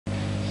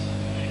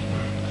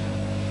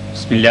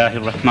Bismillahir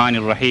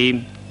Rahmanir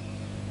Rahim.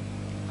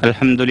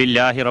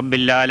 Alhamdulillahi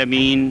Rabbil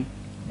Alameen.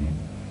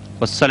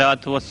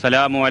 Wassalatu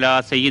wassalamu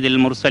ala Sayyidil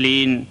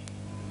Mursaleen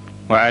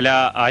wa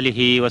ala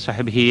alihi wa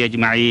sahbihi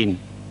ajma'een.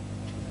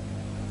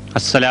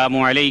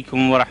 Assalamu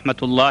alaikum wa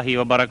rahmatullahi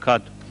wa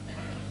barakatuh.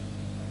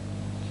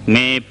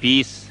 May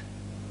peace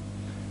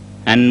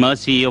and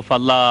mercy of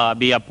Allah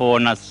be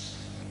upon us,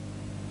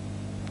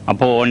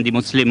 upon the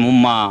Muslim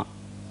Ummah,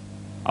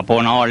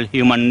 upon all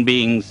human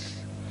beings,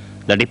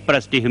 the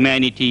depressed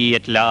humanity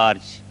at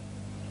large.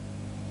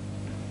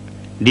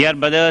 Dear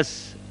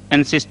brothers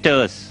and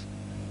sisters,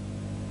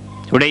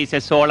 today is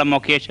a solemn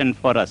occasion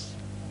for us.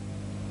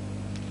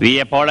 We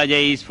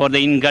apologize for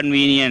the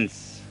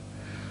inconvenience.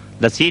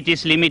 The seat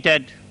is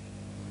limited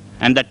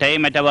and the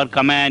time at our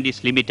command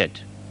is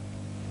limited.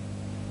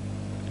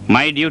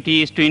 My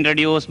duty is to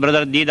introduce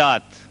Brother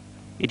Deedat.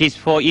 It is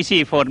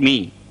easy for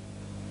me.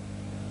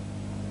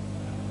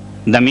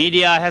 The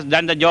media has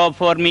done the job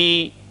for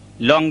me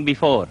long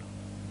before.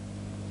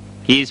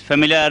 He is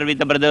familiar with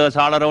the brothers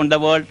all around the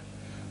world,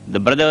 the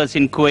brothers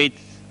in Kuwait,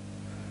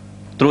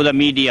 through the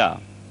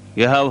media.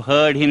 You have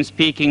heard him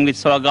speaking with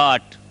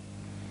Swagat.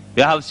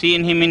 You have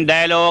seen him in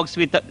dialogues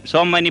with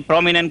so many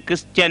prominent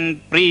Christian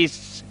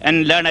priests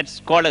and learned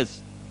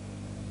scholars.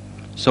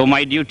 So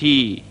my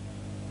duty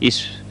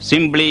is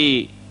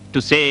simply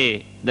to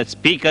say the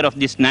speaker of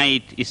this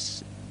night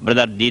is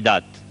Brother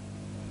Deedat.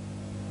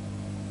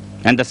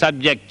 And the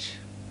subject,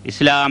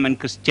 Islam and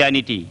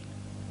Christianity.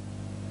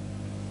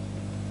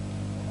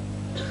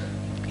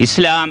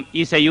 Islam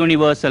is a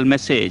universal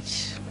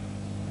message.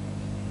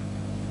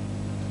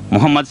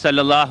 Muhammad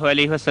sallallahu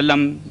alaihi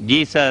wasallam,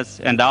 Jesus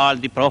and all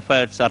the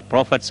prophets are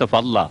prophets of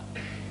Allah.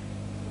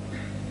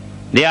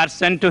 They are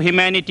sent to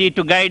humanity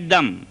to guide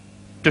them,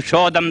 to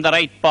show them the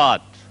right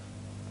path.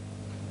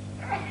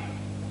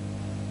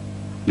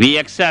 We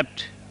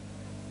accept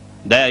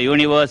the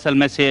universal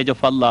message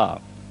of Allah.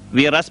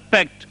 We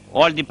respect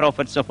all the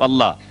prophets of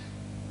Allah.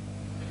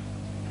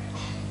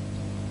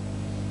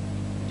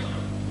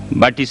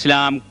 But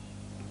Islam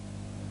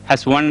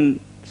has one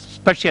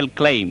special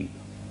claim.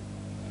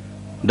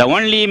 The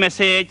only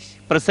message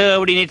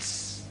preserved in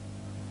its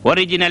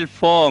original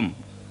form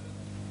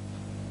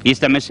is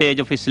the message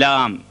of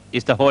Islam,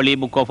 is the holy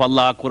book of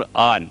Allah,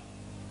 Quran.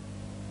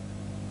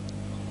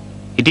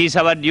 It is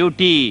our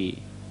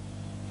duty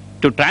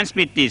to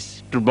transmit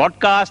this, to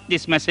broadcast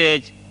this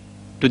message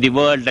to the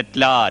world at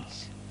large.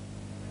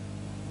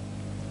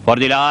 For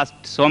the last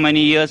so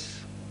many years,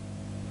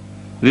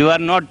 we were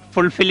not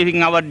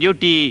fulfilling our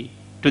duty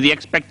to the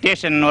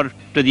expectation or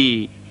to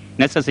the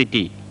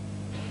necessity.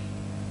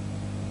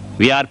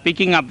 We are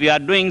picking up, we are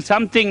doing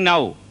something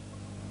now.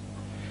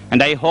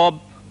 And I hope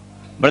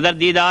Brother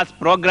Deedat's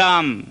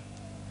program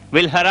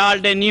will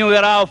herald a new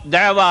era of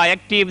da'wah,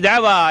 active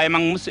da'wah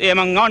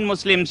among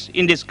non-Muslims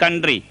in this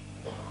country.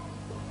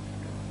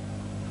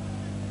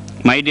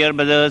 My dear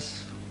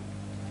brothers,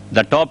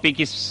 the topic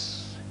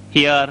is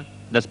here,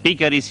 the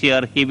speaker is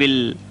here, he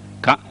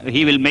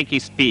will make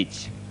his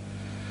speech.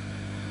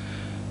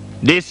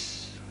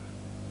 This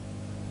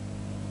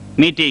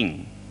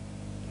meeting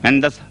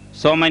and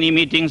so many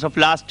meetings of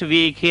last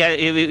week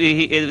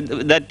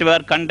that were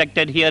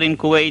conducted here in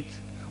Kuwait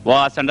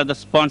was under the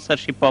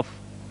sponsorship of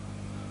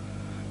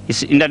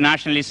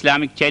International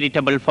Islamic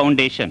Charitable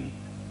Foundation.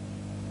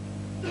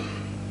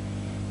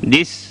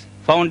 This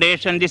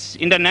foundation, this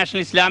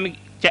International Islamic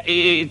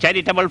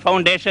Charitable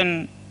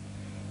Foundation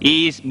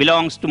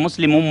belongs to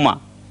Muslim Ummah.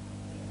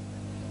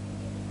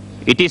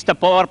 It is the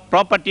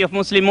property of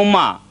Muslim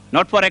Ummah,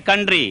 not for a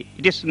country.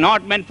 It is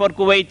not meant for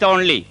Kuwait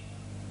only.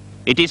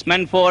 It is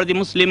meant for the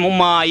Muslim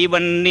Ummah,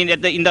 even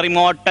in the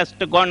remotest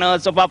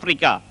corners of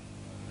Africa.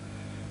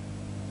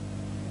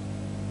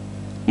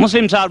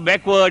 Muslims are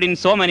backward in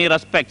so many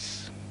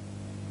respects.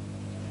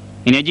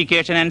 In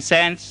education and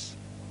science,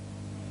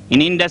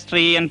 in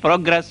industry and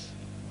progress,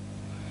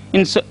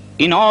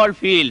 in all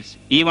fields,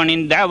 even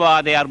in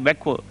da'wah, they are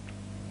backward.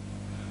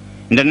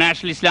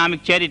 International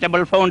Islamic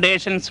Charitable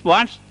Foundations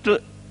wants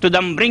to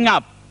them bring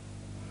up,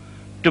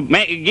 to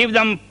give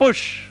them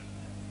push,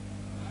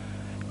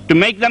 to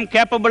make them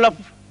capable of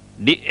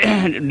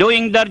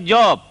doing their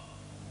job.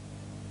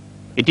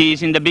 It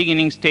is in the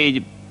beginning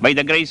stage. By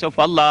the grace of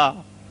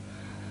Allah,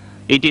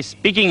 it is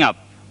picking up.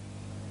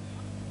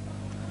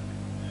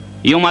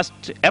 You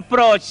must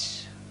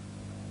approach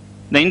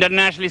the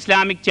International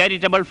Islamic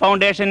Charitable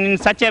Foundation in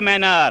such a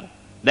manner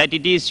that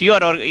it is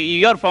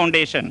your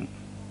foundation.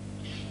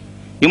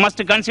 You must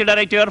consider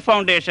it your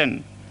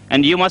foundation,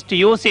 and you must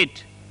use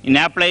it in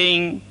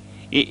applying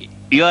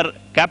your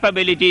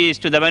capabilities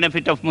to the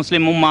benefit of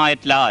Muslim Ummah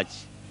at large.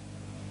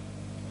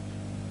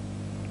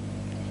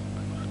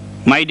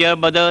 My dear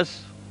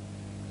brothers,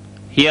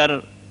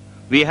 here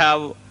we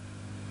have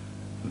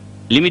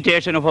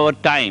limitation of our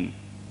time.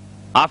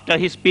 After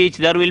his speech,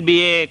 there will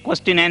be a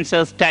question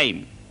answers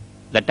time.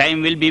 The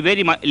time will be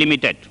very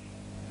limited.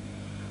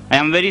 I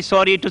am very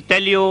sorry to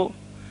tell you,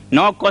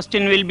 no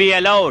question will be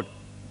allowed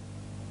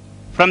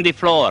from the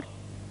floor.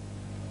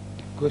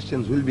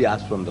 Questions will be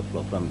asked from the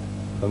floor,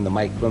 from the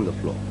mic, from the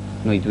floor.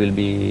 No, it will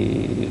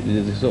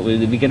be, so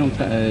we cannot,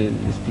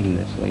 this thing,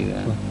 that's why,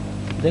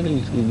 they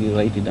will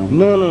write it down.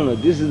 No,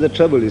 this is the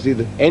trouble, you see,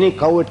 any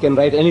coward can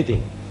write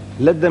anything.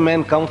 Let the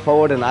man come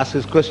forward and ask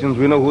his questions,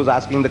 we know who's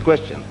asking the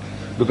question.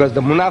 Because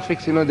the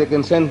munafiqs, they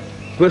can send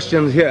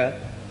questions here,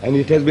 and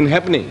it has been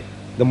happening.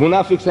 The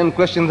munafiqs send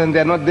questions and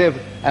they're not there.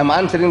 I'm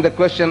answering the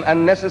question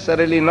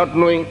unnecessarily, not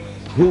knowing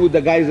who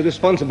the guy is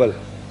responsible.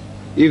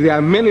 If they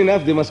are men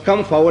enough, they must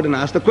come forward and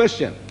ask the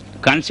question.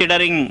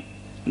 Considering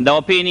the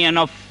opinion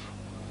of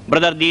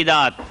Brother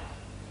Deedat,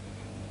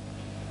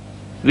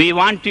 we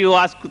want to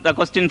ask the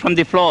question from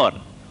the floor,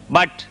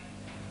 but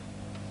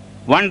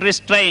one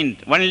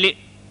restraint,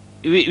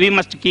 we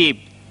must keep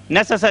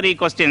necessary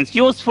questions,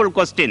 useful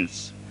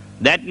questions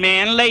that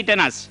may enlighten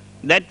us,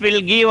 that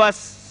will give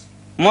us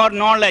more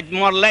knowledge,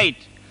 more light.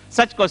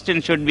 Such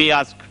questions should be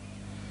asked.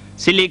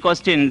 Silly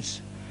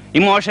questions,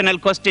 emotional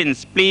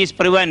questions, please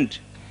prevent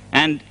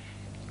and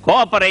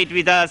cooperate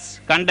with us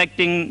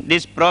conducting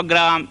this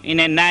program in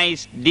a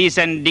nice,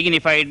 decent,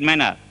 dignified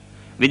manner.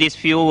 With these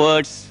few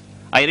words,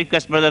 I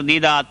request Brother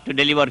Deedat to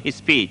deliver his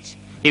speech.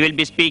 He will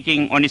be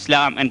speaking on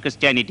Islam and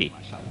Christianity.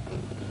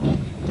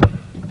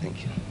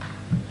 Thank you.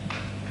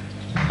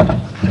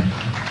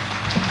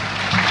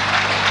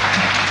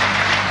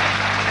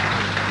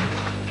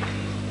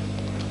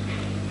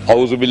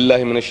 أعوذ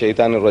بالله من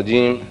الشيطان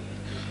الرجيم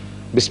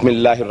بسم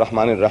الله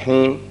الرحمن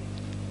الرحيم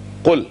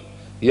قل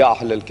يا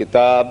أهل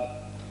الكتاب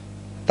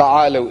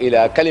تعالوا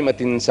إلى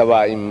كلمة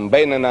سواء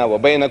بيننا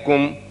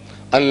وبينكم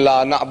أن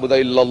لا نعبد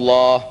إلا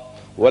الله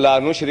ولا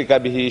نشرك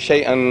به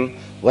شيئا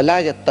ولا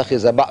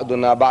يتخذ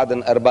بعضنا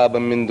بعضا أربابا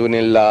من دون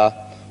الله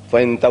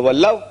فإن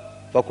تولوا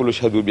فقولوا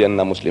اشهدوا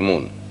بأننا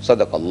مسلمون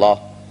صدق الله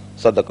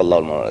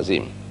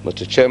العظيم.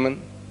 Mr.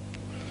 Chairman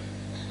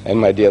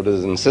and my dear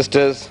brothers and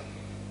sisters,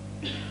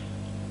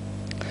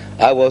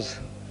 I was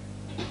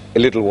a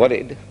little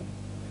worried,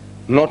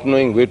 not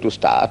knowing where to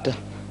start.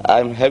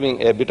 I'm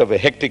having a bit of a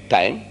hectic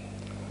time.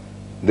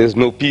 There's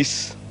no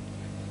peace.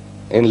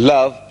 In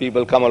love,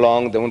 people come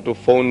along, they want to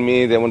phone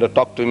me, they want to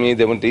talk to me,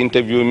 they want to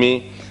interview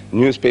me,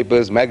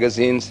 newspapers,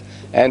 magazines,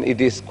 and it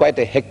is quite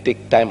a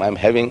hectic time I'm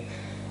having,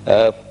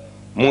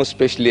 more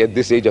especially at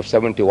this age of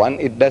 71.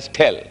 It does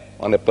tell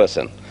on a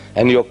person.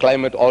 And your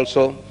climate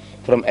also,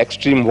 from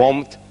extreme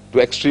warmth to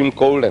extreme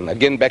cold, and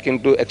again back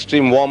into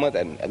extreme warmth,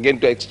 and again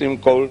to extreme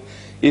cold,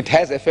 it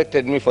has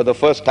affected me for the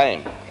first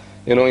time.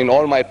 In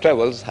all my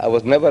travels, I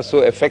was never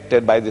so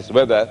affected by this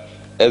weather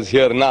as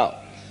here now.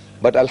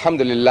 But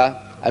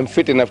alhamdulillah, I'm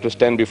fit enough to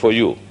stand before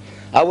you.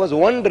 I was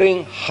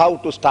wondering how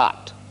to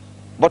start,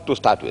 what to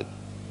start with.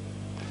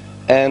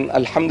 And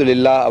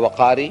alhamdulillah, our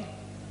Qari,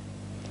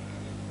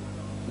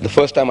 the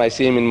first time I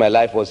see him in my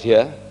life was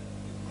here.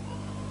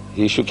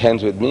 He shook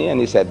hands with me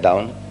and he sat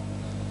down.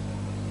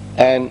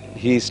 And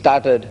he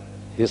started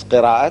his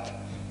qira'at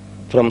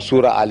from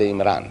Surah Ali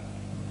Imran.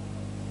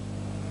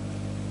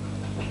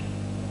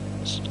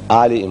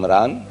 Ali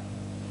Imran,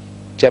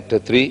 chapter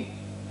 3,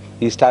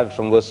 he started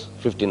from verse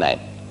 59.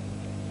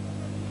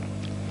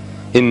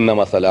 Inna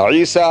mathala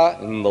Isa,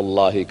 inna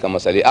Allahi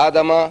kamasali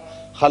Adama,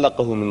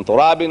 khalaqahu min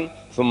turabin,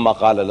 thumma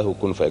qala lahu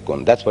kun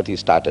fayakun. That's what he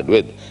started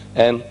with.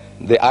 And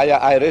the ayah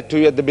I read to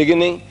you at the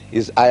beginning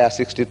is ayah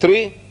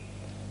 63.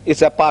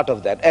 It's a part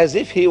of that. As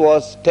if he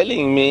was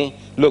telling me,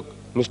 look,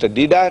 Mr.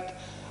 Deedat,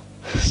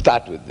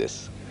 start with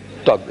this,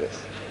 talk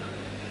this.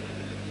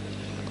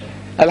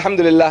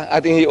 Alhamdulillah, I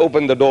think he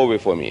opened the doorway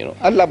for me.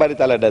 Allah Bari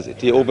Ta'ala does it.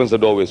 He opens the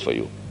doorways for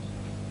you.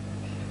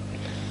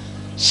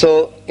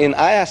 So in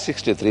ayah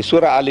 63,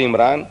 Surah Ali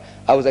Imran,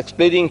 I was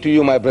explaining to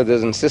you, my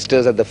brothers and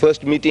sisters, at the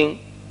first meeting,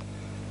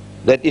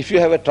 that if you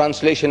have a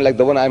translation like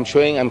the one I'm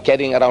showing, I'm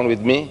carrying around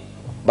with me,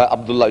 by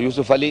Abdullah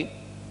Yusuf Ali,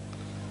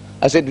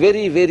 I said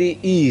very, very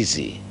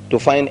easy to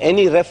find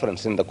any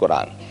reference in the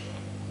Quran.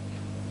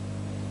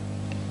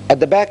 At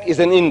the back is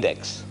an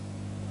index.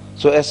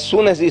 So as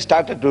soon as he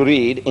started to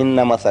read,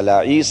 Inna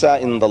mathala Isa,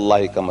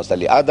 indallahi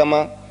kamasali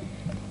Adama,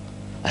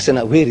 I said,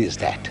 now where is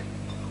that?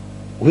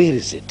 Where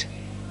is it?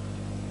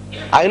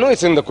 I know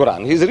it's in the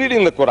Quran. He's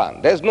reading the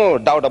Quran. There's no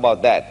doubt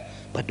about that.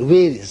 But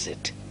where is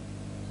it?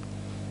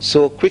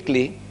 So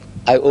quickly,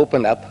 I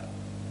opened up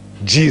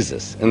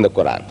Jesus in the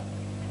Quran.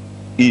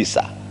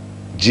 Isa,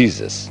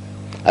 Jesus.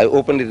 I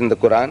opened it in the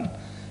Quran,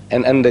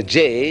 and under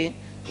J,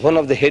 one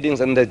of the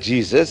headings under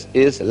Jesus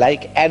is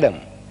like Adam.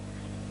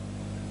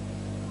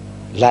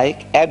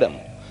 Like Adam.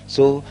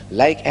 So,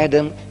 like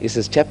Adam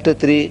is chapter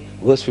 3,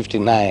 verse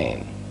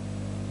 59.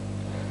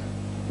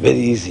 Very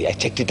easy. I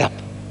checked it up.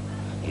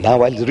 Now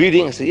while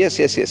reading, I said, yes,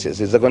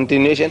 it's a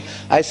continuation.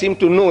 I seem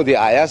to know the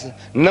ayahs.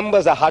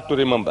 Numbers are hard to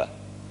remember.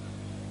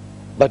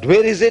 But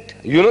where is it?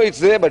 You know it's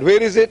there, but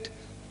where is it?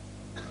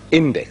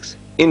 Index.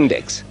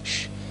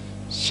 Shh.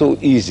 So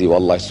easy,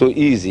 wallah, so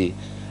easy.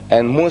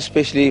 And more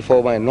especially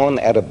for my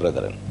non-Arab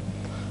brethren.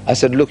 I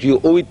said, look, you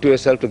owe it to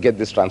yourself to get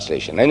this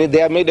translation. And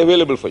they are made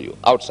available for you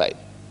outside.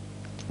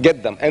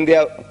 Get them. And they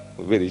are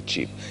very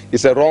cheap.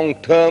 It's a wrong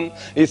term.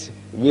 It's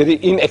very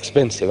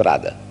inexpensive,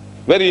 rather.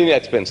 Very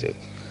inexpensive.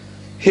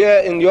 Here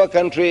in your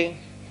country,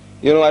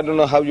 I don't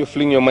know how you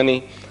fling your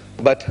money.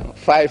 but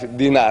 5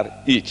 dinar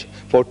each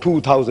for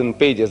 2,000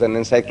 pages, an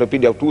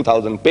encyclopedia of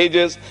 2,000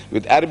 pages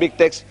with Arabic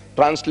text,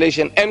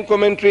 translation and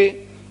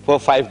commentary for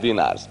 5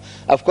 dinars.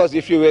 Of course,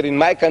 if you were in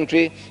my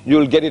country, you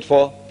will get it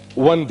for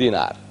 1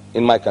 dinar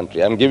in my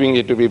country. I'm giving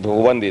it to be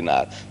for 1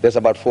 dinar. There's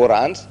about 4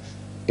 rands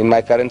in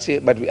my currency,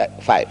 but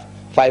 5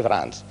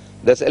 rands.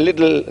 That's a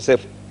little, say,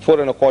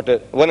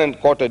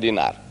 1.25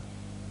 dinar.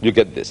 You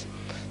get this.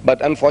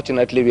 But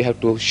unfortunately, we have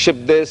to ship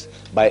this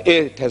by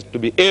air. It has to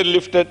be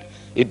airlifted.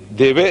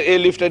 They were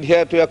airlifted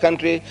here to your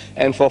country,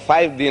 and for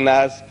 5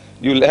 dinars,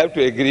 you'll have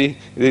to agree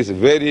it is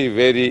very,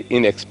 very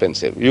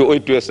inexpensive. You owe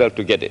it to yourself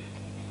to get it.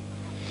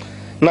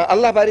 Now,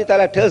 Allah Bari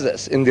Ta'ala tells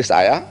us in this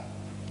ayah,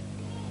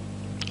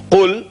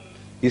 Qul,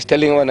 He's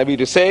telling our Nabi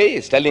to say,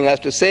 He's telling us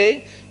to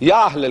say,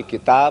 Ya Ahlul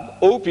Kitab,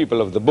 O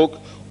people of the book,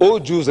 O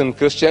Jews and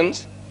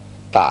Christians,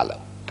 Ta'ala,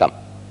 come.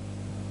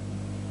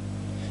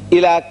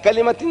 Ila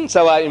kalimatin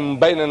sawa'im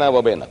baynana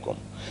wa baynakum,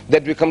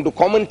 that we come to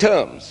common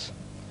terms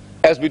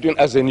as between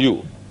us and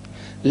you.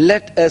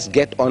 Let us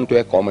get onto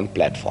a common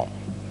platform.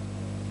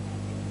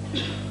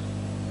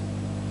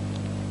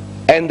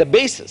 And the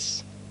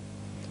basis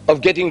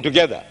of getting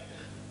together,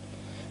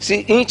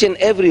 see, each and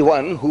every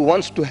one who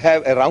wants to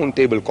have a round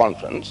table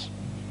conference,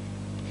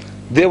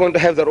 they want to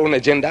have their own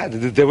agenda,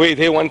 the way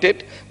they want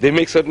it. They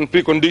make certain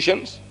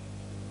preconditions.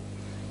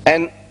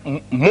 And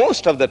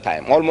most of the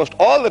time, almost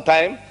all the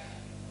time,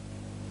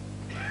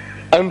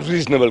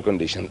 unreasonable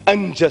conditions,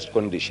 unjust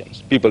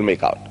conditions people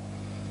make out.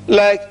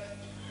 Like,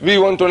 we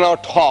want to now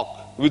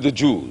talk with the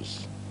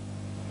Jews.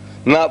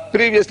 Now,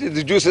 previously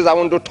the Jew says, I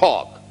want to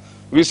talk.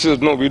 We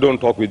said, no, we don't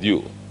talk with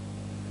you.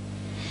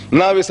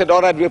 Now we said,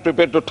 all right, we're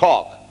prepared to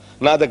talk.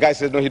 Now the guy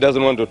says, no, he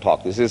doesn't want to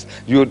talk. He says,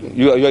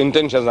 your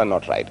intentions are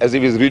not right, as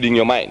if he's reading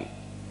your mind.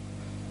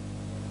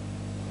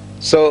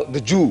 So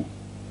the Jew,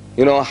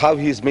 you know how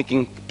he's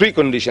making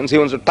preconditions. He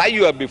wants to tie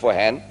you up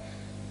beforehand,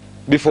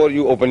 before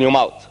you open your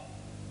mouth.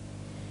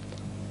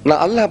 Now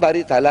Allah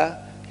Bari Ta'ala,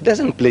 He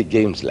doesn't play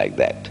games like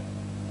that.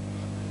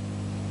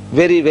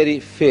 Very, very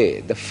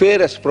fair. The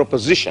fairest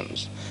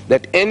propositions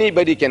that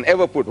anybody can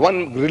ever put,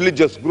 one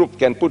religious group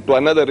can put to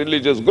another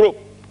religious group,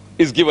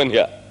 is given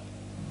here.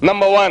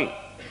 Number 1,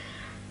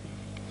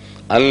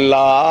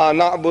 Allah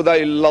na'buda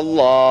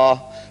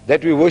illallah,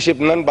 that we worship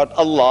none but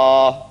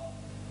Allah.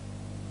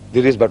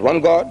 There is but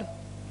one God.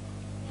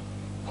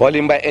 Call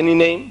Him by any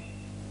name.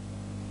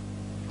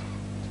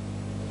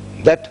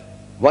 That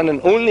one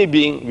and only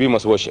being we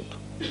must worship.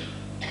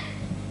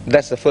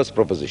 That's the first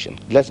proposition.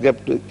 Let's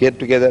get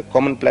together,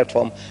 common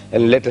platform,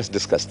 and let us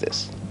discuss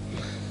this.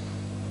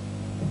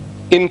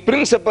 In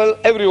principle,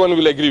 everyone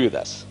will agree with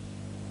us.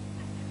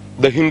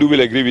 The Hindu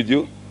will agree with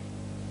you.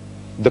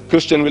 The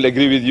Christian will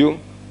agree with you.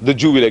 The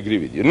Jew will agree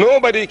with you.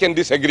 Nobody can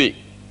disagree.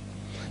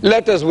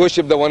 Let us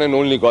worship the one and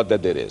only God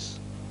that there is.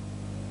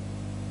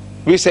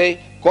 We say,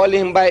 call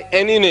Him by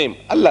any name.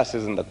 Allah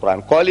says in the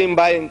Quran, call Him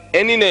by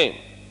any name,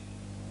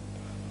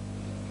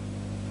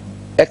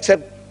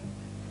 except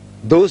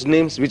those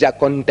names which are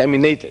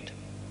contaminated.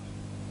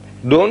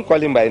 Don't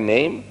call Him by a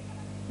name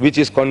which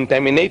is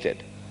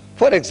contaminated.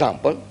 For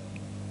example,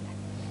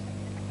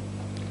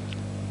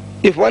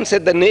 if one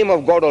said the name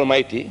of God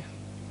Almighty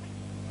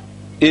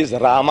is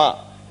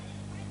Rama,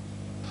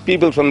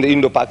 people from the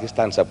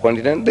Indo-Pakistan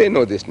subcontinent, they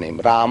know this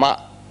name.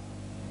 Rama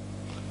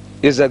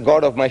is a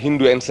god of my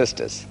Hindu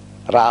ancestors.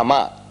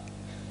 Rama,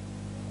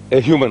 a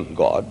human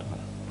god,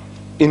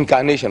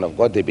 incarnation of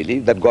God. They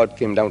believe that God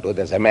came down to earth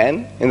as a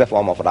man in the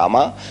form of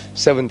Rama.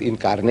 7th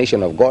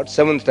incarnation of God.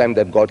 7th time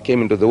that God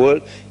came into the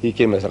world, He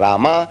came as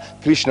Rama.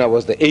 Krishna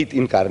was the 8th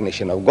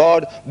incarnation of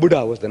God.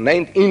 Buddha was the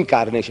 9th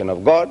incarnation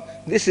of God.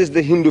 This is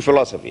the Hindu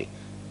philosophy.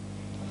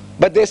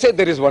 But they said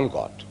there is one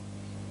God.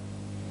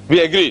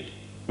 We agreed.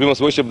 We must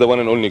worship the one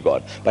and only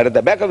God. But at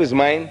the back of his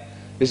mind,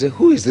 he said,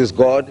 who is this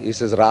God? He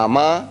says,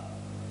 Rama.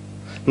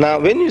 Now,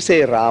 when you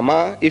say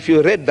Rama, if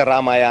you read the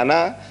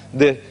Ramayana,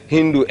 the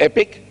Hindu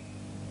epic,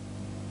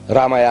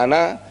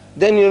 Ramayana,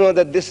 then you know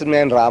that this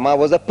man Rama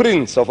was a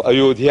prince of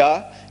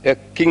Ayodhya, a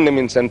kingdom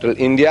in central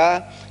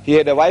India. He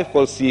had a wife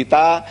called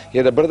Sita, he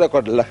had a brother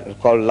called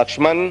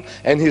Lakshman,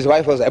 and his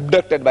wife was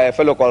abducted by a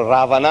fellow called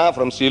Ravana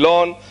from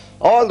Ceylon.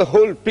 All the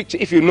whole picture,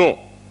 if you know.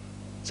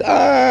 So,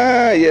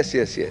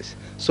 yes.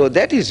 So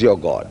that is your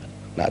God.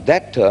 Now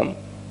that term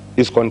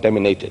is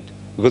contaminated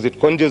because it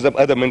conjures up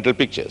other mental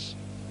pictures.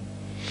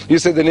 You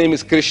say the name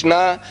is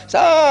Krishna. So,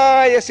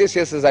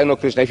 yes, I know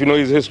Krishna, if you know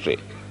his history.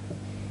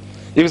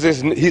 If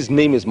his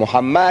name is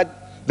Muhammad,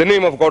 the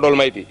name of God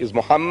Almighty is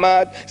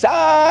Muhammad. So,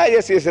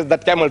 yes,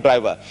 that camel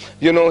driver.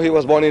 You know, he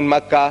was born in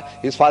Makkah.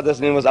 His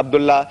father's name was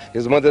Abdullah.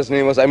 His mother's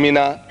name was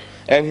Amina.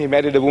 And he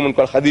married a woman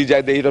called Khadija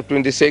at the age of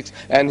 26.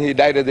 And he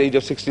died at the age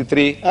of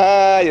 63.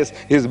 Yes,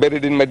 he's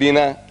buried in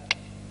Medina.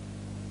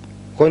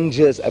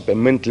 Conjures up a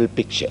mental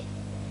picture.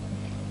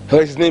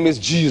 His name is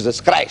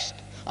Jesus Christ.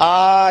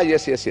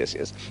 Yes.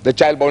 The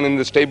child born in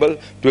the stable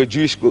to a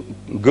Jewish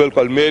girl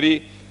called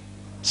Mary,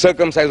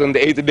 circumcised on the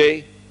 8th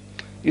day.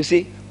 You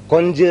see,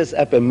 conjures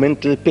up a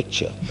mental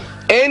picture.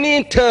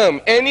 Any term,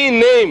 any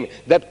name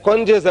that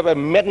conjures up a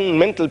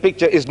mental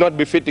picture is not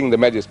befitting the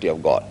majesty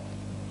of God.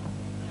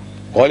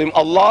 Call him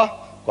Allah,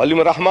 call him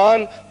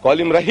Rahman, call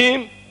him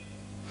Rahim,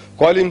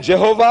 call him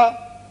Jehovah.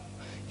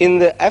 In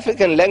the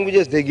African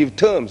languages, they give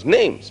terms,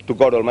 names to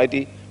God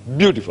Almighty.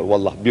 Beautiful,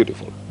 wallah,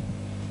 beautiful.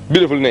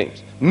 Beautiful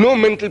names. No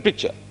mental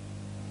picture.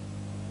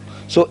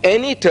 So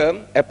any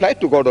term applied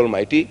to God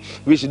Almighty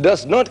which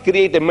does not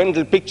create a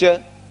mental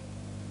picture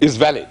is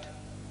valid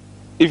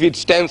if it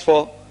stands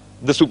for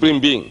the Supreme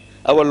Being,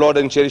 our Lord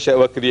and Cherisher,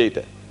 our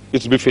Creator.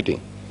 It's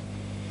befitting.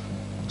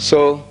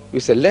 So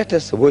we say, let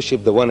us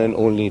worship the one and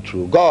only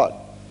true God.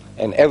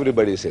 And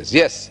everybody says,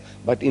 yes.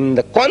 But in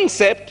the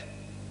concept,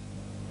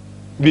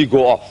 we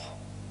go off.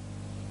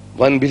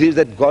 One believes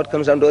that God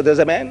comes down to earth as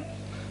a man.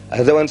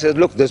 The other one says,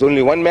 look, there's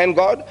only one man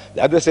God.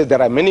 The other says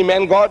there are many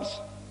man gods.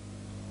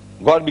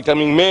 God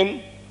becoming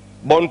man,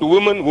 born to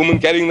woman, woman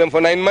carrying them for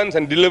 9 months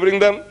and delivering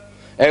them.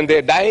 And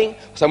they're dying.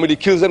 Somebody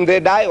kills them, they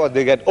die. Or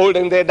they get old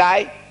and they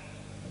die.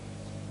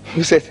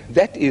 We said,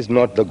 that is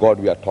not the God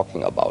we are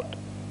talking about.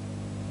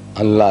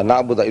 Allah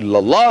na'budu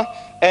illallah.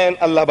 And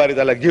Allah Bari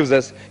Ta'ala gives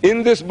us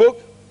in this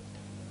book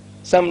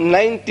some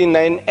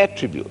 99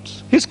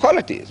 attributes, his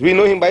qualities. We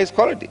know him by his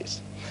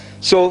qualities.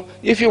 So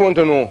if you want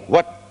to know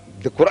what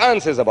the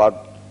Quran says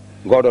about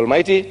God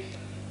Almighty,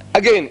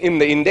 again in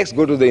the index,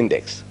 go to the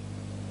index.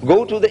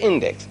 Go to the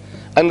index.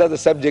 Under the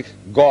subject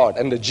God,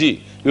 under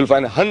G, you'll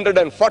find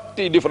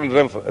 140 different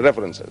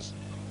references.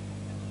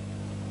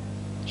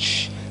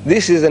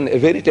 This is a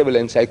veritable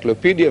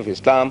encyclopedia of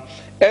Islam.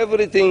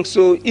 Everything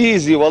so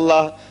easy,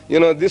 wallah. You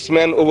know, this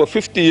man over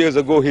 50 years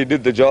ago, he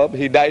did the job.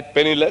 He died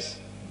penniless.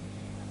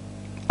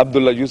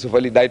 Abdullah Yusuf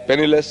Ali died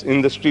penniless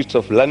in the streets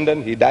of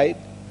London. He died.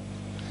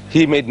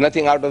 He made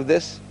nothing out of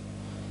this.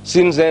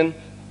 Since then,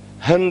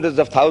 hundreds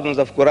of thousands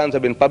of Qurans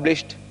have been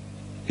published.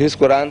 His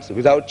Qurans,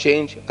 without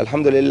change.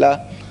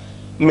 Alhamdulillah.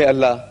 May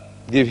Allah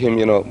give him,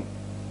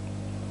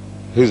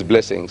 his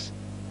blessings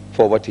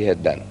for what he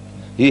had done.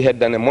 He had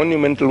done a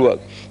monumental work.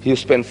 He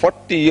spent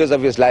 40 years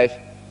of his life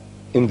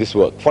in this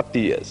work, 40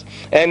 years.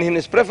 And in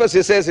his preface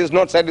he says he's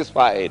not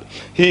satisfied.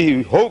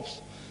 He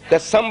hopes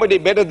that somebody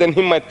better than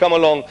him might come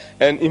along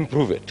and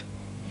improve it.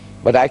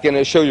 But I can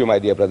assure you, my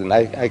dear brother,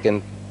 I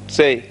can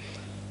say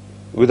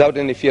without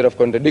any fear of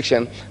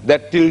contradiction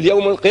that till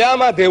Yawm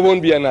al-Qiyamah there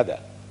won't be another.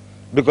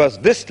 Because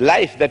this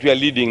life that we are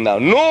leading now,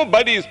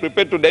 nobody is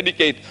prepared to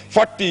dedicate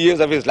 40 years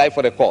of his life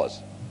for a cause.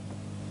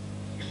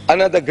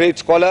 Another great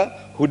scholar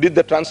who did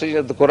the translation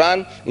of the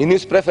Quran, in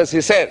his preface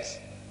he says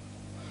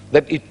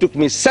that it took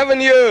me 7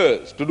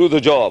 years to do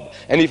the job.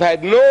 And if I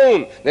had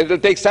known that it will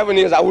take 7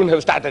 years, I wouldn't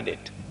have started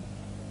it.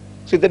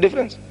 See the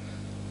difference?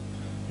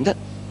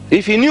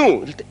 If he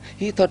knew,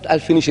 he thought, I'll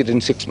finish it in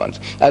 6 months.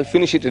 I'll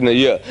finish it in a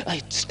year.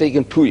 It's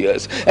taken 2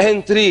 years,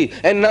 and 3,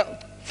 and now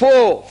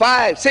 4,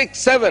 5, 6,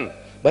 7.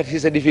 But he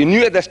said, if he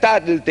knew at the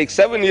start it will take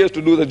 7 years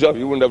to do the job,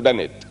 he wouldn't have done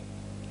it.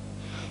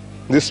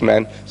 This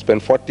man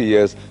spent 40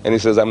 years and he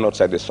says, I'm not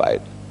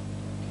satisfied.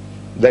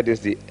 That is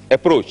the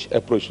approach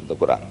of the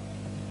Quran.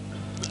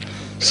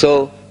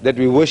 So that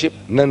we worship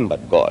none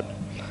but God.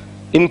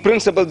 In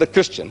principle, the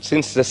Christian,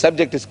 since the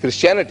subject is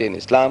Christianity in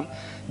Islam,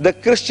 the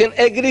Christian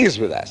agrees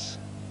with us.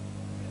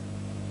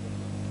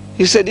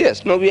 He said,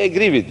 yes, no, we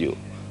agree with you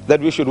that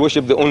we should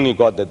worship the only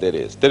God that there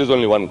is. There is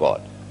only one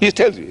God. He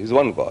tells you, he's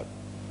one God.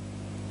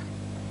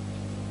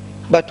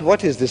 But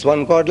what is this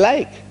one God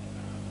like?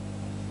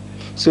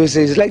 So he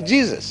says, he's like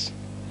Jesus.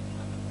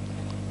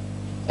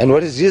 And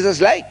what is Jesus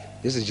like?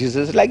 Jesus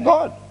is like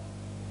God.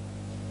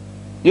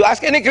 You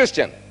ask any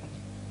Christian,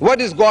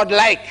 what is God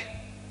like?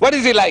 What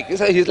is he like? He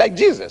says, he's like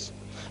Jesus.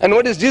 And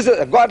what is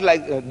Jesus? God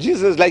like?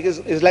 Jesus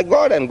is like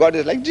God, and God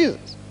is like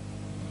Jesus.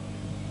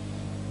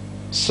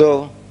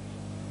 So,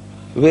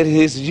 where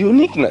his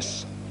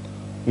uniqueness,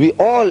 we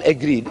all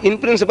agreed. In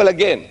principle,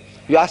 again,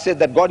 you asked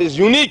that God is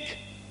unique.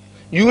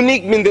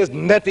 Unique means there's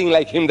nothing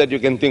like him that you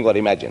can think or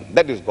imagine.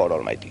 That is God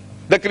Almighty,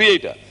 the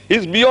Creator.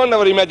 He's beyond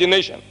our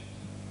imagination.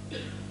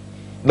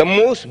 The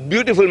most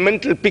beautiful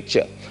mental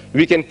picture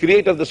we can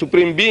create of the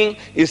Supreme Being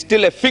is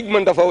still a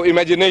figment of our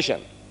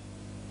imagination.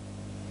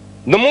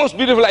 The most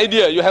beautiful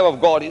idea you have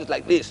of God is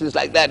like this, he's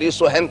like that, he's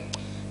so handsome.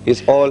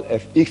 It's all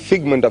a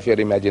figment of your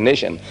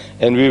imagination,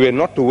 and we were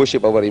not to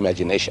worship our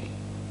imagination.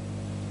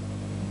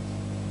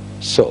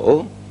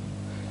 So,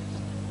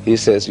 he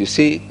says, you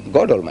see,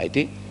 God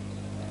Almighty,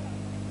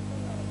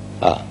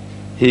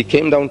 he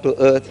came down to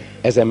earth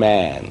as a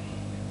man.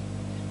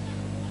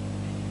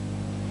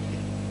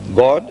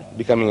 God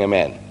becoming a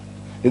man.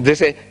 They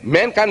say,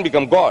 man can't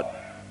become God,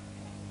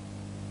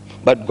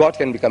 but God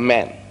can become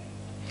man.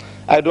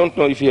 I don't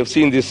know if you have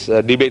seen these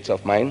debates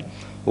of mine,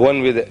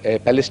 one with a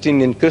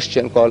Palestinian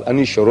Christian called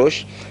Anish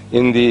Rosh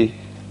in the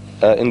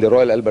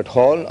Royal Albert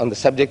Hall on the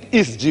subject,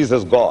 is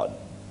Jesus God?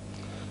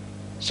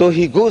 So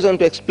he goes on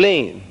to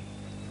explain.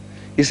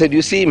 He said,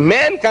 you see,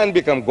 man can't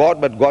become God,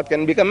 but God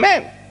can become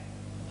man.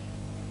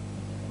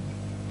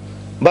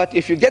 But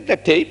if you get the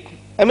tape,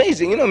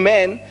 amazing,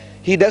 man,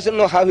 he doesn't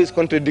know how he's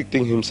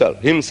contradicting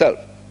himself.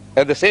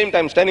 At the same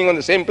time, standing on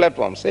the same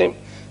platform,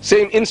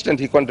 Same instant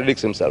he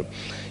contradicts himself.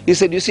 He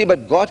said, you see,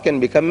 but God can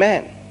become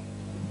man.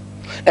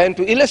 And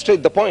to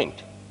illustrate the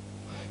point,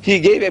 he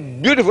gave a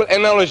beautiful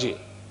analogy,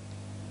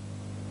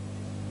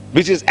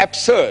 which is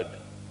absurd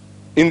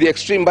in the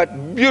extreme,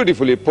 but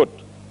beautifully put.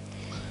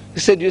 He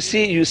said, you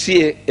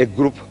see a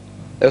group,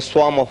 a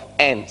swarm of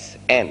ants.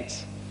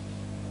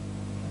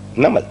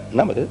 Namal.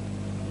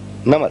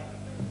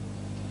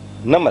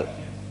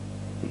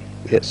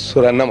 Yes,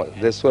 Surah Namal.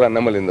 There's Surah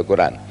Namal in the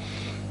Quran.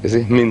 You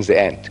see, means the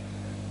ant.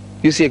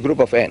 You see a group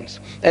of ants,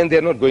 and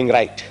they're not going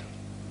right.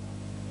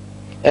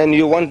 And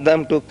you want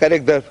them to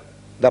correct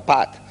the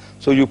path.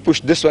 So you push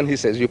this one, he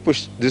says, you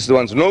push this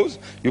one's nose,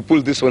 you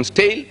pull this one's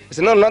tail. He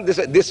says, no, not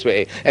this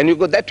way. And you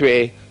go that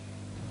way.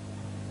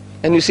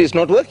 And you see it's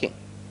not working.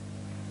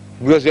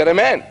 Because you're a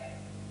man.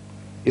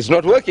 It's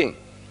not working.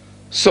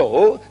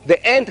 So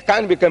the ant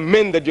can't become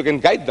men that you can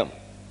guide them.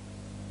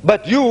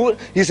 But you,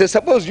 he says,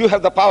 suppose you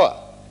have the power.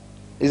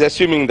 He's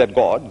assuming that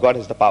God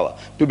has the power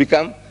to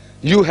become,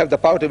 you have the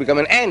power to become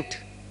an ant.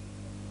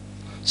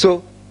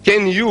 So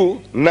can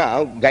you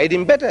now guide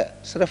him better?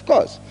 He said, of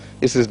course.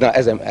 He says, now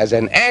as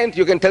an ant,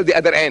 you can tell the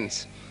other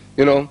ants,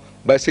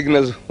 by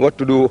signals what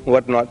to do,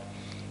 what not.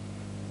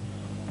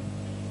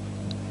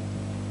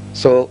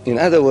 So in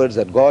other words,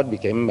 that God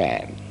became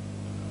man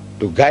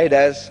to guide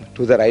us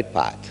to the right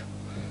path.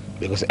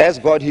 Because as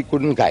God, he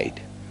couldn't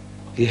guide.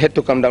 He had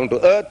to come down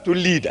to earth to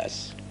lead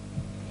us.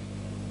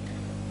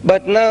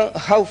 But now,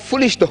 how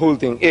foolish the whole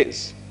thing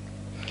is.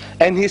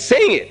 And he's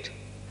saying it,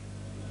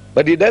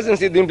 but he doesn't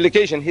see the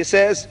implication. He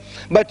says,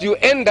 but you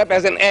end up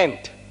as an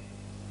ant.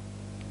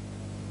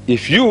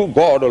 If you,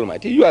 God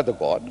Almighty, you are the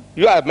God,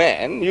 you are a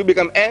man, you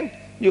become ant,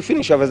 you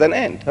finish off as an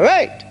ant,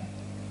 right?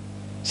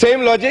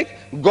 Same logic,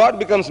 God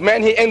becomes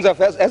man, he ends up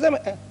as a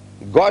man.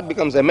 God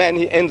becomes a man,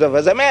 he ends up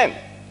as a man.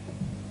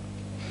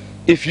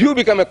 If you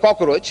become a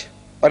cockroach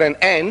or an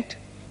ant,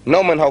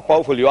 no man how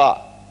powerful you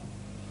are.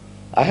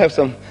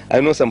 I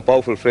know some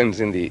powerful friends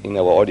in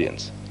our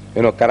audience,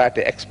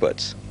 karate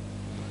experts.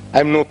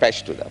 I'm no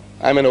patch to them.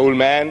 I'm an old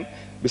man.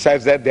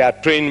 Besides that, they are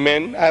trained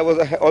men. I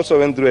also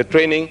went through a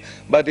training,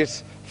 but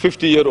it's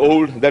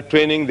 50-year-old, that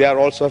training, they are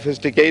all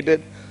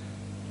sophisticated.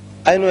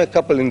 I know a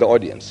couple in the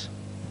audience.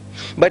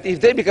 But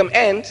if they become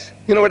ants,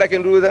 you know what I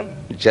can do with them?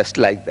 Just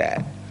like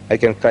that. I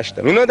can crush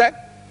them. You know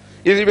that?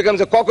 If he becomes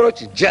a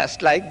cockroach,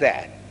 just like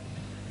that.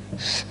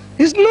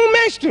 He's no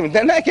match to him.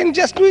 Then I can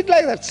just do it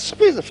like that.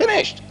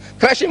 Finished.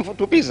 Crush him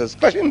to pieces.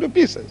 Crush him to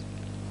pieces.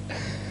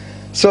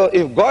 So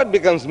if God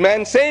becomes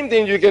man, same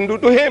thing you can do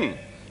to him.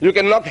 You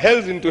can knock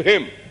hells into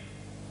him.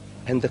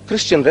 And the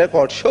Christian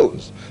record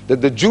shows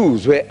that the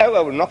Jews were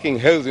ever knocking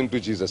hells into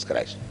Jesus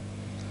Christ.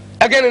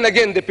 Again and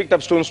again they picked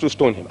up stones to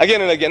stone him.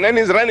 Again and again. And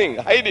he's running,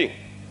 hiding.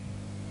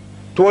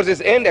 Towards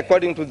his end,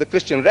 according to the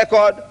Christian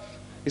record,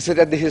 he said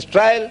at his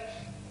trial,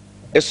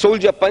 a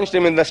soldier punched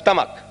him in the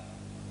stomach.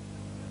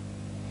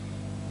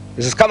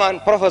 He says, come on,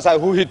 prophesy,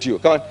 who hit you?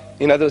 Come on.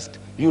 In other words,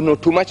 you know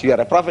too much, you are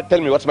a prophet, tell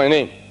me what's my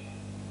name.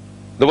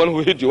 The one who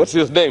hit you, what's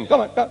his name?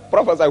 Come on,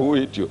 prophesy who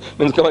hit you.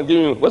 Means come on, give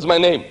me, what's my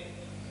name?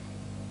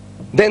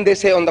 Then they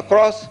say on the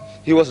cross,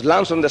 he was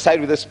lanced on the side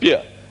with a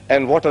spear,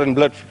 and water and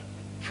blood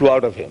flew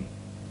out of him.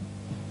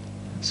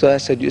 So I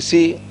said, you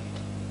see,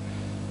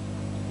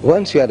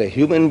 once you are a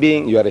human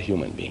being, you are a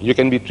human being. You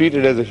can be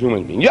treated as a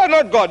human being. You are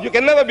not God, you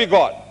can never be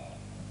God.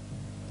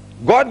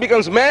 God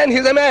becomes man,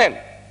 he's a man.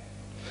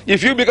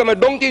 If you become a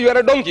donkey, you are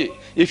a donkey.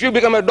 If you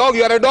become a dog,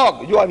 you are a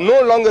dog. You are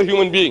no longer a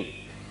human being.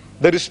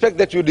 The respect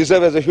that you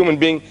deserve as a human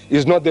being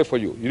is not there for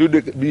you.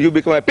 You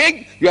become a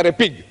pig, you are a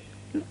pig.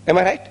 Am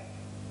I right?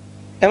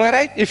 Am I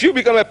right? If you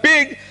become a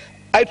pig,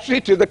 I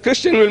treat you, the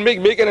Christian will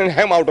make bacon and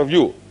ham out of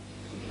you.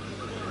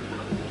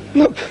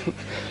 Look,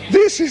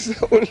 this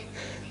is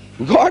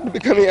God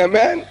becoming a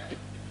man.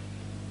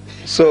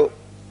 So,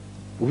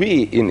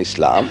 we in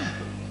Islam,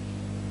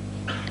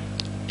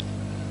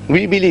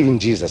 we believe in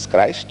Jesus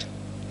Christ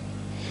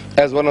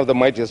as one of the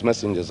mightiest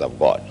messengers of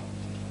God.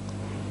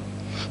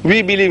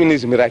 We believe in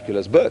his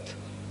miraculous birth.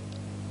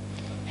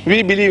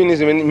 We believe in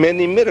his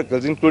many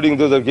miracles, including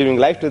those of giving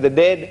life to the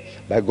dead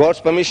by God's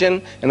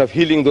permission, and of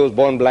healing those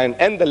born blind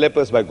and the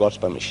lepers by God's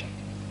permission.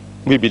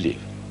 We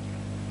believe.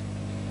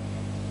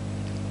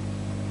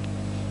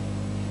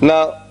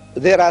 Now,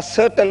 there are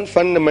certain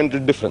fundamental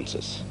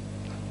differences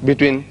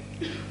between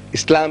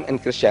Islam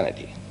and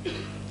Christianity,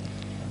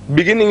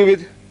 beginning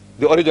with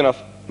the origin of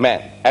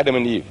man, Adam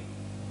and Eve.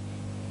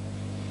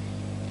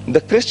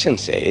 The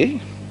Christians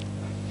say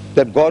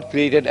that God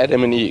created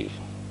Adam and Eve.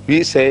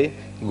 We say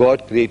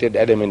God created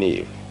Adam and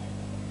Eve.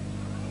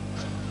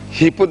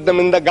 He put them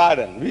in the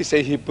garden. We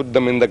say he put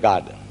them in the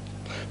garden.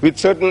 With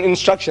certain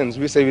instructions,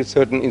 we say with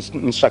certain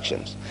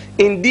instructions.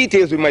 In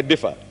details we might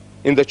differ.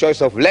 In the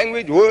choice of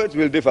language, words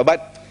will differ,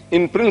 but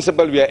in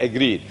principle we are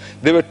agreed.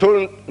 They were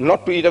told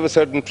not to eat of a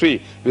certain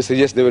tree. We say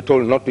yes, they were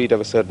told not to eat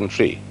of a certain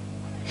tree.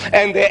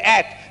 And they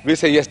act. We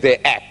say yes, they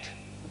act.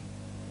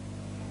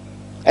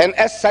 And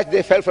as such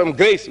they fell from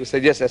grace. We say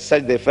yes, as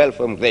such they fell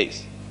from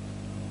grace.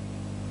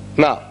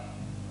 Now,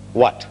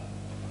 what?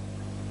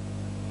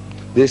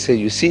 They say,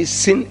 you see,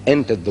 sin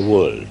entered the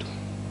world.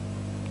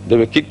 They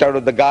were kicked out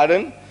of the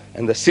garden,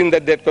 and the sin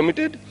that they had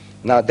committed,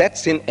 now that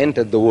sin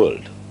entered the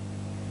world.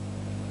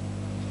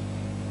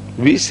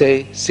 We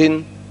say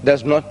sin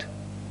is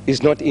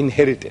not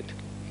inherited.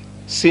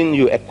 Sin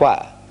you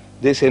acquire.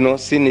 They say no,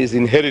 sin is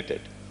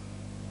inherited.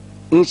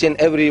 Each and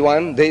every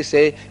one, they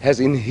say, has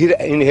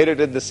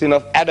inherited the sin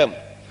of Adam.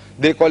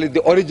 They call it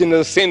the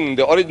original sin,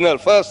 the original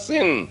first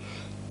sin.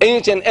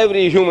 Each and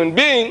every human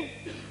being,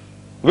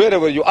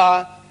 wherever you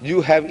are,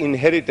 you have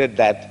inherited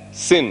that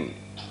sin.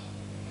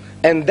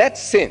 And that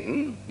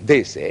sin,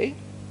 they say,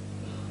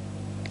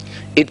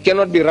 it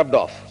cannot be rubbed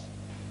off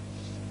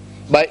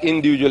by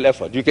individual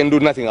effort. You can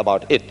do nothing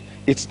about it.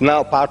 It's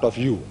now part of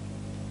you.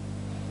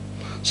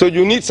 So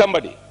you need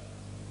somebody.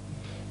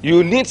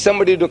 You need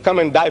somebody to come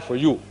and die for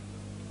you.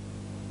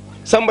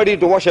 Somebody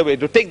to wash away,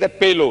 to take that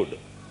payload,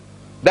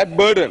 that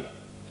burden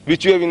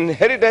which you have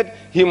inherited,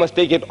 he must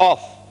take it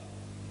off.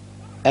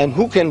 And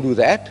who can do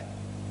that?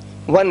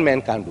 One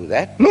man can't do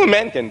that. No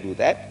man can do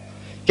that.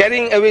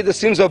 Carrying away the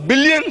sins of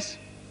billions.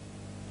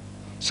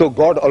 So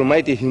God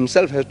Almighty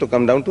himself has to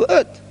come down to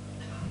earth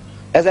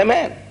as a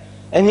man.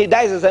 And he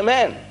dies as a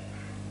man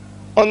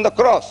on the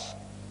cross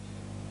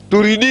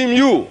to redeem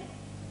you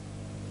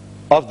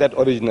of that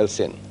original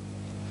sin.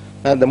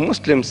 Now the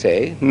Muslims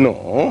say,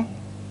 no.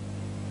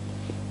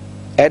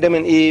 Adam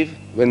and Eve,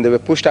 when they were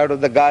pushed out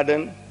of the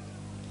garden,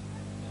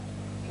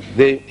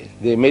 they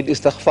made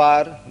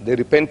istighfar, they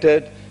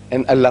repented,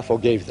 and Allah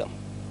forgave them.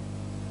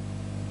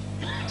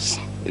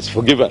 It's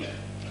forgiven.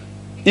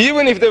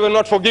 Even if they were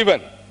not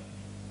forgiven,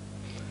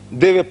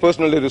 they were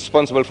personally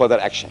responsible for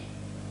their action.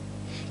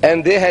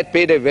 And they had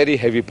paid a very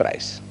heavy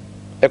price.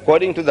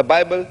 According to the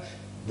Bible,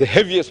 the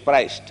heaviest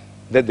price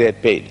that they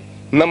had paid.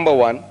 Number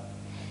one,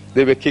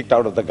 they were kicked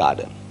out of the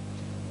garden.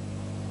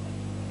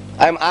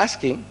 I'm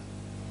asking,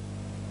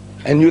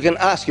 and you can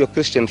ask your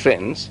Christian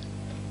friends,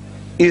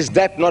 is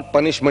that not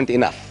punishment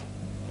enough?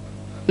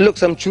 Look,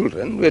 some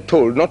children were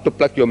told not to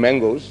pluck your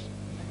mangoes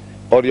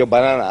or your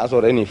bananas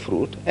or any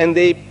fruit, and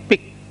they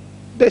picked,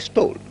 they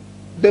stole,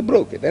 they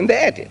broke it, and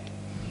they ate it.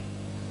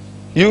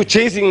 You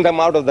chasing them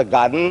out of the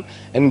garden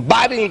and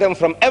barring them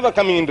from ever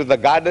coming into the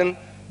garden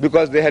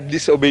because they had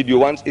disobeyed you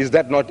once, is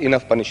that not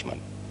enough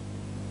punishment?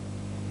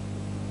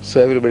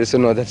 So everybody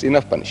said, no, that's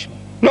enough punishment.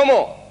 No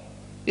more.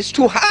 It's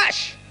too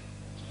harsh.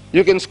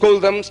 You can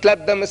scold them,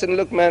 slap them, and say,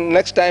 look man,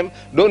 next time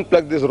don't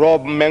pluck these raw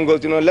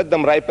mangoes, let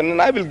them ripen,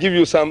 and I will give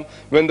you some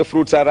when the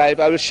fruits are ripe.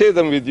 I will share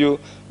them with you,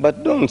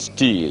 but don't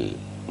steal,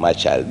 my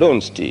child,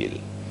 don't steal.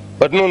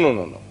 But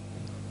no.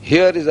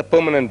 Here is a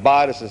permanent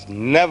bar. It says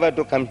never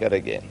to come here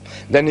again.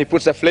 Then he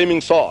puts a flaming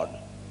sword.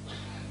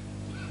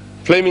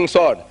 Flaming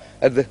sword.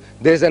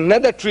 There's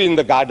another tree in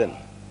the garden,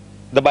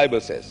 the Bible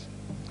says.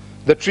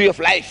 The tree of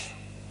life.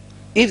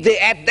 If they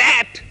ate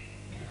that,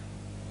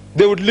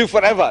 they would live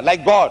forever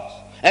like gods.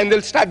 And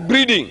they'll start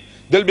breeding.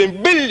 There'll be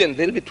billions.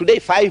 There'll be today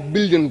 5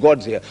 billion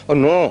gods here. Oh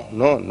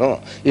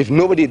no. If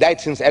nobody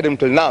died since Adam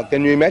till now,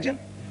 can you imagine?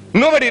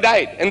 Nobody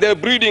died. And they're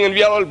breeding and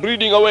we are all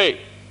breeding away.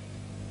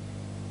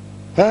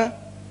 Huh?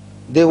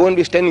 There won't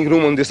be standing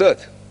room on this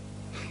earth.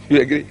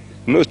 You agree?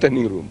 No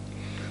standing room.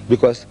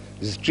 Because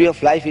this tree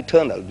of life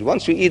eternal.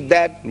 Once you eat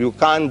that, you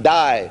can't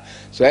die.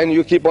 So, and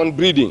you keep on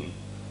breeding.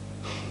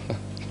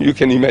 You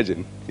can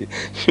imagine.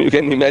 You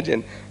can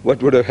imagine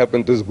what would have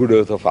happened to this good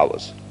earth of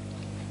ours.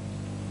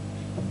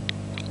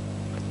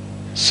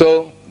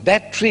 So,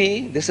 that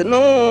tree, they said,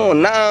 no,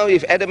 now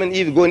if Adam and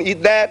Eve go and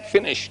eat that,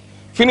 finish.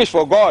 Finish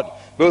for God.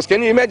 Because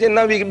can you imagine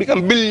now we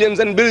become billions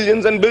and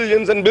billions and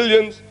billions and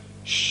billions?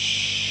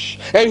 Shh.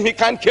 And he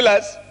can't kill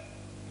us.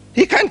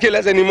 He can't kill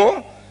us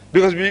anymore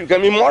because we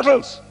become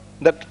immortals,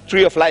 that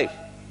tree of life.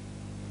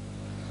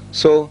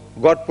 So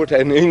God put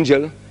an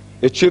angel,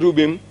 a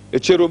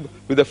cherub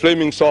with a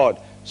flaming sword,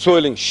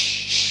 swirling,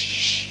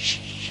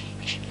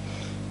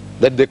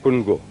 that they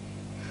couldn't go.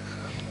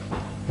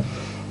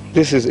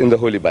 This is in the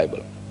Holy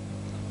Bible.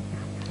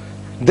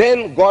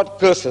 Then God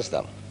curses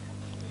them.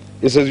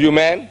 He says, you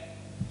man,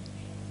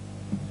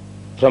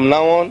 from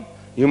now on,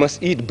 you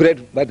must eat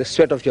bread by the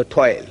sweat of your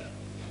toil.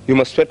 You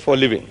must sweat for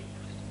living.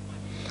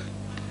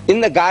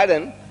 In the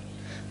garden,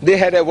 they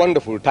had a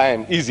wonderful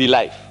time, easy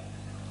life.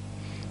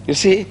 You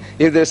see,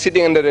 if they're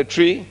sitting under a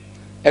tree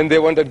and they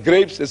wanted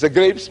grapes, it's a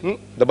grapes,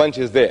 the bunch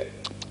is there.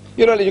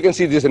 You can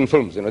see this in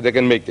films, they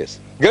can make this.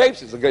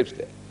 Grapes, it's a grapes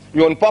there.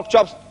 You want pork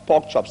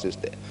chops is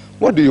there.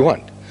 What do you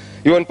want?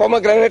 You want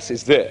pomegranates,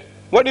 it's there.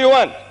 What do you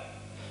want?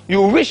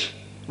 You wish,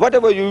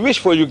 whatever you wish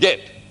for, you get.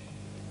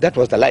 That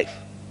was the life.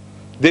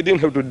 They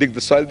didn't have to dig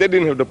the soil, they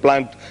didn't have to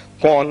plant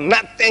corn,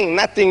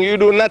 nothing, you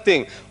do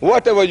nothing.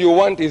 Whatever you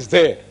want is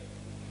there.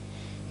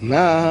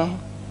 Now,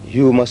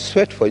 you must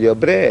sweat for your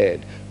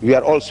bread. We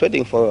are all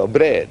sweating for our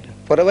bread,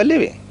 for our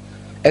living,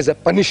 as a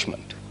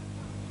punishment.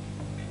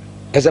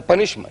 As a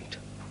punishment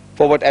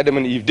for what Adam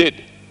and Eve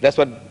did. That's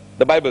what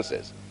the Bible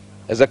says.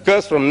 As a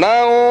curse from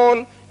now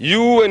on,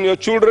 you and your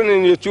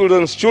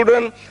children's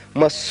children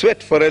must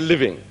sweat for a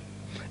living.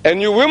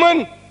 And you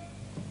women,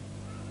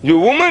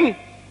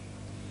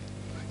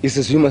 he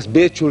says, you must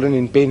bear children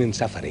in pain and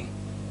suffering.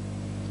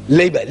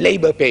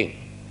 Labor pain.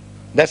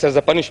 That's as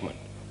a punishment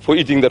for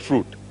eating that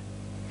fruit.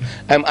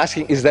 I'm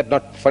asking, is that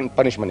not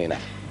punishment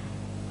enough?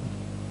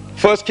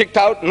 First kicked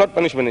out, not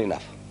punishment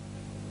enough.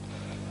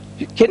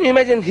 Can you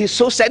imagine? He's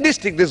so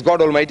sadistic, this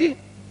God Almighty.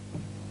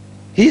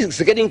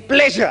 He's getting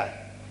pleasure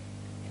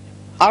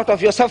out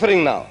of your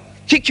suffering now.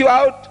 Kick you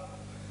out.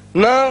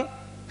 Now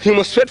you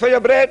must sweat for your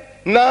bread.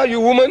 Now you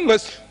woman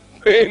must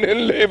pain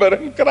and labor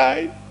and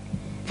cry.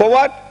 For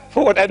what?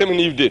 For what Adam and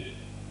Eve did.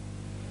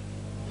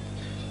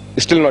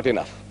 It's still not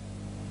enough.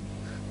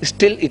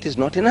 Still it is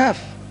not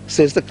enough,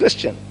 says the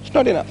Christian. It's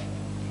not enough.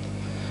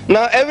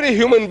 Now every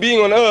human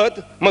being on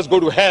earth must go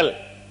to hell.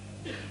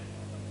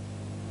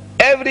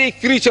 Every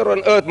creature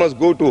on earth must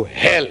go to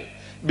hell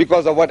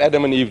because of what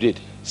Adam and Eve did.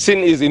 Sin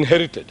is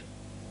inherited.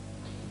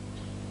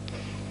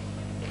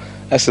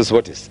 I says,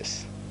 what is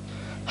this?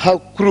 How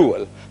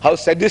cruel, how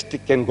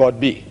sadistic can God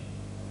be?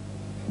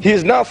 He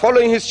is now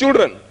following his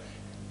children.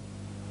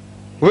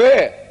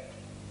 Where?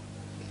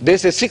 They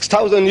say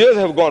 6,000 years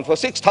have gone. For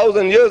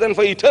 6,000 years and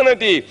for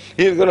eternity,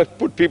 he is going to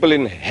put people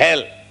in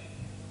hell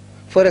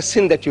for a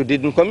sin that you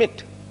didn't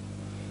commit.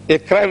 A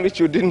crime which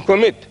you didn't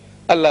commit.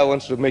 Allah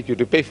wants to make you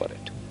to pay for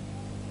it.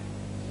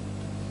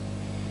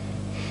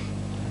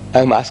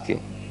 I'm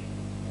asking,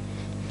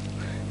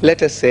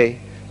 let us say,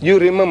 you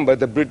remember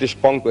the British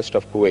conquest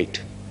of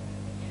Kuwait.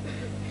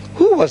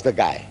 Who was the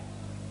guy?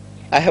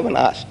 I haven't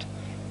asked.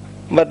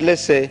 But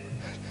let's say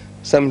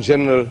some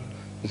General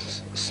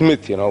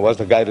Smith, was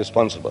the guy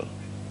responsible.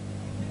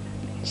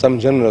 Some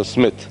General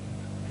Smith.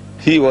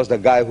 He was the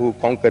guy who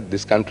conquered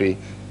this country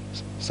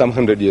some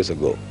 100 years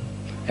ago.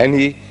 And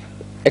he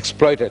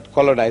exploited,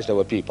 colonized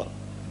our people.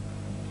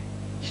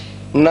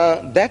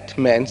 Now that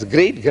man's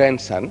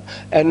great-grandson,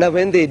 and now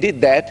when they did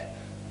that,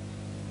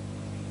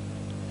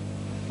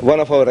 one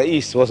of our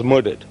Rais was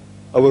murdered.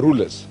 Our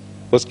rulers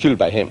was killed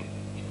by him.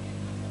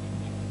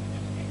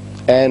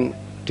 And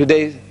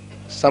today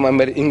some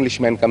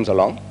Englishman comes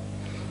along.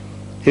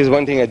 He's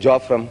wanting a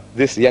job from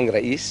this young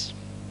Rais,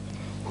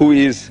 who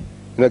is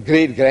the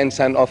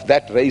great-grandson of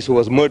that Rais who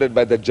was murdered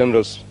by the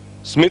General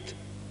Smith.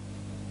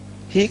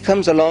 He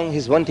comes along,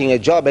 he's wanting a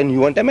job, and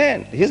you want a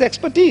man. His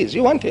expertise,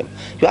 you want him.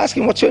 You ask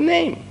him, what's your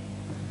name?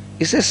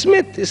 He says,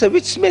 Smith. He says,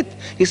 which Smith?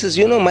 He says,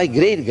 my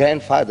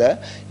great-grandfather,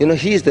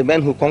 he is the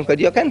man who conquered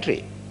your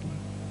country.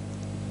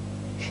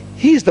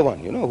 He is the one,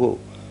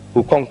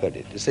 who conquered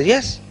it. He says,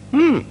 yes.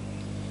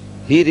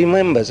 He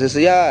remembers. He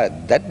says, yeah,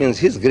 that means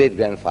his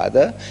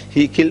great-grandfather,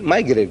 he killed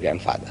my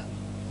great-grandfather.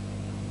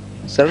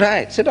 So,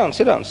 right, sit down,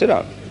 sit down, sit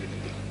down.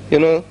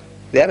 The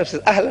Arab says,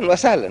 ahlan wa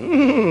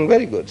sahlan.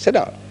 Very good, sit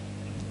down.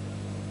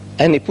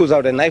 And he pulls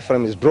out a knife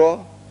from his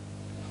drawer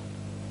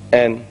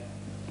and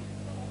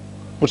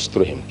puts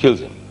through him,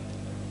 kills him.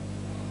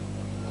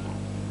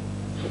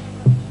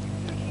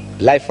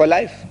 Life for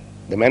life.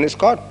 The man is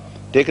caught,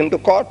 taken to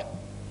court.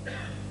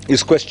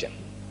 Is questioned.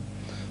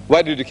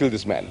 Why did you kill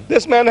this man?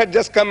 This man had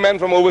just come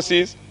from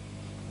overseas.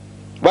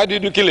 Why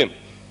did you kill him?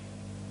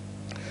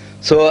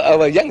 So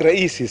our young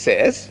Rais, he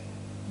says,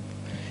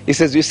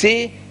 you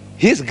see,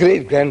 his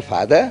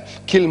great-grandfather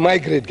killed my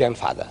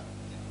great-grandfather.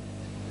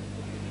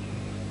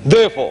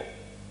 Therefore,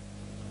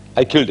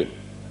 I killed him.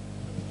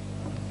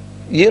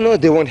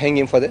 They won't hang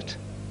him for that,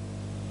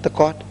 the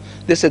court.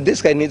 They said,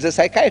 this guy needs a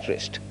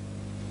psychiatrist.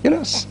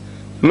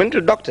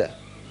 Mental doctor.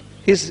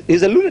 He's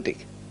a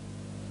lunatic.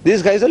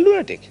 This guy is a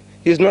lunatic.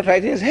 He's not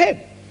right in his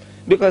head.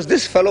 Because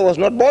this fellow was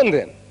not born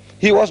then.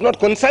 He was not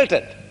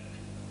consulted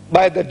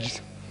by the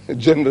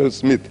General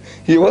Smith.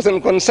 He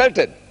wasn't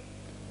consulted.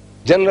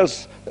 General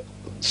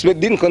Smith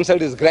didn't consult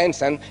his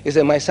grandson. He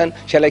said, my son,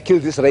 shall I kill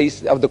this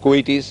Rais of the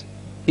Kuwaitis?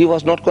 He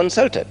was not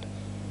consulted.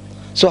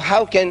 So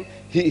how can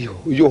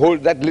you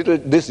hold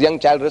this young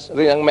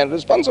man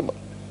responsible?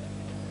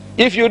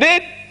 If you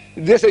did,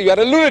 they say you are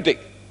a lunatic.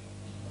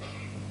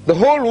 The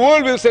whole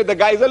world will say the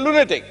guy is a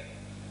lunatic.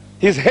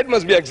 His head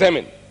must be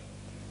examined.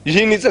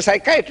 He needs a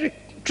psychiatric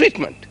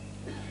treatment.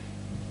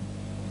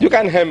 You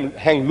can't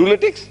hang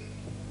lunatics.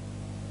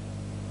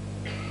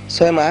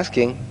 So I'm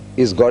asking,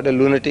 is God a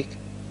lunatic?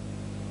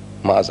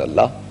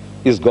 Ma'azallah.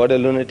 Is God a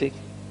lunatic?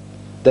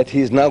 That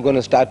he is now going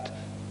to start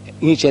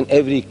each and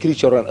every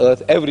creature on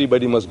earth,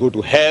 everybody must go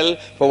to hell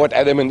for what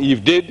Adam and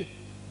Eve did.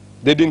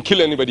 They didn't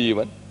kill anybody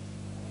even.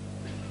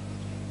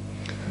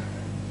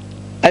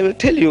 I will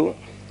tell you,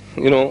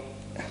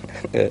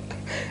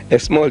 a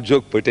small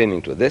joke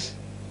pertaining to this.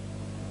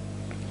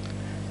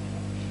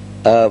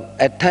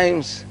 At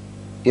times,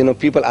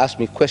 people ask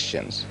me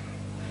questions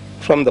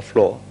from the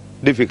floor,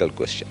 difficult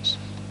questions.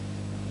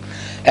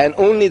 And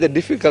only the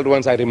difficult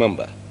ones I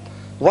remember.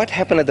 What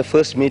happened at the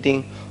first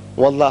meeting?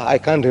 Wallah, I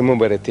can't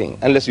remember a thing.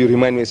 Unless you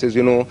remind me, says,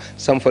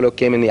 some fellow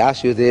came and he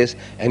asked you this,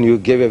 and you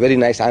gave a very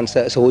nice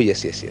answer. So, oh,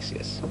 yes.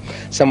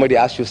 Somebody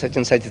asked you such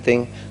and such a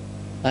thing.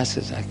 I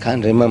says, I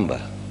can't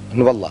remember.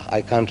 And wallah,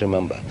 I can't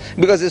remember.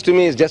 Because this to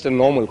me is just a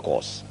normal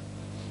course.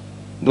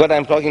 What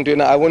I'm talking to you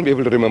now, I won't be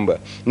able to remember.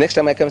 Next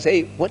time I come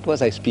say, hey, what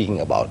was I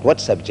speaking about? What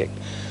subject?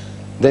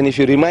 Then if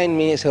you remind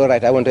me, say, all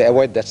right, I want to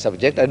avoid that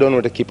subject. I don't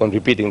want to keep on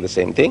repeating the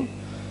same thing.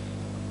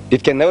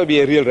 It can never be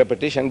a real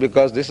repetition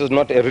because this is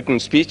not a written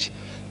speech.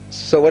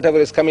 So whatever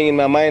is coming in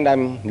my mind,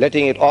 I'm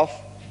letting it off.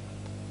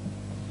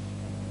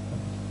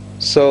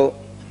 So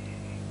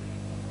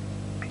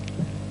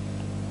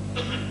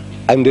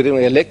I'm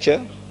delivering a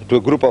lecture to a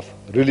group of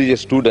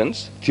religious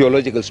students,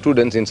 theological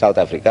students in South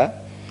Africa,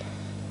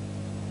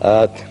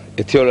 a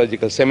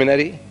theological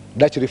seminary,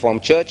 Dutch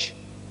Reformed Church,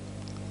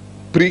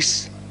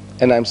 priests,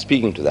 and I'm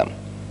speaking to them.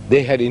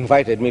 They had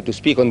invited me to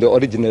speak on the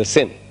original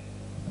sin,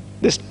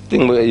 this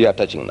thing we are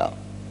touching now.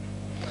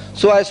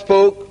 So I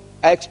spoke,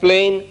 I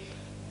explained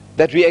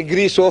that we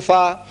agree so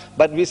far,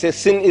 but we say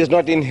sin is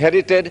not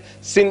inherited,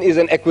 sin is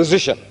an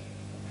acquisition.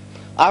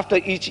 After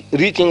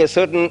reaching a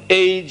certain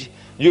age,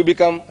 you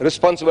become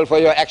responsible for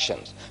your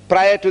actions.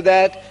 Prior to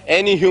that,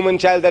 any human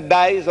child that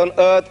dies on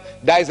earth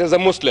dies as a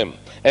Muslim.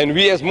 And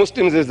we as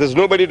Muslims, if there's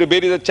nobody to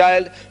bury the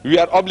child, we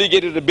are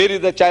obligated to bury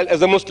the child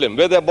as a Muslim.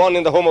 Whether born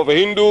in the home of a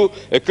Hindu,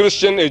 a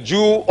Christian, a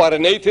Jew, or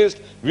an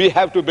atheist, we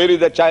have to bury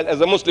the child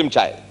as a Muslim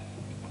child.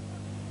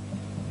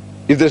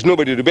 If there's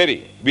nobody to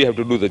bury, we have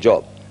to do the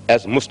job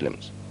as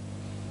Muslims.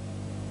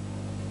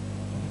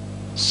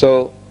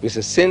 So, we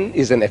say sin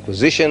is an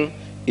acquisition,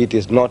 it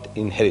is not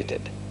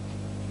inherited.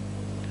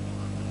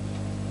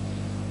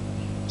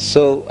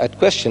 So, at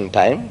question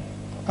time,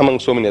 among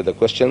so many other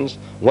questions,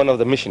 one of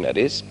the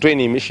missionaries,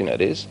 trainee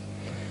missionaries,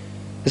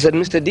 he said,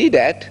 Mr.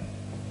 Deedat,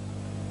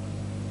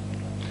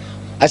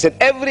 I said,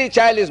 every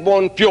child is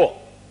born pure,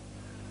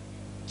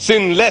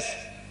 sinless,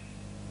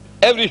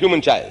 every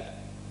human child.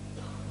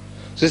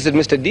 So he said,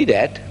 Mr.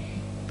 Deedat,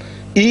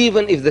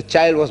 even if the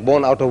child was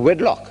born out of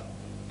wedlock,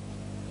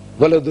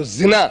 waladu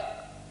zina.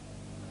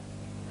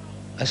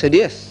 I said,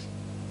 yes,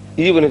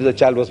 even if the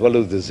child was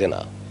waladu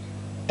zina,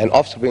 an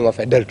offspring of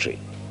adultery.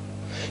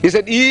 He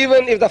said,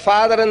 even if the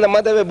father and the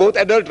mother were both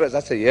adulterers.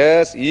 I said,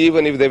 yes,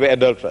 even if they were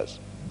adulterers,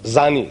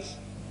 zanis.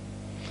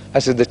 I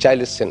said, the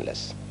child is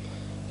sinless.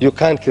 You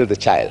can't kill the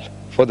child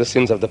for the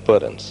sins of the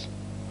parents.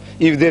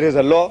 If there is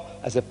a law,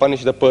 I said,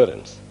 punish the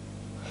parents.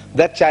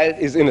 That child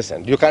is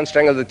innocent. You can't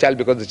strangle the child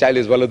because the child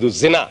is waladu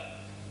zina.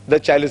 The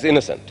child is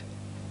innocent.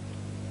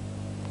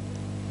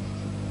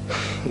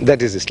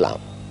 That is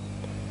Islam.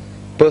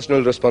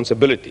 Personal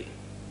responsibility.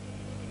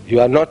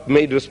 You are not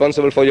made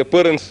responsible for your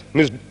parents'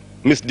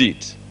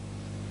 misdeeds.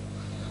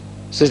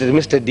 So he said,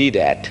 Mr.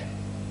 Deedat,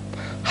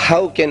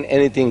 how can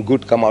anything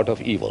good come out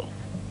of evil?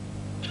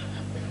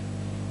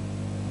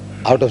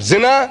 Out of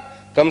zina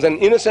comes an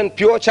innocent,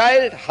 pure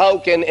child. How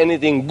can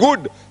anything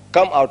good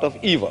come out of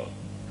evil?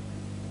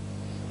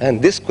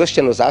 And this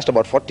question was asked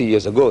about 40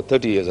 years ago,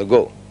 30 years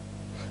ago.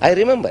 I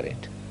remember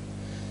it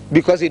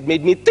because it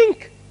made me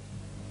think.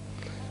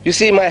 You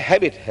see, my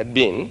habit had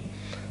been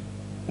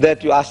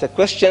that you ask a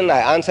question,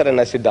 I answer, and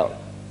I sit down.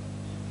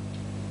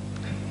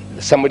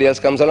 Somebody else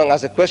comes along,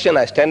 asks a question,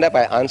 I stand up,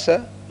 I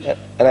answer,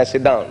 and I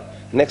sit down.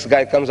 Next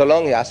guy comes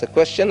along, he asks a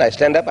question, I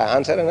stand up, I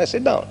answer, and I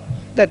sit down.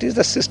 That is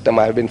the system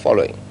I have been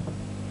following.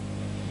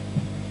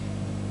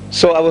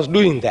 So I was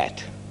doing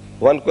that.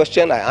 One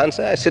question, I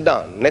answer, I sit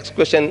down. Next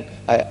question,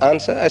 I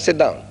answer, I sit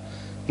down.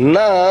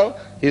 Now,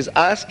 he's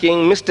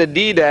asking, Mr.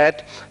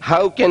 Deedat,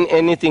 how can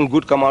anything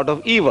good come out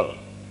of evil?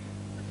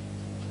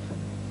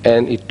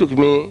 And it took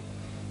me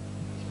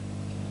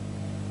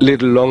a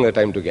little longer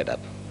time to get up.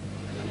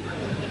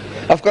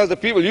 Of course, the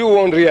people, you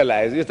won't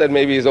realize. You thought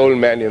maybe he's old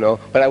man,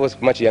 but I was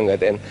much younger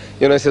then.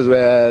 He says,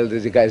 well,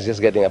 this guy's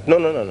just getting up.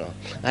 No.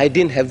 I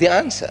didn't have the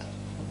answer.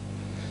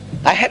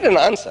 I had an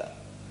answer.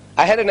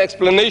 I had an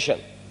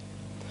explanation.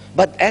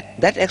 But at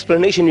that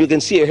explanation, you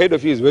can see ahead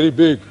of you is very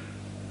big.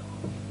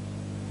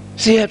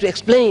 So you have to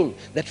explain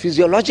that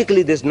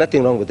physiologically there's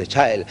nothing wrong with the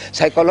child.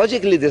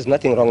 Psychologically there's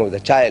nothing wrong with the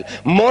child.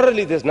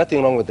 Morally there's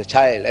nothing wrong with the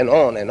child, and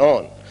on and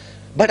on.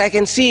 But I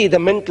can see the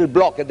mental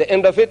block at the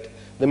end of it.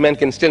 The man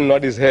can still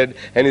nod his head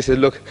and he says,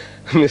 look,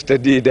 Mr.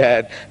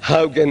 Deedat,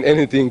 how can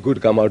anything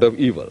good come out of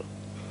evil?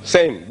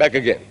 Same, back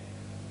again,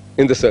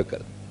 in the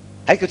circle.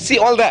 I could see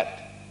all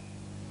that.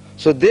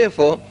 So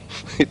therefore,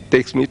 it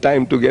takes me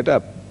time to get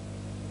up.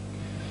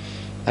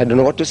 I don't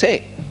know what to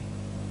say.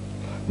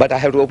 But I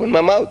have to open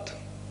my mouth.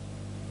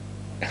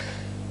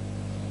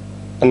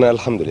 And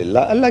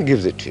alhamdulillah, Allah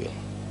gives it to you.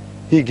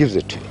 He gives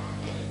it to you.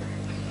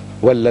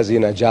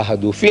 وَالَّذِينَ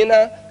جَاهَدُوا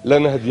فِينَا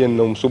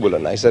لَنَهْدِيَنَّهُمْ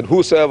سُبُلَنَا. I said,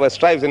 whosoever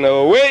strives in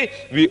our way,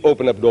 we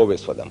open up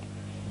doorways for them.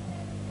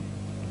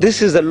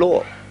 This is the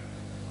law.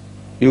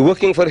 You're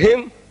working for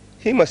him,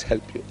 he must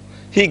help you.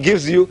 He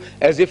gives you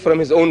as if from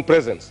his own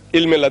presence.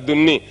 Ilm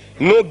ladunni.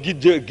 No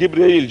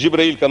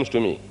Jibreel comes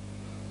to me.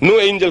 No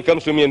angel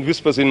comes to me and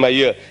whispers in my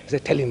ear. I say,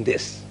 tell him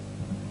this.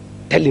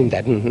 Tell him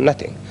that.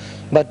 Nothing.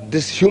 But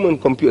this human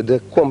computer, the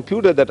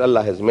computer that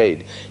Allah has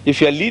made, if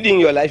you are leading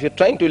your life, you're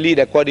trying to lead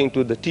according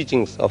to the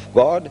teachings of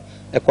God,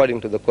 according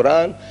to the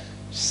Quran,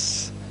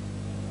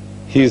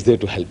 He is there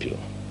to help you.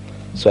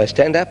 So I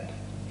stand up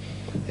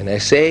and I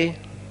said,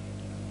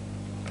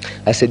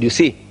 you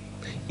see,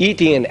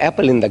 eating an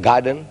apple in the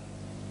garden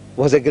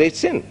was a great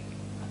sin.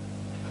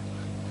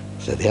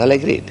 So they all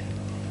agreed.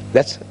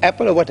 That's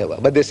apple or whatever,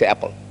 but they say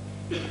apple.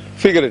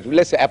 Figuratively,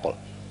 let's say apple.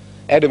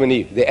 Adam and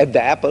Eve, they ate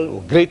the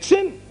apple, great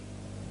sin.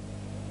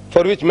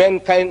 for which man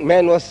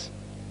was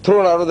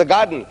thrown out of the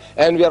garden,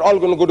 and we are all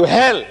going to go to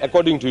hell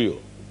according to you.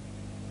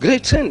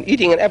 Great sin.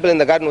 Eating an apple in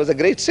the garden was a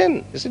great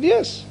sin. He said,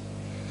 yes.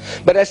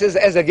 But as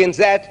against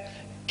that,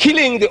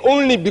 killing the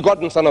only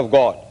begotten Son of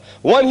God.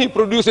 One he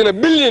produced in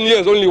 1 billion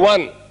years, only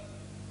one.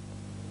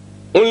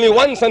 Only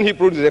one son he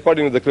produced,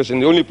 according to the Christian.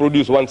 They only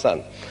produced one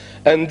son.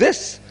 And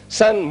this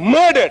son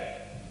murdered.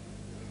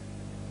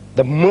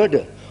 The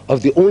murder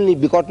of the only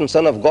begotten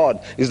Son of God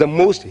is the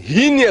most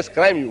heinous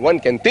crime one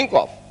can think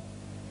of.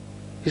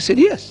 He said,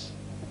 yes.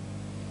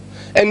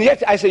 And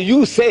yet, I say,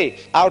 you say,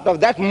 out of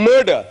that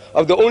murder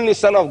of the only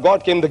Son of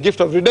God came the gift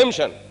of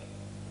redemption.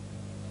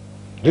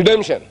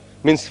 Redemption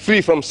means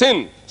free from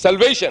sin,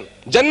 salvation,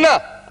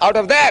 Jannah. Out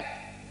of that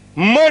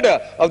murder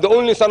of the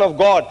only Son of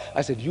God,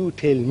 I said, you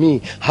tell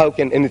me, how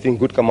can anything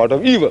good come out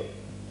of evil?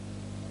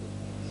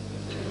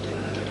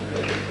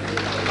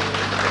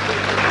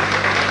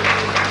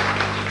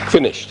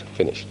 Finished.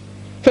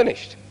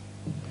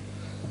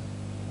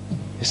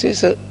 He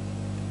says,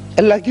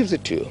 Allah gives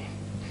it to you.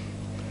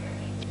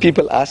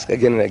 People ask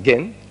again and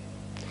again.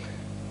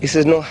 He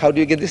says, no, how do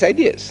you get these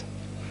ideas?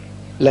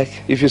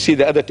 Like, if you see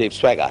the other tape,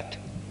 Swaggart.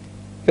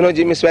 You know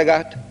Jimmy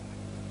Swaggart?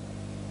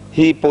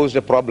 He posed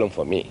a problem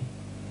for me.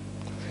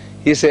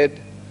 He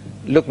said,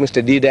 look,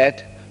 Mr.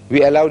 Deedat,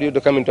 we allowed you to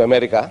come into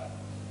America.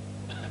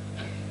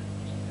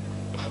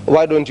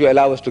 Why don't you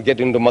allow us to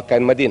get into Makkah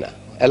and Medina?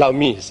 Allow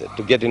me, he said,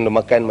 to get into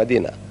Makkah and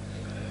Medina.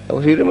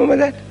 Do you remember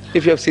that?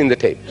 If you have seen the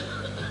tape.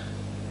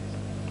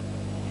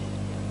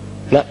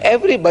 Now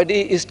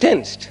everybody is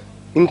tensed,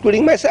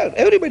 including myself.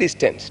 Everybody is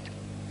tensed.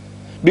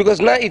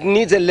 Because now it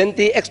needs a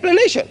lengthy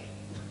explanation.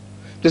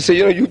 To say,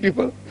 you know, you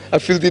people are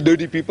filthy,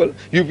 dirty people.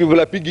 You people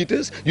are pig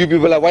eaters. You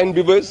people are wine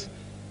bibbers.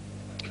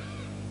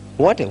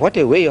 What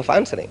a way of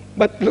answering.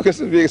 But look,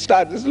 as we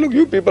start, look,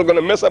 you people are going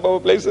to mess up our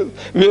places.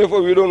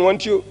 Therefore, we don't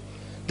want you.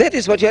 That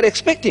is what you are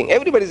expecting.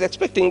 Everybody is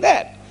expecting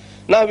that.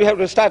 Now we have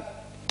to start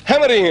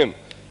hammering him.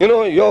 You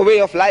know, your way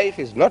of life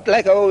is not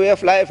like our way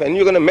of life, and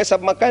you're going to mess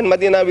up Makkah and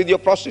Medina with your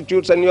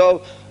prostitutes and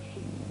your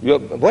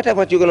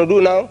whatever you're going to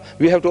do now.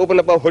 We have to open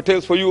up our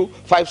hotels for you,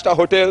 5-star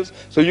hotels,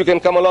 so you can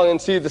come along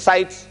and see the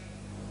sights.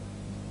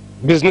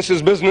 Business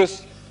is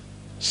business.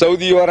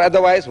 Saudi or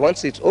otherwise,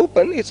 once it's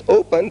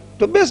open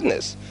to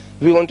business.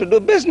 We want to do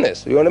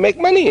business. We want to make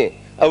money,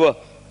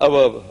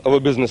 our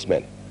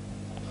businessmen.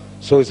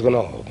 So it's going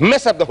to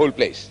mess up the whole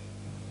place.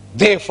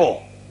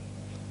 Therefore,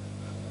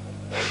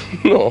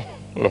 no.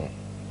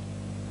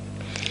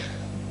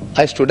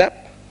 I stood up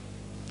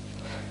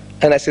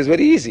and I said, it's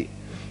very easy.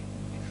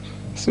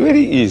 It's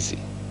very easy.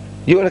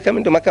 You want to come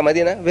into Makkah,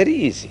 Medina? Very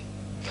easy.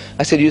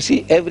 I said, you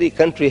see, every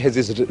country has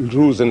its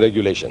rules and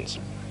regulations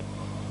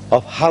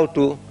of how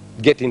to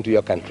get into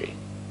your country.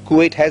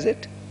 Kuwait has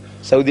it.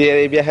 Saudi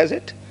Arabia has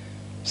it.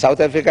 South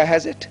Africa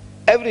has it.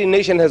 Every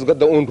nation has got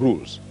their own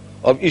rules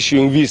of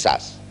issuing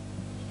visas.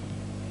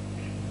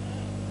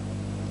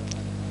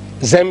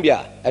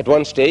 Zambia, at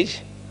one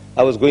stage,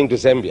 I was going to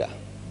Zambia.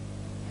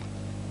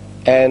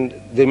 And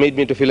they made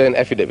me to fill an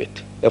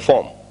affidavit, a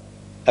form,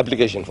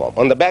 application form.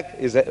 On the back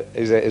is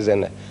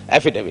an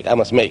affidavit I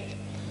must make,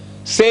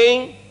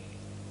 saying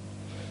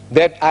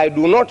that I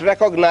do not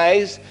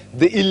recognize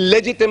the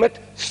illegitimate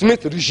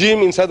Smith regime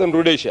in southern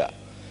Rhodesia.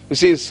 You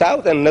see,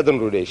 South and Northern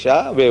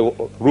Rhodesia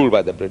were ruled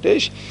by the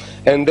British,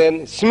 and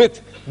then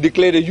Smith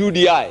declared a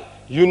UDI,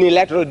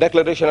 Unilateral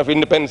Declaration of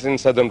Independence in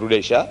southern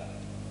Rhodesia.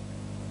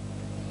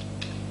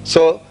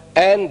 So,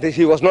 and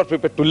he was not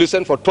prepared to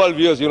listen for 12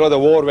 years. You know, the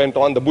war went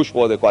on, the Bush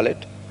War they call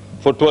it,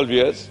 for 12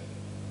 years.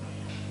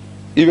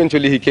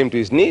 Eventually he came to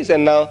his knees,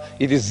 and now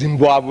it is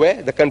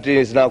Zimbabwe. The country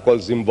is now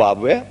called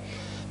Zimbabwe.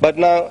 But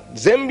now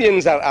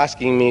Zambians are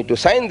asking me to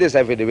sign this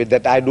affidavit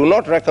that I do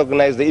not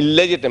recognize the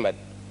illegitimate,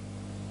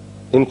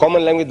 in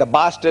common language, the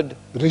bastard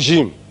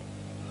regime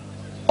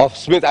of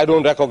Smith. I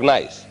don't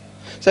recognize.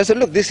 So I said,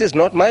 look, this is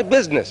not my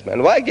business,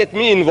 man. Why get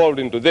me involved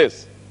into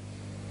this?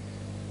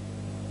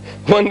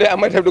 One day I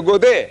might have to go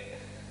there.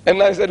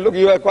 And I said, look,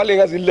 you are calling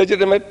us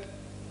illegitimate.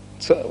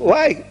 So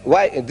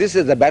why? This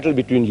is the battle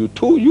between you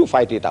two. You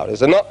fight it out. I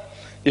said, no,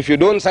 if you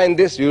don't sign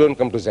this, you don't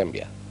come to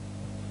Zambia.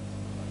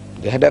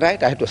 They had a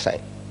right, I had to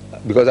sign.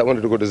 Because I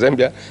wanted to go to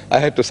Zambia, I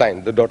had to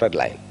sign the dotted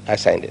line. I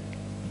signed it.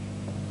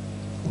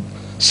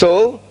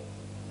 So,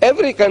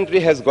 every country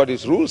has got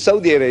its rules.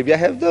 Saudi Arabia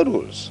has the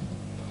rules.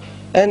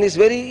 And it's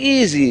very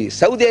easy.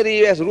 Saudi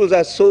Arabia's rules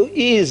are so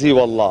easy,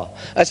 wallah.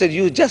 I said,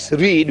 you just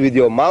read with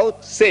your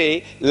mouth,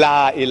 say,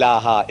 La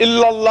ilaha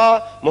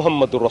illallah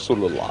Muhammadur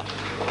Rasulullah.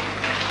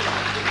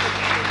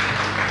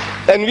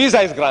 And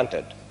visa is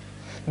granted.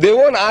 They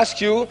won't ask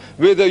you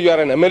whether you are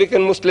an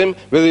American Muslim,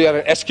 whether you are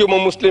an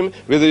Eskimo Muslim,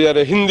 whether you are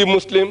a Hindi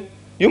Muslim.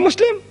 You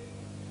Muslim?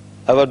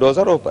 Our doors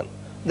are open.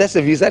 That's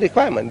a visa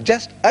requirement.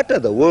 Just utter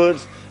the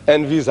words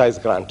and visa is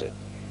granted.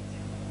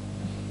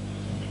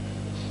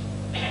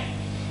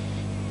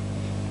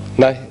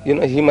 Now, you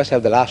know, he must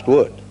have the last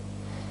word.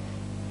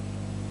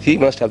 He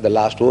must have the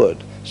last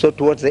word. So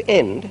towards the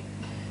end,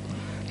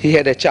 he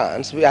had a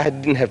chance. I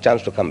didn't have a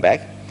chance to come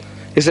back.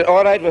 He said,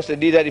 all right, Mr.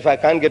 Deedat, if I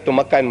can't get to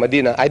Makkah and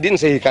Medina, I didn't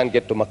say he can't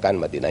get to Makkah and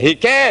Medina. He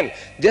can.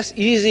 Just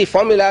easy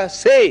formula,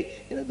 say.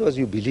 In other words,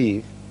 you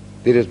believe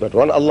there is but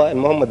one Allah and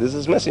Muhammad is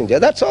his messenger.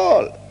 That's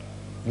all.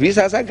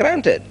 Visas are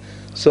granted.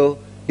 So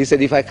he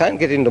said, if I can't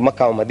get into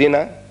Makkah or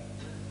Medina,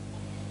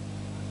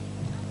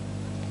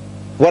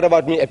 what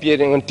about me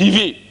appearing on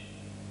TV?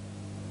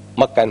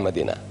 Makkah and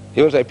Medina.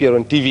 He wants to appear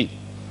on TV.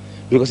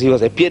 Because he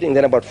was appearing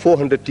then about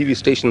 400 TV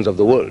stations of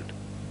the world.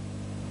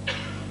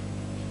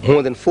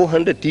 More than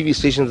 400 TV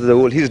stations of the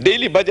world. His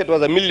daily budget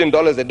was $1 million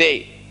a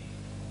day.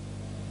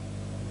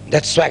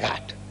 That's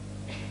swagart.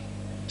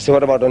 So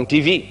what about on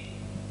TV?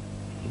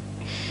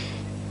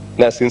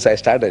 Now since I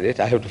started it,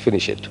 I have to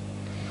finish it.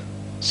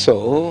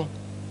 So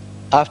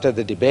after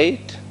the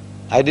debate,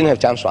 I didn't have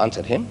a chance to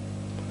answer him.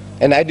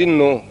 And I didn't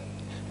know.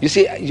 You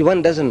see,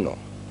 one doesn't know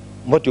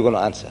what you're going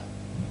to answer.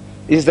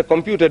 Is the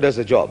computer does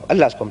the job,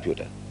 Allah's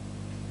computer.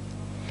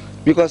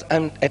 Because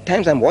at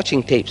times I'm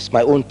watching tapes,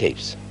 my own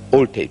tapes,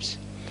 old tapes.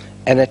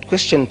 And at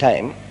question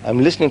time,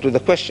 I'm listening to the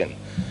question.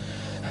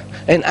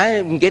 And I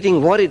am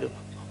getting worried,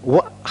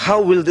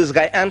 how will this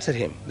guy answer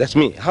him? That's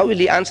me. How will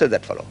he answer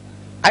that fellow?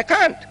 I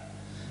can't.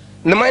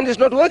 The mind is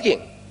not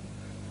working.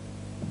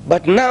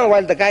 But now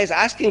while the guy is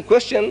asking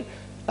question,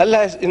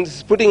 Allah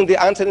is putting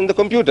the answer in the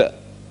computer.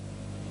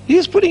 He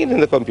is putting it in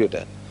the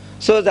computer.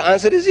 So the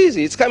answer is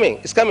easy. It's coming.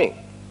 It's coming.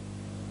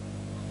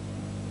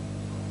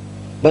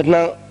 But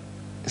now,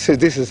 so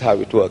this is how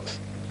it works.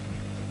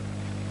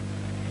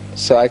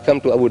 So I come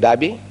to Abu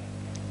Dhabi,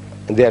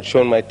 and they had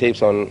shown my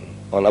tapes on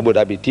Abu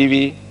Dhabi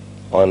TV,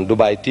 on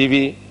Dubai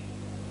TV,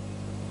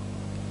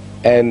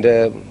 and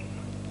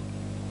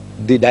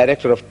the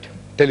director of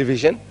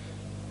television,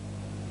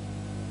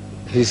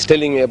 he's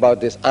telling me about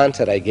this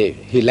answer I gave.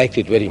 He liked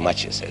it very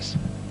much, he says.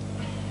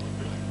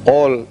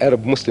 All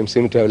Arab Muslims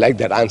seem to have liked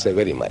that answer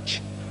very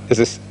much. This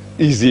is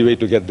easy way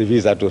to get the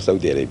visa to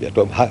Saudi Arabia,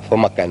 for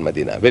Makkah and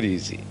Medina, very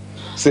easy.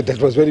 So that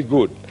was very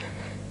good.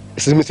 He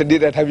said, Mr.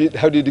 Deedat,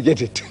 how did you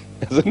get it?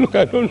 I said, look,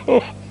 I don't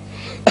know.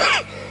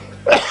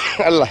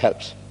 Allah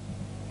helps.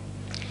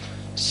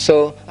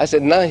 So I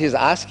said, now he's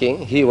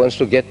asking, he wants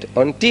to get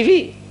on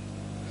TV.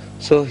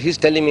 So he's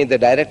telling me the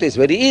director is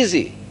very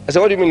easy. I said,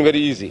 what do you mean very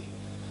easy?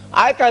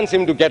 I can't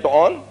seem to get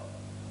on.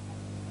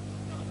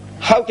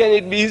 How can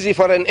it be easy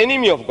for an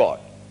enemy of God?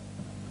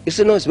 He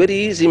said, no, it's very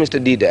easy,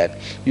 Mr. Deedat.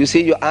 You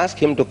see, you ask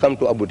him to come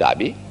to Abu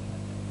Dhabi,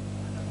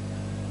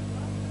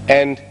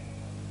 and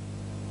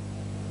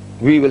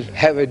we will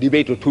have a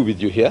debate or two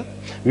with you here.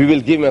 We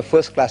will give him a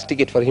first-class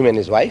ticket for him and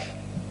his wife,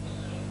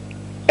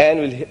 and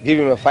we'll give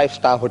him a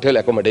 5-star hotel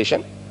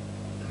accommodation.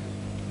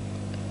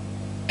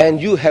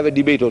 And you have a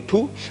debate or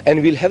two,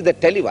 and we'll have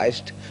that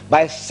televised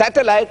by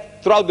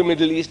satellite throughout the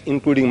Middle East,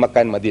 including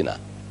Makkah and Medina.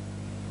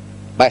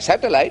 By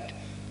satellite,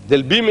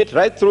 they'll beam it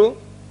right through,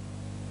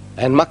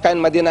 and Makkah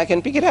and Medina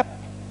can pick it up.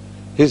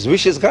 His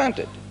wish is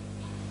granted.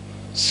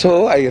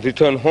 So I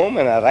return home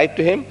and I write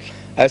to him.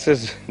 I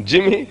says,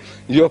 Jimmy,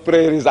 your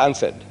prayer is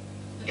answered.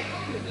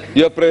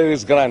 Your prayer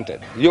is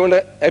granted. You want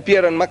to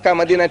appear on Makkah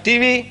Medina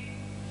TV?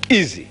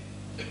 Easy.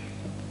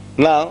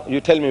 Now,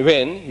 you tell me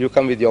when, you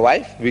come with your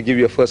wife, we give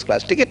you a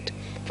first-class ticket,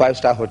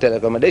 5-star hotel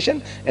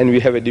accommodation, and we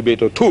have a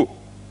debate or two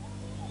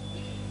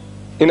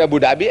in Abu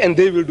Dhabi, and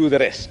they will do the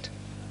rest.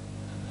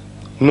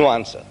 No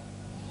answer.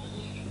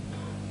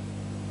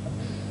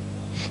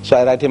 So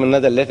I write him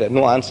another letter,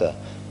 no answer.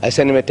 I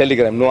send him a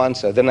telegram, no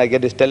answer. Then I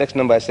get his telex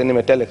number, I send him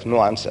a telex,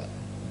 no answer.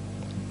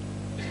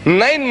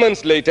 9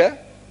 months later,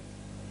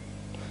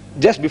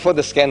 just before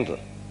the scandal,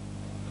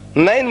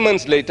 9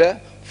 months later,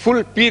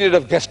 full period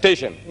of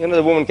gestation. You know,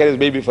 the woman carries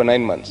baby for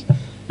 9 months.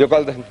 You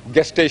call that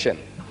gestation.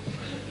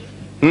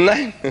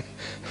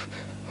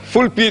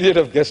 Full period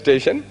of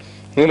gestation,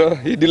 you know,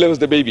 he delivers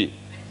the baby.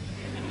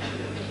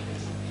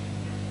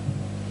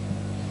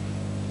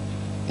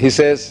 He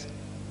says,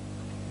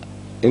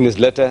 in his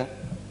letter,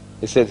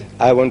 he said,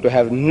 I want to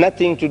have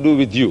nothing to do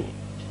with you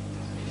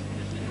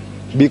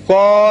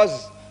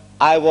because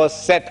I was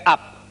set up.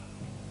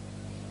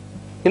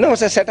 You know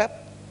what's a setup?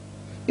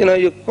 You know,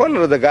 you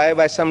corner the guy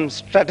by some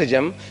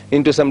stratagem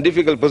into some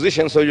difficult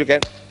position so you can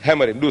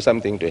hammer him, do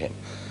something to him.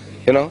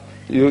 You know,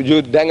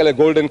 you dangle a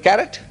golden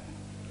carrot,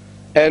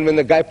 and when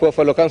the guy, poor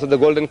fellow, comes with the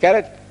golden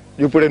carrot,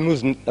 you put a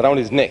noose around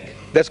his neck.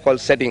 That's called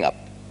setting up.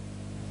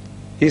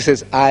 He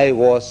says, I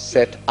was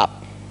set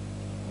up.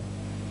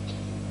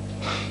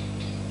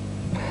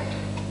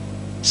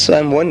 So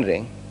I'm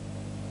wondering,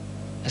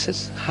 I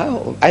says,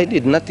 how? I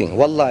did nothing.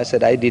 Wallah, I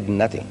said, I did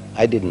nothing.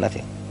 I did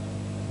nothing.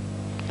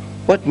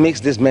 What makes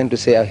this man to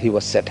say he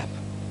was set up?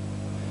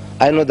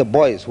 I know the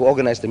boys who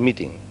organized the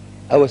meeting,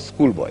 our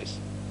school boys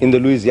in the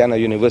Louisiana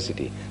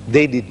University,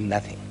 they did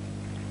nothing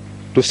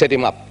to set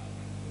him up.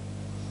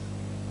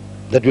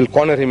 That will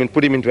corner him and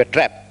put him into a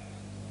trap.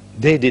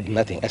 They did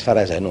nothing, as far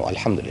as I know,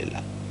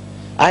 alhamdulillah.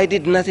 I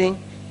did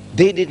nothing,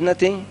 they did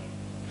nothing,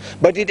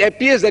 but it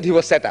appears that he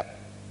was set up.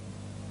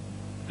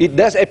 It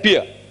does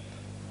appear.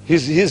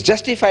 He's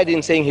justified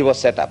in saying he was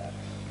set up.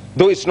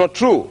 Though it's not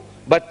true,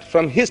 but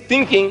from his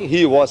thinking,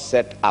 he was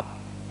set up.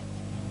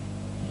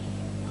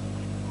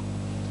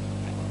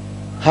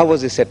 How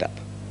was he set up?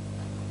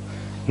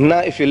 Now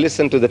if you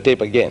listen to the tape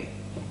again,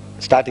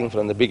 starting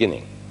from the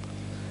beginning,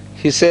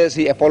 he says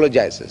he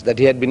apologizes that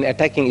he had been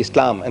attacking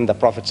Islam and the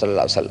Prophet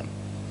ﷺ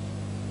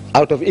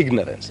out of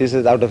ignorance. He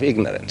says out of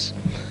ignorance.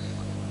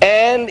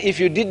 And if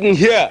you didn't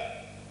hear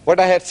what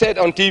I had said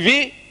on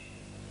TV,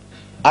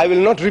 I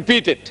will not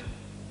repeat it.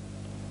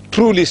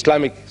 Truly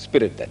Islamic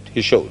spirit that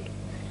he showed.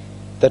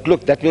 That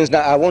look, that means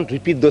now I won't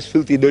repeat those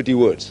filthy, dirty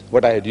words,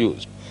 what I had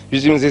used.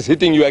 Which means he's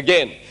hitting you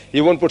again. He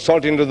won't put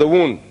salt into the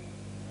wound.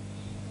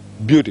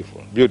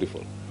 Beautiful,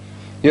 beautiful.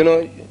 You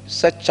know,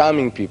 such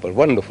charming people,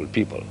 wonderful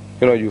people.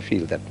 You know, you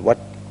feel that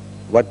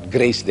what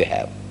grace they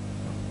have.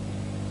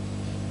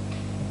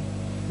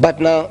 But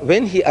now,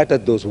 when he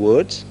uttered those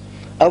words,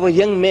 our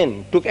young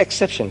men took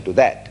exception to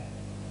that.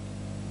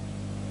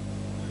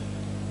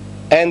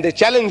 And they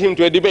challenged him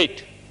to a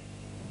debate.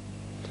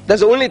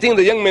 That's the only thing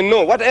the young men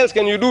know. What else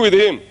can you do with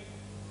him?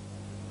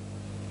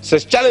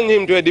 Says, challenge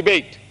him to a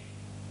debate.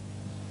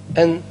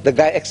 And the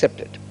guy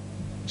accepted.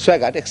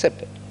 Swagat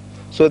accepted.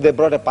 So they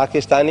brought a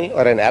Pakistani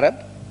or an Arab,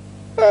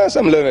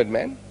 some learned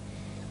man,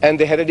 and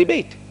they had a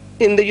debate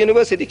in the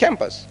university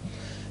campus.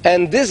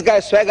 And this guy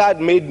Swagat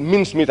made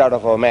mincemeat out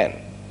of our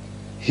man.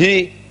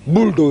 He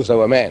bulldozed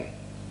our man.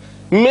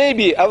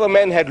 Maybe our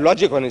man had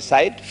logic on his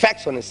side,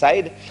 facts on his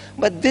side,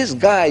 but this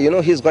guy, you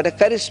know, he's got a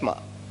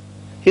charisma.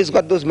 He's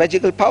got those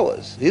magical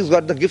powers. He's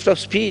got the gift of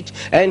speech,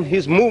 and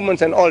his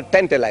movements and all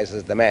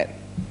tantalizes the man.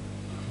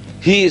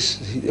 He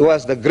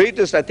was the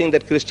greatest, I think,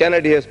 that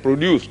Christianity has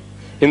produced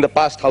in the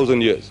past 1,000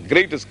 years.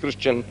 Greatest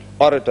Christian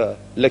orator,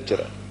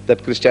 lecturer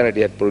that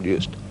Christianity had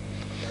produced.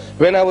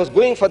 When I was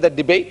going for that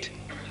debate,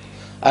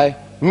 I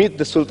meet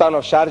the Sultan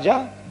of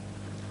Sharjah,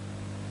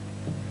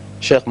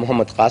 Sheikh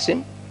Muhammad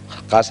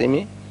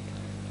Qasimi,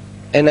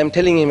 and I'm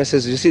telling him, I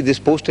says, you see this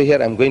poster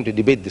here, I'm going to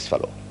debate this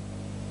fellow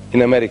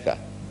in America.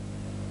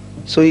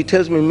 So he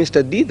tells me,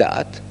 Mr.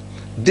 Deedat,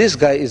 this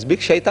guy is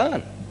big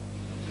shaitan.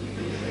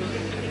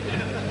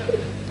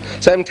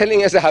 So I'm telling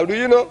him, I said, how do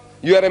you know?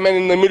 You are a man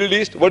in the Middle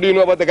East, what do you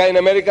know about the guy in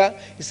America?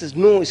 He says,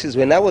 no, he says,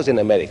 when I was in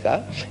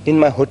America, in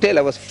my hotel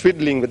I was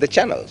fiddling with the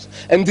channels,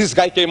 and this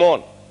guy came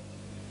on.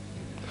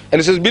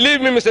 And he says,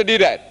 believe me, Mr.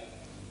 Deedat,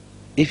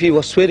 if he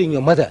was swearing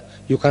your mother,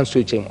 you can't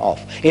switch him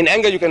off. In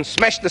anger you can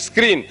smash the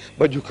screen,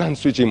 but you can't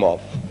switch him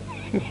off.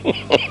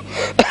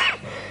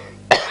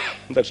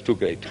 That's too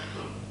great.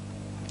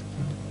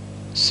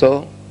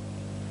 So,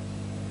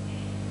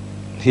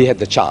 he had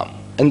the charm.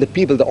 And the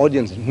people, the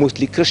audience,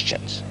 mostly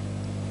Christians.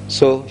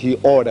 So he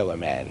awed our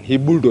man. He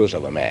bulldozed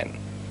our man.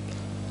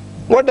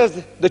 What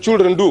does the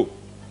children do?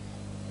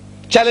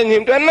 Challenge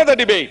him to another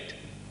debate.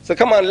 So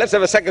come on, let's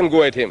have a second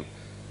go at him.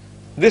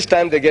 This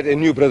time they get a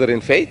new brother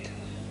in faith.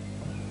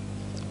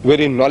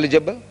 Very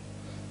knowledgeable.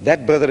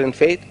 That brother in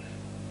faith,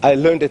 I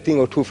learned a thing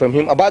or two from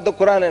him about the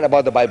Quran and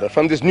about the Bible,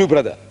 from this new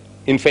brother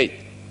in faith.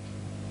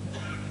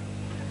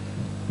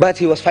 But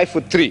he was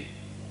 5'3".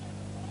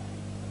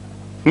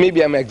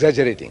 Maybe I'm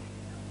exaggerating.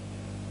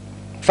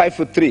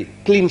 5'3",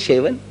 clean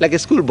shaven, like a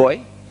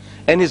schoolboy,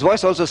 and his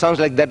voice also sounds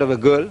like that of a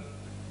girl.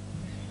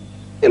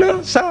 You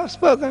know, soft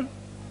spoken.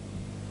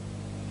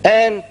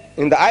 And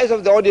in the eyes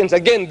of the audience,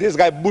 again, this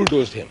guy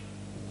bulldozed him.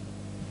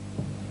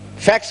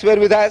 Facts were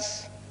with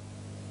us,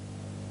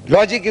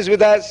 logic is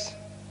with us,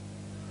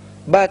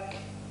 but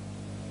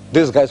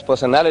this guy's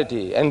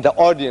personality and the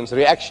audience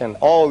reaction,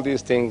 all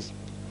these things,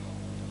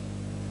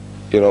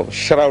 you know,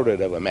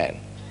 shrouded our man.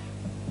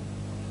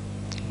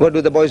 What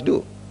do the boys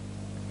do?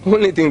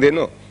 Only thing they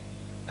know.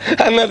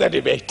 Another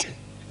debate.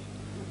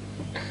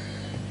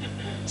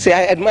 See,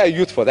 I admire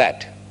youth for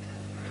that.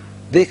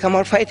 They come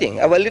out fighting.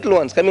 Our little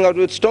ones coming out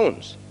with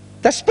stones.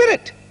 The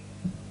spirit.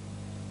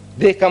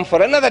 They come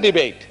for another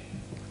debate.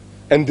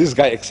 And this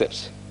guy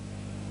accepts.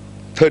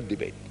 Third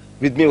debate.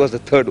 With me was the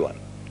third one.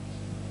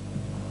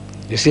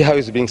 You see how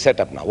it's being set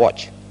up now.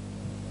 Watch.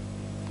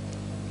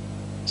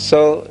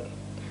 So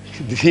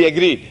he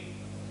agreed.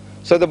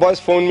 So the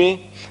boys phoned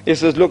me. He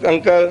says, look,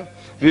 uncle,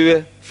 we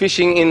were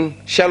fishing in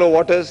shallow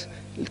waters,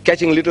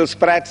 catching little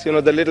sprats, you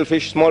know, the little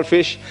fish, small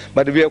fish,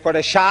 but we have got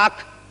a shark,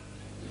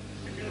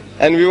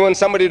 and we want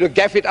somebody to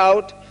gaff it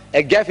out.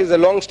 A gaff is a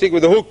long stick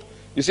with a hook.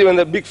 You see, when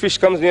the big fish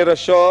comes near a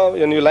shore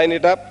and you line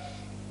it up,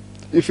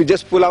 if you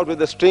just pull out with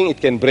the string, it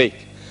can break.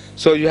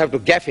 So you have to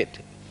gaff it.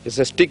 It's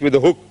a stick with a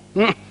hook,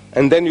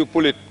 and then you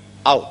pull it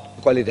out.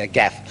 You call it a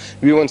gaff.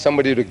 We want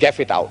somebody to gaff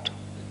it out.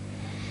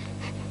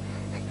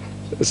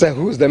 So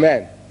who's the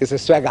man? He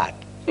says, Swagat.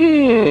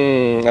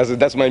 I said,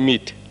 that's my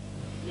meat.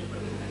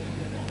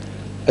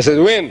 I said,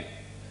 when?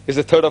 It's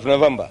the 3rd of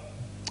November.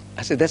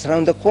 I said, that's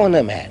around the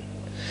corner, man.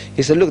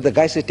 He said, look, the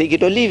guy said, take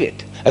it or leave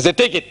it. I said,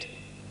 take it.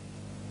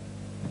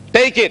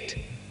 Take it.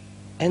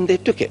 And they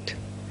took it.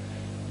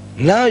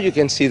 Now you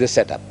can see the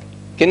setup.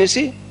 Can you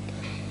see?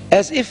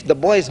 As if the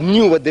boys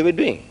knew what they were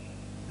doing.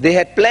 They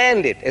had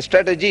planned it, a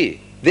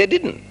strategy. They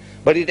didn't.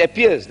 But it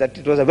appears that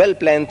it was a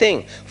well-planned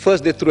thing.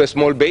 First they threw a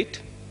small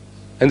bait,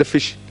 and the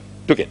fish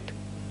took it,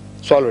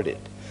 swallowed it.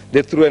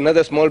 They threw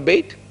another small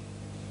bait,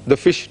 the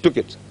fish took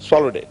it,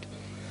 swallowed it.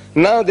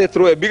 Now they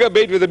throw a bigger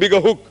bait with a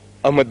bigger hook,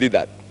 Ahmed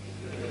Deedat.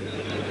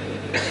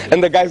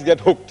 And the guys get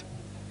hooked.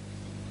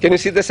 Can you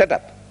see the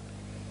setup?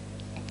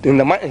 In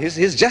the mind,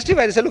 he's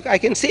justified. He said, look, I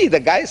can see the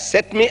guys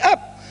set me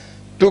up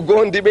to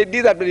go and debate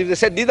Deedat. But if they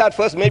said Deedat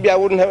first, maybe I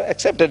wouldn't have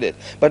accepted it.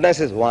 But now he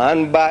says,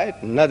 one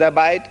bite, another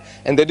bite,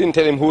 and they didn't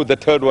tell him who the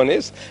third one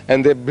is.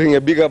 And they bring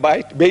a bigger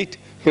bait,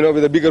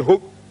 with a bigger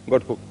hook,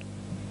 got hooked.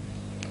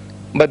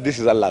 But this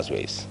is Allah's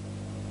ways.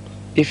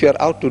 If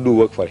you're out to do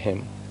work for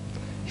Him,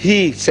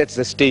 He sets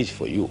the stage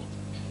for you.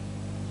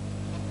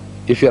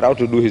 If you're out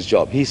to do His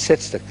job, He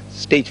sets the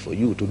stage for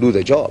you to do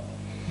the job.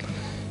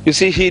 You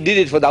see, He did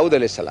it for Dawood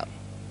alayhi salam.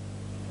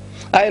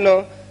 I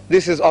know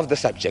this is off the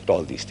subject,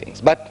 all these things,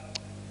 but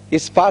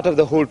it's part of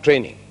the whole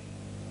training.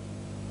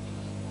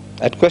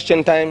 At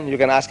question time, you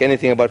can ask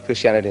anything about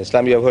Christianity and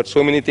Islam. You have heard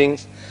so many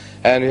things,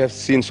 and you have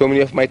seen so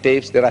many of my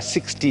tapes. There are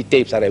 60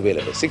 tapes are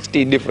available,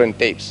 60 different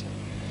tapes.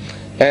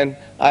 And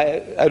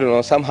I don't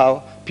know,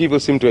 somehow people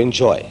seem to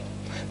enjoy.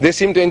 They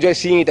seem to enjoy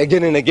seeing it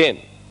again and again.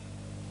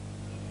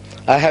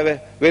 I have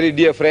a very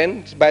dear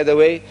friend, by the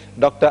way,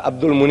 Dr.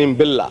 Abdul Munim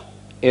Billah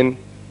in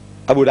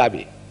Abu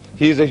Dhabi.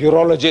 He is a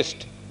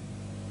urologist.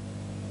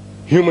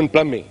 Human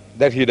plumbing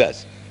that he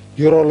does.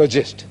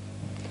 Urologist.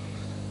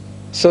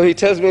 So he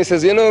tells me, he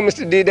says,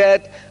 Mr.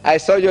 Deedat, I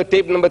saw your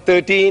tape number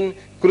 13,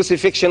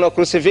 crucifixion or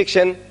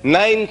crucifixion,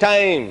 9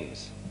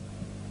 times.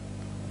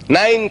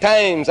 9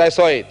 times I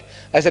saw it.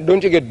 I said,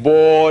 don't you get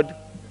bored?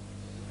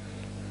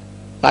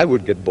 I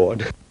would get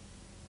bored.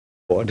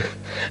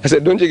 I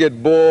said, don't you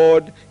get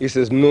bored? He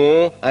says,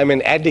 no, I'm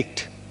an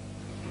addict.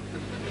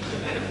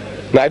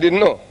 Now, I didn't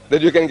know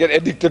that you can get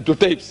addicted to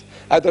tapes.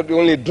 I thought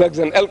only drugs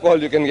and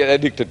alcohol you can get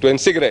addicted to, and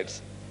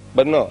cigarettes.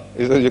 But no,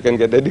 he says you can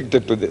get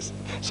addicted to this.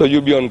 So you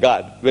be on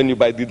guard when you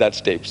buy Deedat's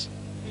tapes.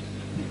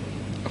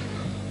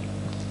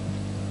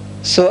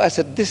 So I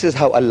said, this is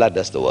how Allah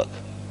does the work.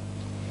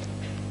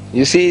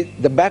 You see,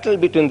 the battle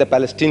between the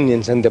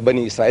Palestinians and the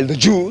Bani Israel, the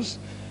Jews,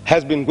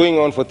 has been going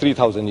on for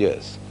 3,000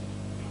 years.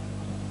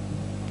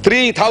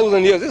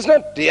 3,000 years. It's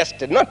not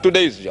yesterday, not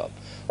today's job.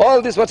 All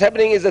this what's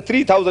happening is a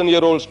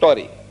 3,000-year-old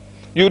story.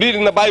 You read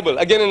in the Bible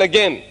again and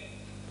again,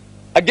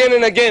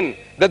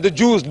 that the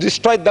Jews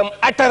destroyed them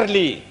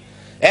utterly.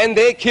 And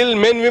they killed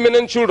men, women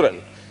and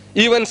children.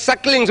 Even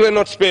sucklings were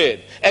not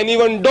spared. And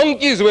even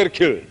donkeys were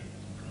killed.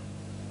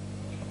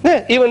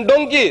 Yeah, even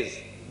donkeys,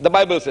 the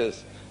Bible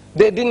says.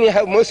 They didn't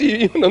have mercy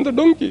even on the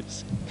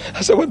donkeys.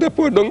 I said, what the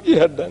poor donkey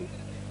had done.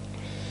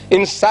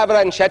 In Sabra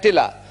and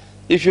Shatila,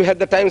 if you had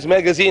the Times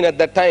magazine at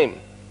that time,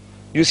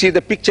 you see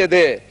the picture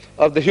there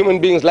of the human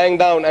beings lying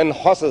down and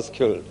horses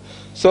killed.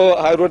 So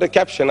I wrote a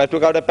caption, I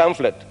took out a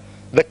pamphlet,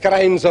 The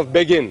Crimes of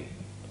Begin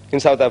in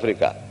South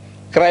Africa.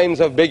 Crimes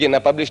of Begin, I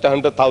published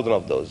 100,000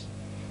 of those.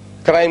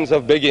 Crimes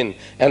of Begin,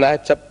 and I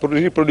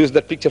reproduced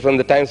that picture from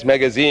the Times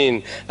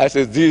magazine. I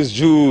said, these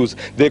Jews,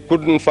 they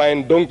couldn't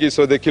find donkeys,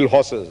 so they kill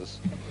horses.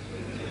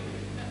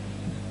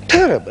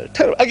 Terrible,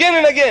 terrible. Again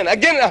and again,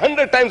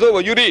 100 times over,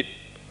 you read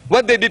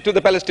what they did to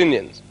the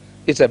Palestinians.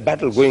 It's a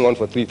battle going on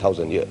for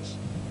 3,000 years.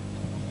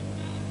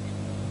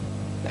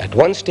 At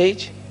one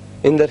stage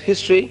in their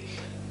history,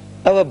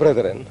 our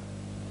brethren,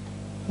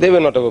 they were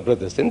not our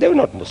brothers then, they were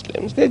not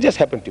Muslims, they just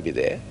happened to be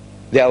there.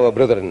 They are our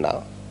brethren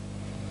now.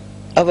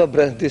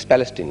 These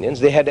Palestinians,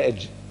 they had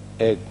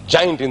a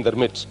giant in their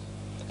midst,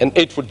 an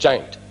 8-foot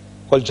giant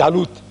called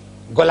Jalut,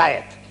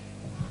 Goliath.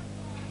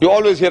 You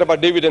always hear about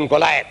David and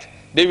Goliath.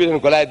 David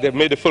and Goliath, they've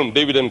made a film,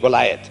 David and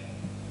Goliath.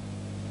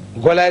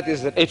 Goliath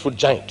is an 8-foot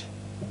giant.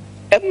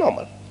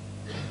 Abnormal.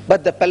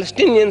 But the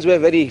Palestinians were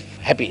very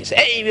happy. Say,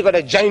 hey, we got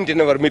a giant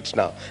in our midst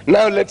now.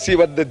 Now let's see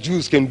what the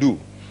Jews can do.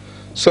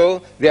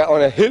 So they are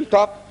on a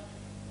hilltop,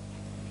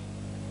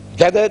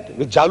 gathered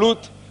with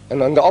Jalut,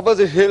 and on the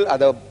opposite hill are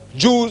the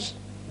Jews.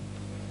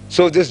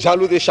 So this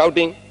Jalut is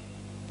shouting,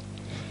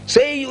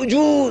 say, you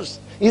Jews,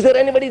 is there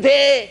anybody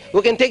there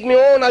who can take me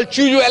on? I'll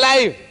chew you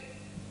alive.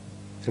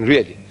 And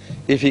really,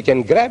 if he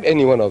can grab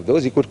any one of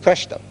those, he could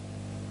crush them.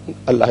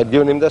 Allah had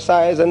given him the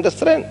size and the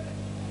strength.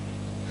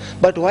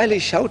 But while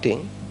he's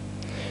shouting,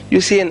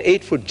 you see an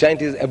 8-foot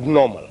giant is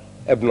abnormal.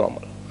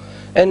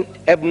 An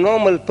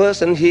abnormal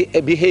person, he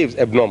behaves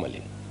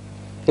abnormally.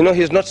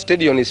 He's not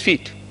steady on his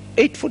feet.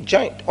 8-foot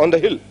giant on the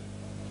hill.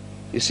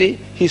 You see,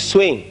 he's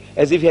swaying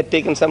as if he had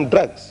taken some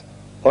drugs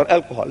or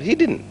alcohol. He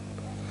didn't.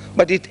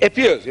 But it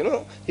appears,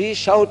 he's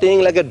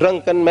shouting like a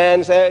drunken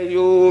man, say,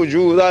 you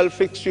Jews, I'll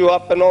fix you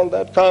up and all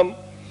that, come.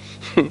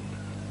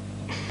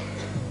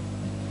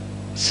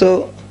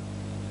 So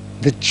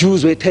the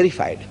Jews were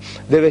terrified.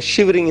 They were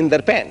shivering in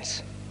their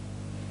pants.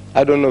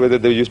 I don't know whether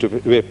they used to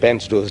wear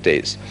pants those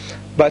days,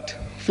 but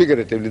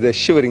figuratively they're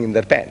shivering in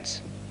their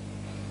pants.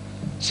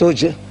 So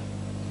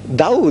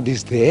Dawood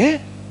is there.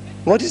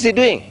 What is he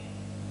doing?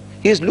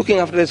 He is looking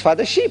after his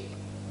father's sheep.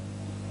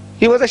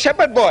 He was a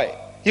shepherd boy.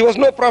 He was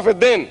no prophet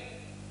then.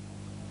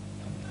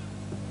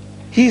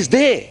 He is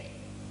there,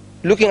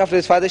 looking after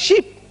his father's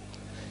sheep.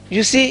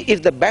 You see,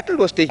 if the battle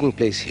was taking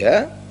place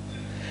here,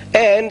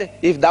 and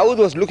if Dawood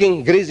was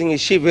grazing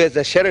his sheep where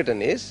the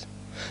Sheraton is,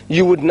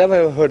 you would never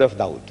have heard of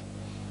Dawood.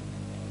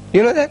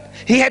 You know that?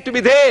 He had to be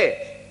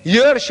there,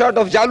 earshot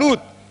of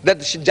Jalut, that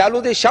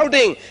Jalut is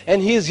shouting,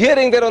 and he is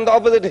hearing there on the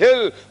opposite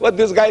hill what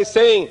this guy is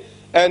saying,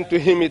 and to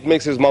him it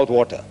makes his mouth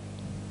water.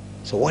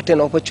 So what an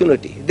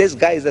opportunity. This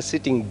guy is a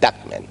sitting duck,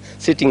 man,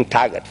 sitting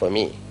target for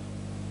me.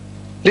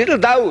 Little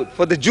Dawood,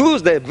 for the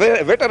Jews, the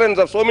veterans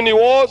of so many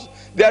wars,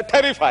 they are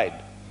terrified,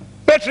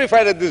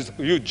 petrified at this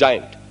huge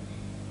giant.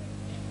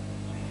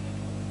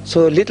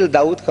 So little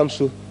Dawood comes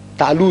to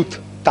Talut,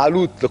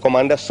 the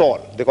commander,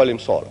 Saul, they call him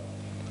Saul,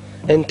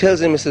 and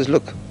tells him, he says,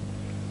 look,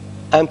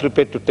 I'm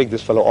prepared to take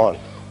this fellow on.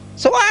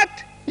 So what?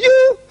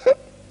 You?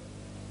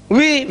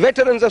 We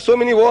veterans of so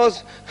many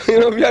wars,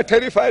 we are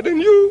terrified,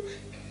 and you?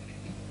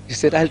 He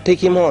said, I'll take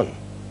him on.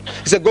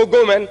 He said,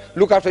 go man,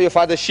 look after your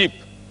father's sheep.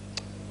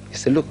 He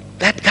said, look,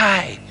 that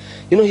guy,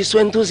 he's so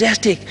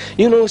enthusiastic,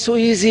 so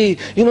easy,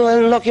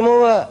 I'll knock him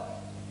over.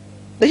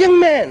 The young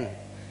man,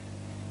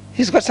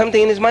 he's got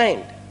something in his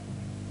mind.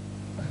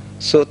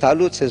 So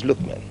Talut says, look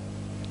man,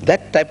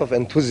 that type of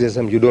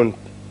enthusiasm, you don't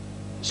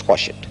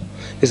squash it.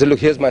 He said, look,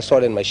 here's my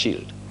sword and my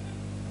shield.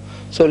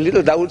 So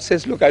little Dawood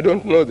says, look, I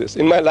don't know this.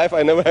 In my life,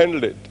 I never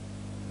handled it.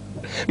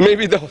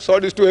 Maybe the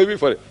sword is too heavy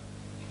for it.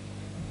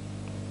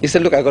 He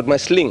said, look, I got my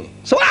sling.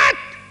 So what?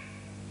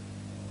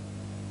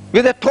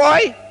 With a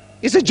toy?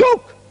 It's a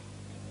joke.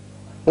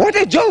 What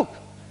a joke.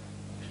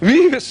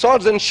 We with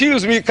swords and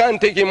shields, we can't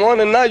take him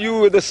on, and now you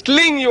with a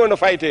sling, you want to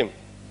fight him.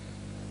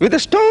 With a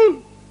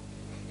stone.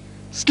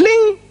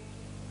 Sling.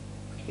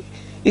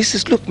 He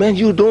says, look man,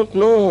 you don't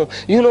know.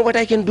 You know what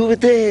I can do with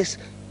this.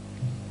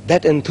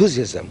 That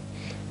enthusiasm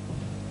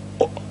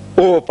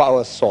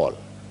overpowers Saul,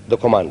 the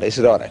commander. He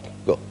said, all right,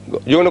 go.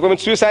 You want to commit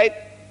suicide?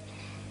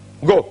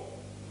 Go.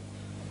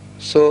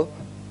 So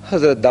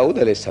Hazrat Dawood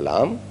alayhi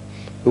salam,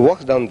 he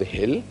walks down the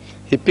hill,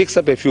 he picks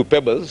up a few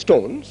pebbles,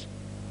 stones,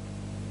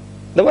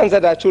 the ones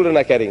that our children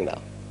are carrying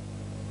now.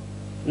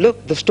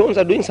 Look, the stones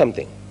are doing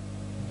something.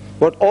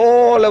 What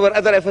all our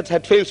other efforts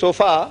had failed so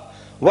far,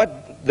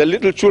 what the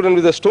little children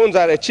with the stones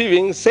are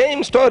achieving,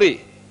 same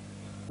story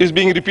is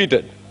being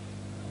repeated.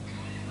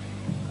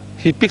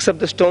 He picks up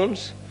the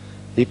stones,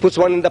 he puts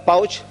one in the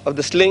pouch of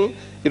the sling.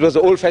 It was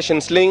an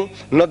old-fashioned sling,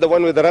 not the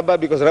one with the rubber,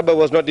 because rubber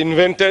was not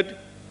invented.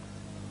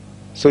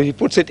 So he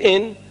puts it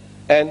in,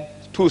 and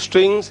 2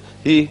 strings,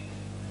 he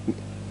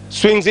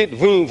swings it,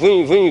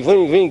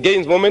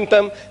 gains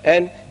momentum,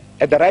 and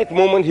at the right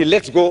moment he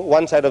lets go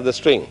one side of the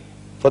string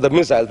for the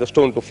missile, the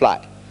stone, to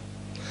fly.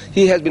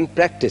 He has been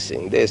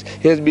practicing this.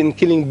 He has been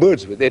killing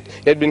birds with it.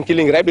 He has been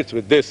killing rabbits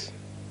with this.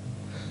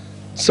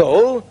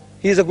 So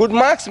he's a good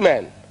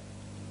marksman.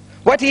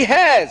 What he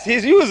has, he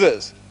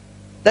uses.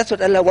 That's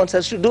what Allah wants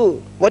us to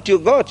do. What you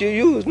got, you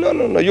use. No.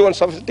 You want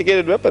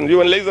sophisticated weapons. You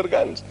want laser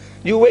guns.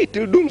 You wait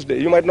till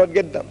doomsday. You might not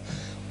get them.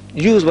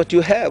 Use what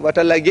you have. What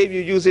Allah gave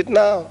you, use it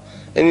now.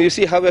 And you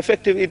see how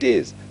effective it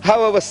is.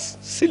 However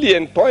silly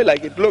and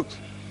toy-like it looks.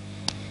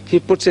 He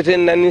puts it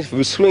in and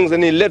he swings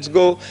and he lets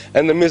go,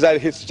 and the missile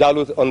hits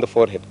Jalut on the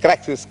forehead,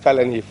 cracks his skull,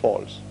 and he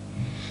falls.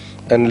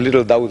 And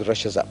little Dawood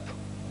rushes up,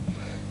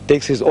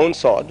 takes his own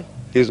sword,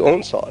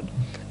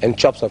 and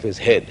chops off his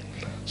head.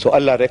 So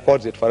Allah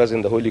records it for us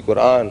in the Holy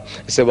Quran.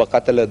 He says,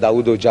 وَقَتَلَ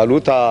دَاوُدُ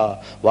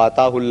جَالُوتَ وَآتَاهُ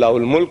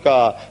اللَّهُ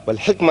الْمُلْكَ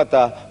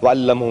وَالْحِكْمَةَ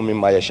وَعَلَّمَهُ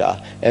مِمَّا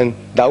يَشَاءُ. And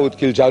Dawood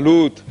killed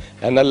Jalut,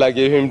 and Allah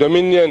gave him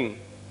dominion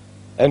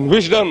and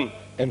wisdom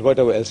and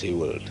whatever else he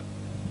willed.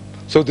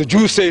 So the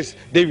Jews say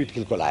David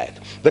killed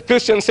Goliath. The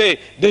Christians say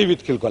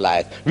David killed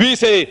Goliath. We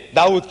say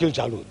Dawood killed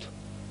Jalut.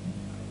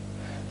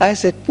 I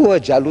said, poor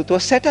Jalut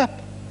was set up.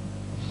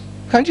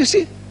 Can't you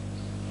see?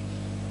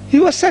 He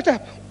was set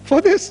up for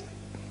this.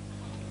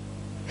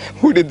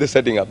 Who did the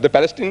setting up? The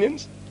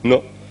Palestinians?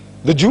 No.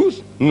 The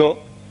Jews? No.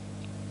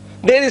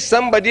 There is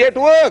somebody at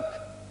work.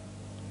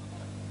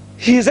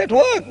 He is at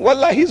work.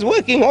 Wallah, he's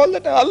working all the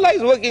time. Allah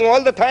is working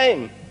all the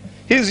time.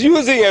 He's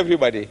using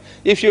everybody.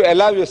 If you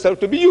allow yourself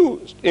to be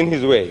used in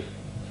his way.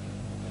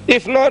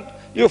 If not,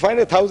 you find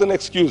 1,000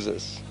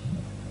 excuses.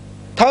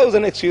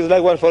 1,000 excuses,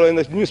 like one fellow in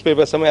the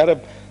newspaper, some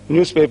Arab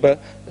newspaper,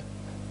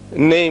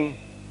 name,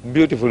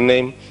 beautiful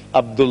name,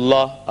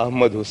 Abdullah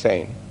Ahmed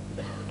Hussain.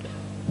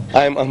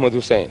 I am Ahmed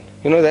Hussain.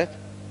 You know that?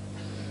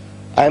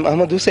 I am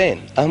Ahmed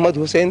Hussain. Ahmed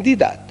Hussain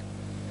Deedat.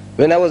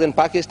 When I was in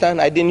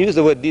Pakistan, I didn't use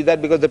the word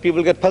Deedat because the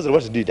people get puzzled.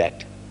 What's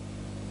Deedat?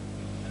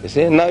 You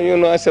see, now you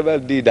know. I said, well,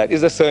 Deedat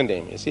is a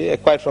surname. You see,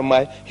 quite from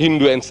my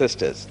Hindu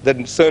ancestors.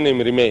 That surname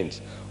remains.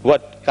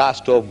 What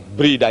caste or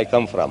breed I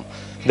come from.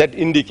 That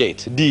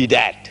indicates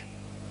Deedat.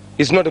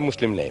 It's not a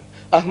Muslim name.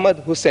 Ahmed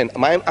Hussain.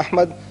 I am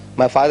Ahmed.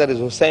 My father is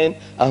Hussain.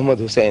 Ahmed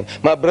Hussain.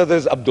 My brother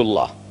is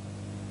Abdullah.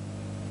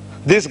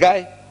 This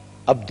guy,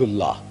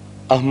 Abdullah.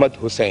 Ahmed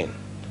Hussain.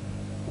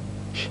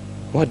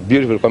 What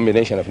beautiful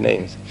combination of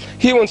names.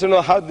 He wants to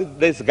know, how did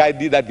this guy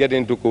Deedat get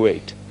into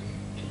Kuwait?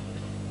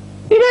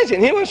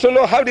 Imagine, he wants to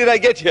know, how did I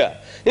get here?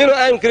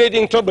 I'm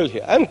creating trouble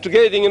here. I'm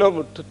creating,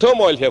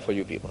 turmoil here for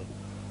you people.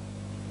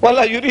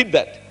 Wallah, you read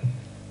that.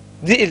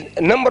 The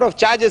number of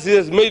charges he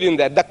has made in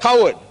that. The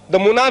coward, the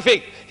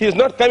munafiq, he is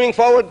not coming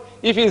forward.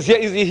 If he's here,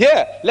 is he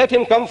here? Let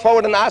him come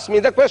forward and ask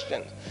me the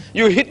question.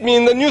 You hit me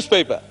in the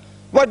newspaper.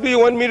 What do you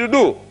want me to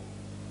do?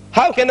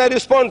 How can I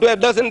respond to a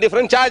dozen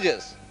different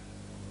charges?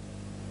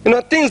 You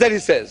know, things that he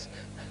says.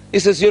 He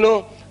says, you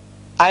know,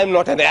 I am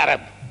not an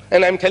Arab,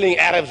 and I'm telling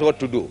Arabs what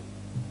to do.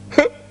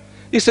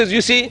 He says,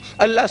 you see,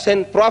 Allah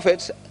sent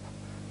prophets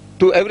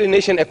to every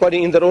nation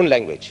according in their own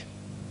language.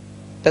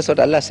 That's what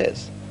Allah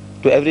says.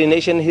 To every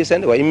nation he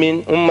sent,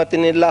 وَإِمِّنْ أُمَّةٍ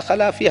إِلَّا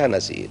خَلَا فِيهَا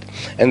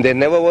نَذِيرٌ. And there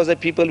never was a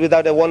people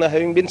without a warner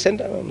having been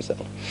sent on himself.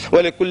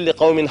 وَلِكُلِّ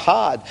قَوْمٍ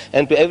هَادٍ.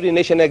 And to every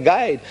nation a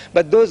guide.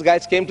 But those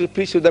guides came to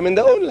preach to them in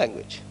their own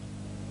language.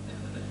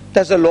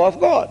 That's the law of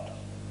God.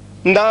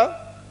 Now,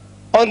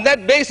 on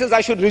that basis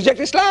I should reject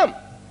Islam.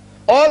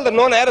 All the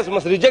non-Arabs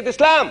must reject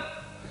Islam.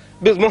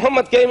 Because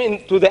Muhammad came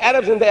in to the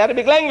Arabs in the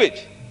Arabic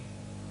language.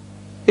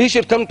 He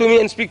should come to me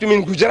and speak to me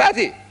in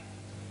Gujarati.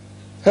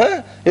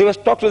 Huh? He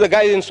must talk to the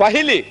guys in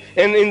Swahili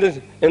and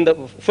in the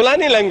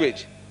Fulani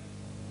language.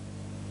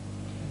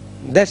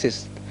 That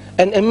is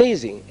an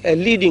amazing, a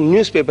leading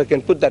newspaper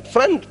can put that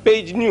front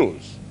page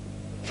news.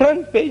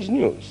 Front page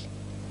news.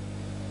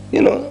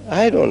 You know,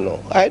 I don't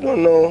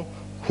know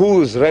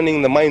who's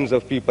running the minds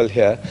of people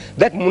here.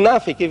 That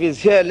munafiq, if he's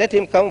here, let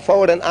him come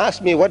forward and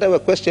ask me whatever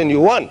question you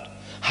want.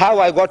 How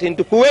I got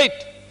into Kuwait.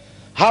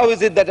 How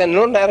is it that a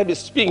non-Arab is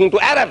speaking to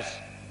Arabs?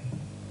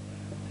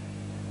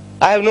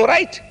 I have no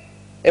right.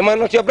 Am I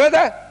not your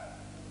brother?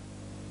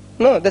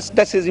 No,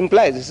 that's his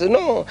implies. He says,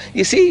 no,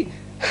 you see,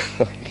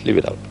 leave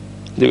it out,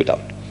 leave it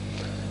out.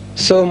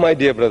 So, my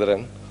dear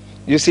brethren,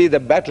 you see the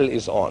battle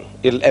is on,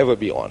 it'll ever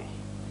be on.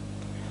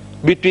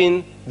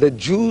 Between the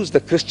Jews,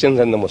 the Christians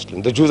and the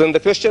Muslims. The Jews and the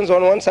Christians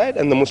on one side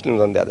and the Muslims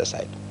on the other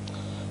side.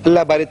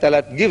 Allah Bari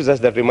Ta'ala gives us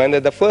that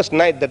reminder. The first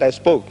night that I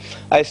spoke,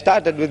 I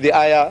started with the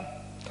ayah,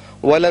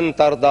 وَلَن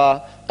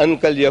تَرْضَى أَنْكَ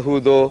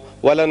الْيَهُودُ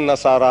وَلَن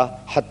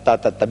نَصَارَى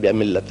حَتَّى تَتَّبِعَ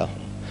مِلَّتَهُم.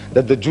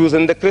 That the Jews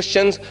and the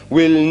Christians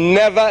will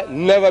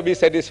never be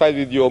satisfied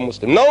with you, O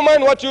Muslim. No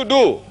mind what you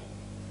do.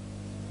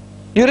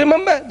 You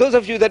remember, those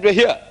of you that were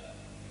here.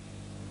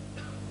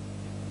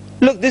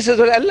 Look, this is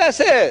what Allah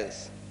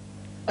says.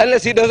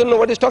 Unless he doesn't know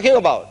what he's talking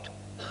about.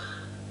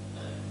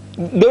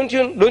 Don't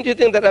you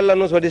think that Allah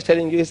knows what he's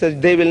telling you? He says,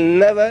 they will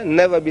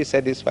never be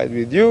satisfied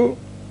with you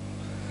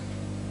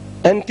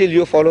until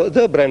you follow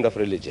the brand of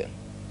religion.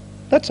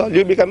 That's all.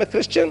 You become a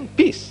Christian,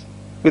 peace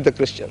with the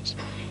Christians.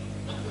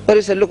 Or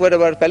he said, look, what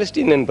about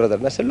Palestinian brother?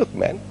 And I said, look,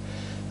 man,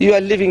 you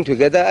are living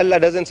together. Allah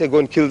doesn't say go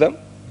and kill them.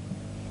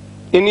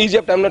 In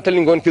Egypt, I'm not telling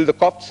you go and kill the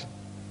Copts.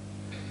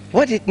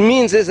 What it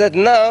means is that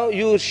now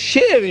you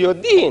share your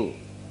deen.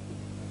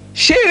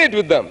 Share it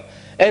with them.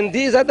 And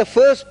these are the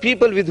first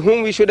people with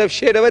whom we should have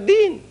shared our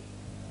deen.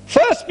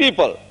 First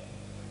people.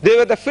 They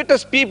were the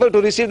fittest people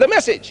to receive the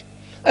message.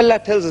 Allah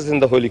tells us in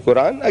the Holy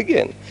Quran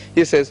again.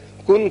 He says,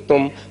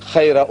 Kuntum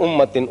khayra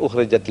ummatin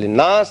ukhrajat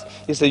linnas.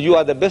 He says, you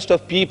are the best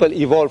of people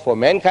evolved for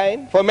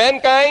mankind. For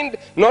mankind,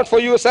 not for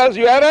yourselves,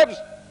 you Arabs.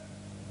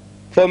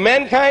 For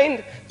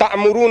mankind,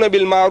 ta'muruna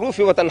bil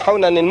ma'rufi wa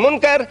tanhawna 'anil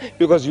munkar,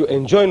 because you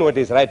enjoin what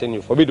is right and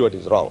you forbid what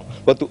is wrong.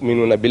 Wa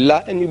tu'minuna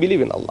billah, and you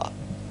believe in Allah.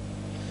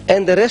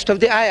 And the rest of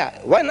the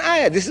ayah, one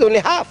ayah, this is only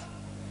half.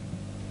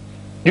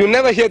 You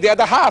never hear the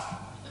other half.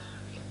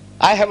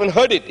 I haven't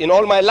heard it in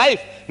all my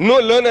life. No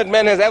learned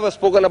man has ever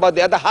spoken about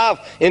the other half.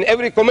 In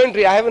every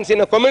commentary, I haven't seen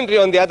a commentary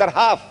on the other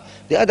half.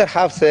 The other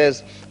half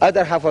says,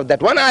 other half of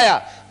that one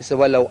ayah, it says,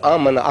 وَلَوْ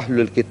آمَنَ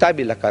أَهْلُ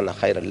الْكِتَابِ لَكَانَ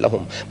خَيْرًا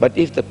لَهُمْ. But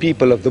if the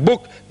people of the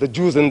book, the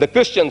Jews and the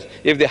Christians,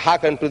 if they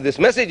hearken to this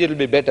message, it will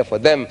be better for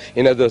them.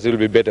 In others, it will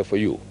be better for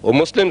you. Or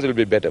Muslims, it will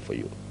be better for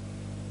you.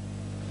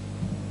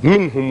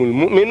 مِنْهُمُ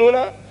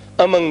الْمُؤْمِنُونَ.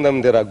 Among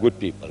them there are good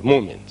people,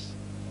 mu'mins.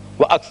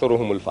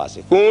 وَأَكْثَرُهُمُ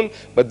الْفَاسِقُونَ.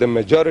 But the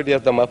majority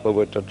of them are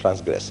perverted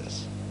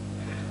transgressors.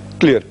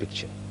 Clear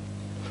picture.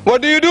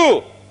 What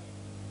do?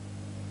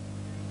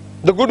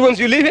 The good ones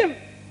you leave him?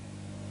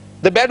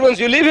 The bad ones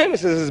you leave him? He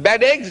says, his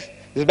bad eggs?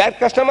 His bad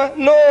customer?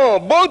 No,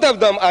 both of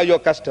them are your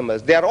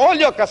customers. They are all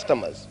your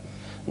customers.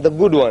 The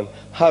good one,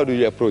 how do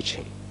you approach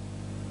him?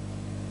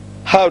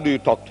 How do you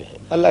talk to him?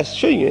 Allah is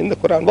showing you in the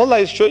Quran. Allah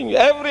is showing you.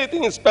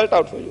 Everything is spelled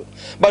out for you.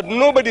 But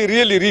nobody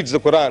really reads the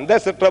Quran.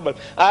 That's the trouble.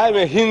 I'm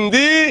a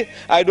Hindi.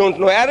 I don't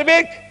know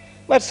Arabic.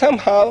 But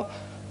somehow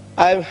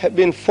I have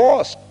been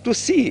forced to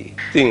see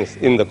things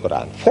in the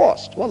Quran.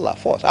 Forced. Wallah,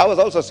 forced. I was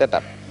also set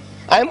up.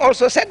 I'm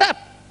also set up.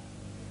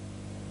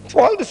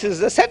 All this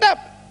is a setup.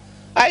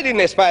 I didn't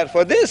aspire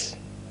for this.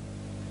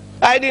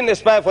 I didn't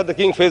aspire for the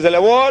King Faisal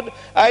Award.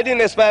 I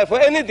didn't aspire for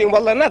anything.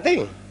 Wallah,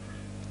 nothing.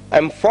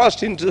 I'm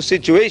forced into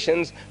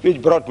situations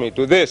which brought me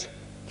to this.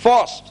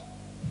 Forced.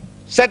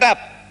 Set up.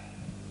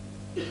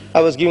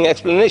 I was giving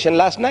explanation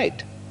last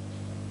night.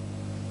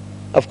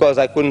 Of course,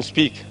 I couldn't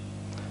speak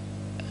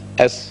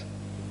as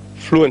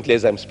fluently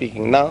as I'm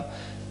speaking now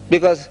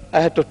because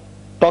I had to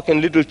talk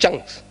in little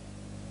chunks.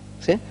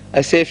 See?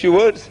 I say a few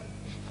words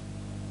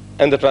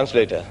and the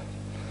translator.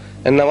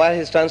 And now while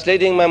he's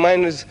translating, my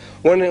mind is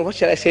wondering, what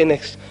shall I say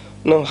next?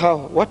 No, how?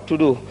 What to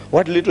do?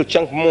 What little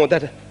chunk more,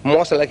 that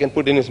morsel I can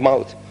put in his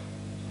mouth?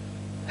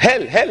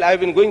 Hell,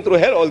 I've been going through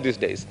hell all these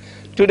days.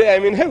 Today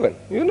I'm in heaven.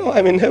 You know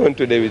I'm in heaven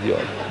today with you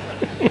all.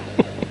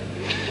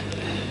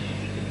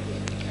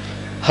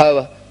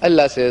 However,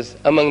 Allah says,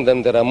 among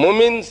them there are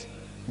mu'mins,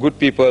 good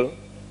people,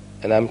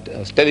 And I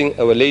was telling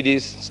our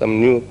ladies, some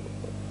new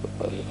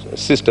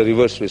sister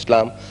reverts to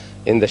Islam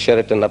in the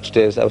Sheraton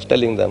upstairs, I was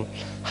telling them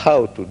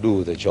how to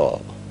do the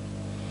job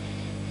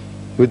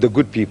with the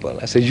good people.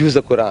 I said, use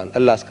the Quran,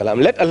 Allah's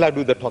Kalam. Let Allah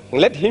do the talking.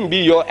 Let Him be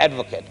your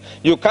advocate.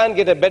 You can't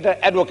get a better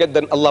advocate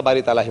than Allah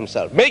Bari Ta'ala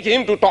Himself. Make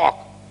Him to talk.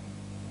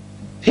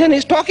 And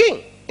He's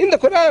talking in the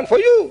Quran for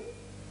you.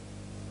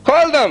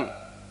 Call them.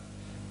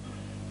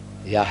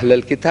 Ya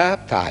Ahlal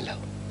Kitab, Ta'alaw.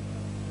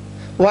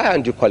 Why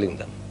aren't you calling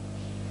them?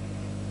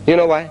 You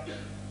know why?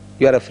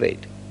 You are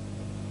afraid.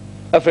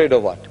 Afraid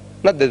of what?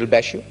 Not that they'll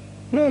bash you.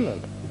 No, no,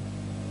 no.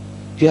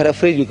 You are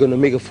afraid you're going to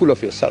make a fool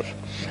of yourself.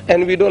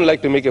 And we don't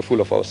like to make a fool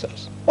of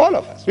ourselves. All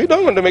of us. We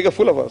don't want to make a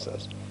fool of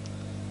ourselves.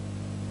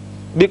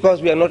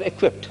 Because we are not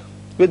equipped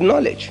with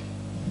knowledge.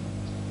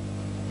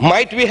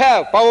 Might we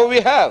have, power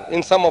we have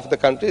in some of the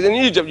countries. In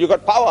Egypt, you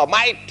got power,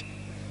 might.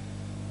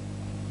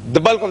 The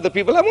bulk of the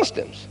people are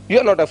Muslims. You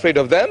are not afraid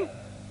of them.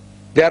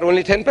 They are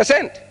only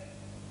 10%.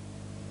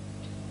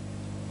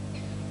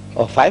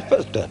 Or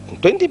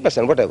 5%,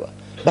 20%, whatever.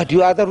 But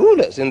you are the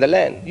rulers in the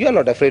land. You are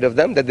not afraid of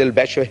them, that they'll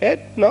bash your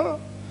head. No.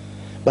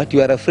 But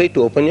you are afraid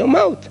to open your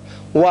mouth.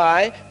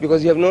 Why?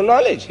 Because you have no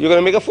knowledge. You're going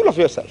to make a fool of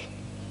yourself.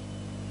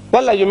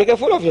 Wallah, you make a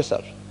fool of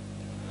yourself.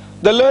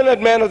 The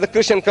learned man of the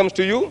Christian comes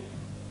to you.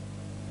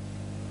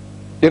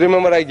 You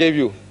remember I gave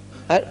you.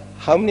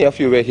 How many of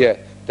you were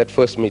here that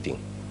first meeting?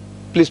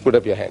 Please put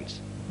up your hands.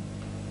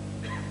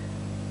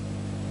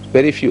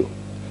 Very few.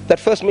 That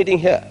first meeting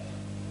here.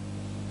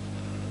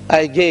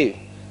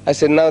 I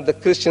said, now the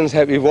Christians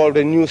have evolved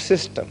a new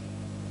system.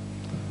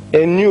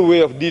 A new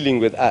way of dealing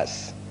with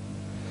us.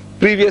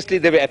 Previously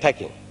they were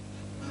attacking.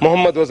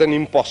 Muhammad was an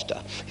imposter.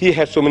 He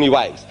had so many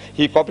wives.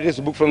 He copied his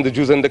book from the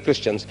Jews and the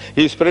Christians.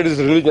 He spread his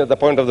religion at the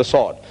point of the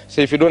sword.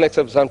 So if you don't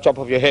accept some, chop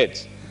off your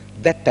heads.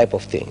 That type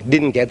of thing.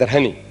 Didn't gather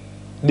honey.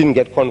 Didn't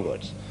get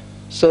converts.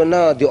 So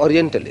now the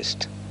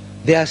Orientalists,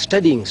 they are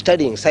studying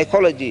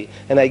psychology.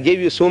 And I gave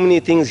you so many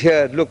things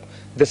here. Look,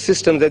 the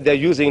system that they're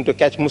using to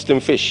catch Muslim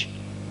fish.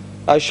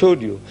 I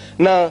showed you.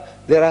 Now,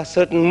 there are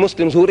certain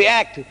Muslims who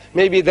react.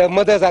 Maybe their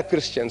mothers are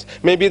Christians.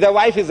 Maybe their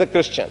wife is a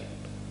Christian.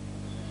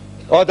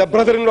 Or the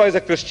brother-in-law is a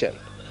Christian.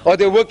 Or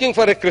they're working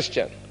for a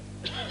Christian.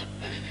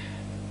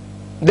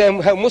 They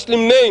have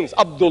Muslim names.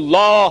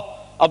 Abdullah,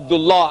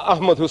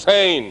 Ahmad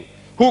Hussein.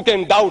 Who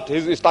can doubt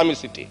his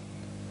Islamicity?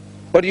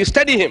 But you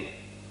study him.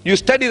 You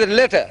study the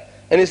letter.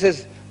 And he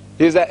says,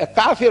 he's a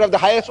kafir of the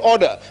highest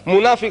order.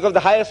 Munafiq of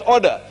the highest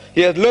order.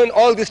 He has learned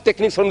all these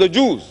techniques from the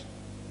Jews.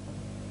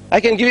 I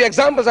can give you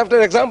examples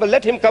after example.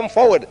 Let him come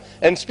forward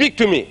and speak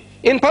to me.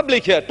 In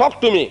public here, talk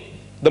to me,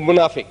 the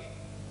munafiq.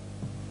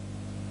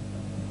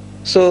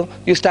 So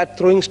you start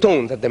throwing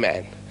stones at the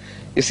man.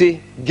 You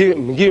see, give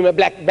him a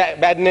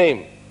bad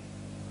name.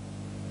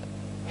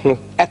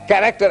 A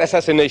character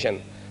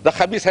assassination. The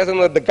khabis hasn't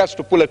got the guts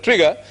to pull a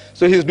trigger,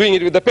 so he's doing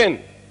it with the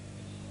pen.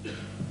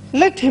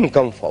 Let him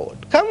come forward.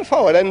 Come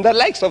forward, and the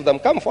likes of them,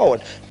 come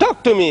forward.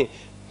 Talk to me.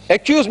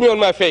 Accuse me on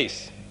my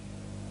face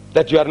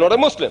that you are not a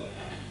Muslim.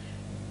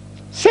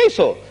 Say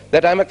so,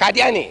 that I'm a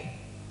Qadiani.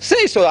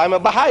 Say so, I'm a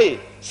Baha'i.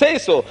 Say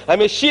so,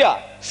 I'm a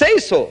Shia. Say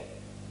so.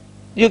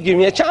 You give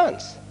me a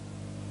chance.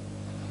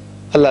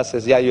 Allah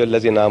says, Ya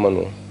ayyuhallazina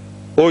amanu,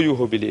 O you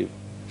who believe,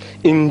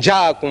 in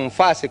ja'akum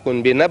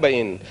fasiqun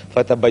binaba'in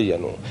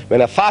fatabayyanu.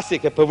 When a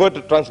fasik, a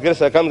perverted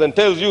transgressor comes and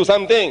tells you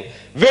something,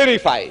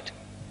 verify it.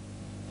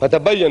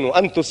 Fatabayyanu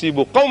an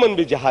tusibu qawman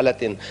bi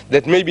jahalatin.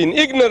 That maybe in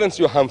ignorance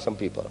you harm some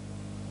people.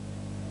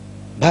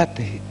 But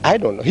I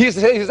don't know. He's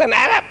an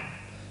Arab.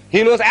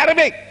 He knows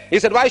Arabic. He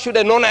said, why should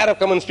a non-Arab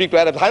come and speak to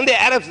Arabs? Aren't they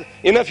Arabs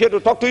enough here to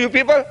talk to you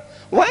people?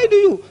 Why do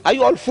you? Are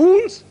you all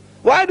fools?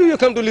 Why do you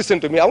come to listen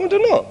to me? I want to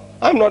know.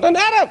 I'm not an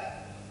Arab.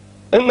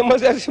 And the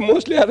masjid, I see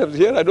mostly Arabs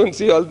here. I don't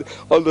see all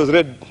those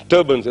red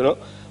turbans, you know.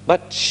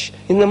 But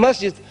in the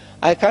masjid,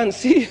 I can't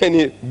see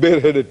any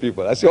bareheaded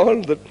people. I see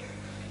all the...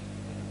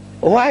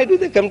 Why do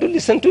they come to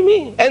listen to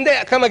me? And they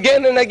come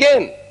again and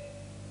again.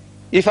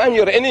 If I'm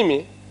your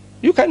enemy,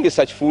 you can't be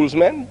such fools,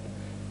 man,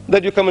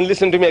 that you come and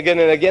listen to me again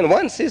and again.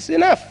 Once is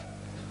enough.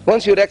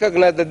 Once you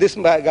recognize that this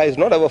guy is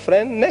not our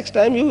friend, next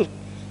time you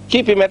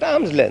keep him at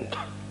arm's length.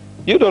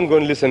 You don't go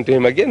and listen to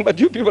him again, but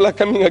you people are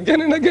coming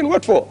again and again.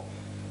 What for?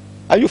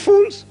 Are you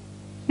fools?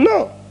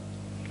 No.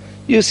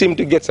 You seem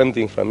to get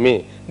something from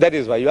me. That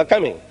is why you are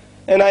coming.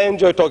 And I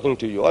enjoy talking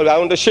to you. I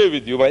want to share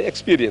with you my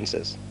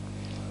experiences.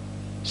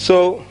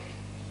 So,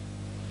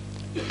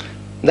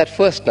 that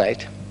first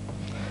night,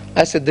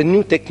 I said the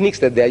new techniques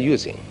that they are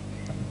using,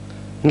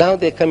 now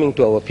they're coming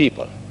to our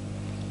people.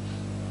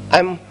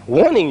 I'm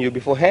warning you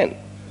beforehand.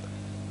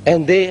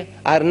 And they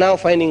are now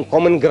finding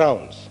common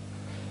grounds.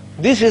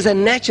 This is a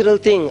natural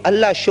thing.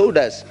 Allah showed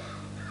us.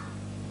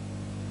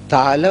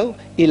 Ta'alaw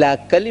ila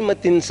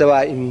kalimatin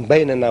sawa'im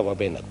baynana wa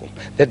baynakum.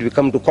 That we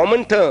come to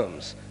common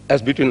terms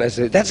as between us.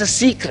 That's a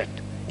secret.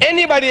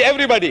 Anybody,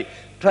 everybody,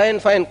 try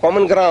and find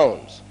common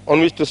grounds on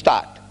which to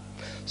start.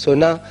 So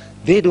now,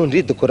 they don't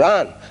read the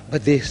Quran,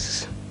 but they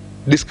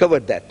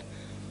discovered that.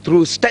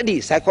 Through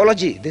study,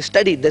 psychology, they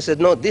studied, they said,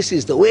 no, this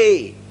is the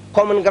way,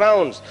 common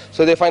grounds.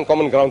 So they find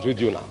common grounds with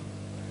you now.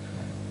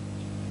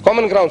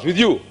 Common grounds with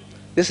you.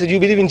 They said, you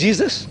believe in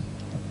Jesus?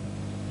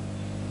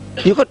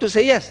 You got to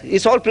say yes.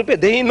 It's all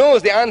prepared. He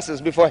knows the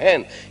answers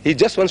beforehand. He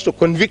just wants to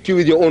convict you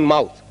with your own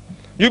mouth.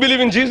 You believe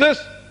in Jesus?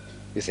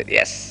 He said,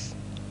 yes.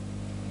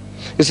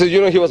 He says,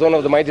 you know, he was one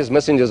of the mightiest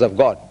messengers of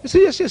God. He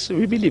said, yes, yes,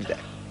 we believe that.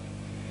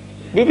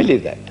 We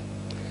believe that.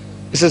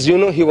 He says, you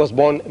know, he was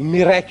born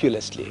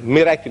miraculously,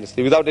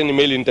 without any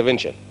male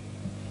intervention.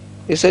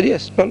 He said,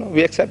 yes, no,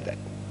 we accept that.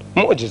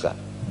 Mu'jiza.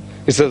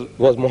 He says,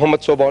 was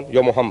Muhammad so born?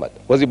 You're Muhammad.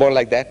 Was he born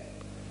like that?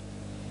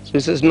 So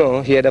he says,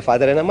 no, he had a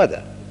father and a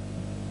mother.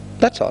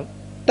 That's all.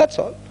 That's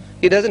all.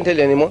 He doesn't tell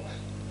you anymore,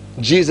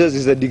 Jesus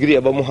is a degree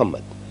above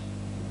Muhammad.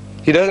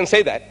 He doesn't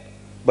say that,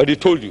 but he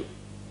told you.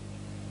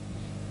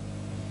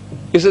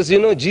 He says, you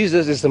know,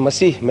 Jesus is the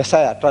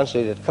Messiah,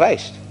 translated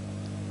Christ.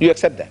 You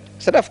accept that?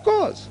 He said, of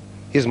course.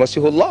 He's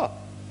Masihullah.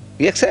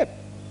 We accept.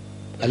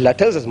 Allah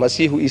tells us,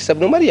 Masihu Isa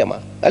ibn Maryam.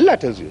 Allah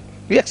tells you.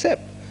 We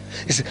accept.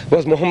 He said,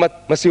 was Muhammad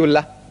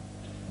Masihullah?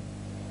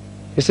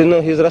 He said,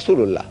 no, he's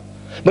Rasulullah.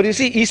 But you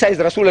see, Isa is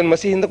Rasul and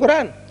Masih in the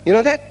Quran. You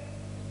know that?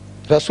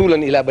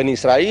 Rasulan ila Bani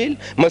Israel,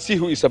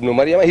 Masihu Isa ibn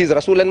Maryam. He's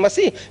Rasul and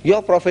Masih.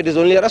 Your prophet is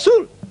only a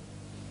Rasul.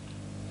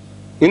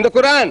 In the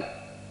Quran.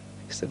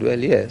 He said, well,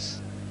 yes,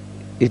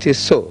 it is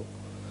so.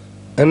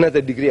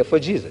 Another degree for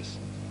Jesus.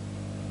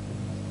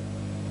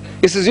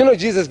 He says, you know,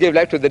 Jesus gave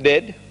life to the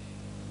dead,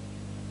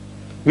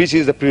 which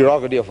is the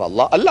prerogative of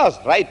Allah. Allah's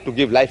right to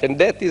give life and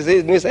death is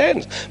in his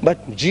hands.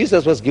 But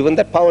Jesus was given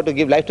that power to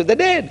give life to the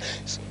dead.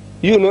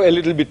 You know a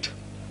little bit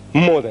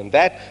more than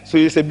that. So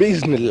you say,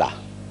 Bismillah,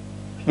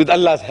 with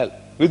Allah's help,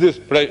 with his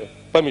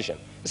permission.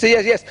 You say,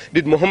 yes, yes.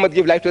 Did Muhammad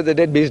give life to the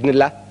dead?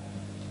 Bismillah.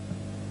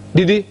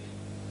 Did he?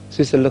 So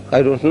he said, look,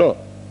 I don't know.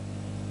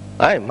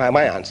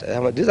 My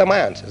answer. These are my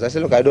answers. I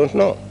said, look, I don't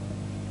know.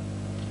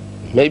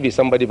 Maybe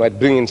somebody might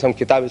bring in some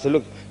kitab and say,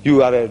 look,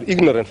 you are an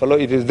ignorant fellow,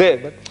 it is there.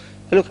 But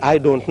look, I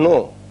don't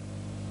know.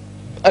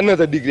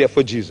 Another degree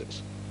for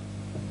Jesus.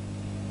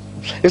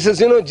 He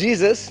says, you know,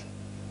 Jesus,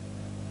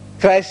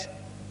 Christ,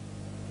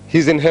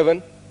 he's in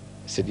heaven.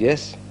 I said,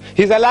 yes.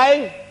 He's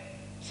alive?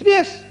 I said,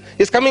 yes.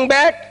 He's coming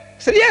back? I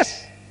said,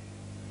 yes.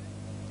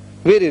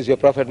 Where is your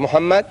Prophet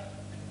Muhammad?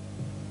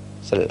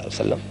 Sallallahu Alaihi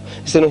Wasallam.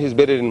 He said, no, he's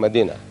buried in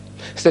Medina.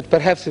 He said,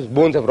 perhaps his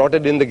bones have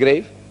rotted in the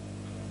grave.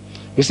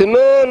 We said,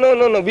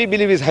 no, we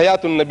believe he's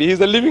Hayatun Nabi,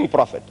 he's a living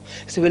prophet.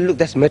 He said, well, look,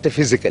 that's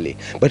metaphysically.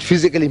 But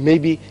physically,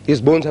 maybe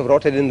his bones have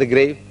rotted in the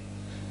grave.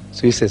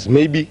 So he says,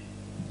 maybe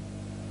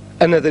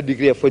another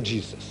degree for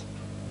Jesus.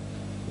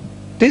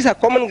 These are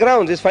common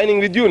grounds he's finding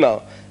with you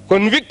now,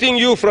 convicting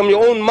you from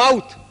your own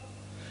mouth.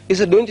 He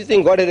said, don't you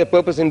think God had a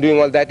purpose in doing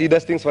all that? He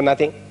does things for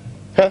nothing.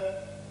 Huh?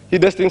 He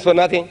does things for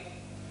nothing.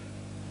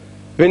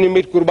 When you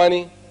made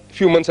Qurbani a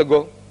few months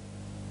ago,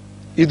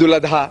 Eidul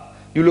Adha,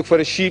 you look for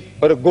a sheep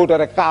or a goat or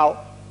a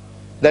cow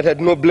that had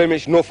no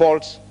blemish, no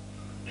faults.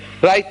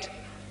 Right?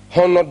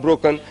 Horn not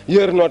broken,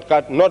 ear not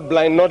cut, not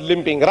blind, not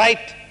limping.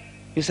 Right?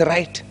 You say,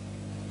 right.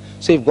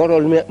 So if God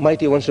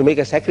Almighty wants to make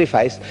a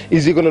sacrifice,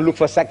 is he going to look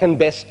for second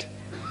best?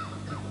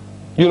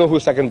 You know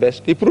who's second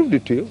best? He proved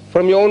it to you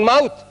from your own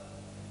mouth.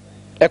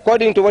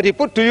 According to what he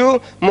put to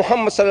you,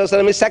 Muhammad Sallallahu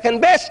Alaihi Wasallam is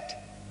second best.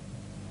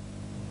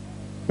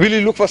 Will he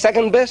look for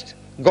second best?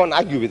 Go and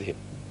argue with him.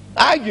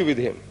 Argue with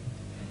him.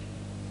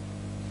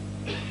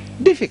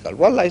 Difficult.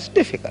 Wallah, it's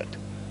difficult.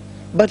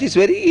 But it's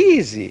very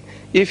easy.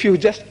 If you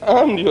just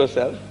armed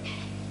yourself,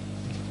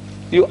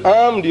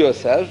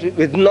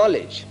 with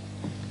knowledge.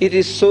 It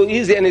is so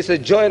easy, and it's a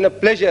joy and a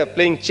pleasure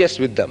playing chess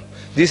with them.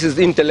 This is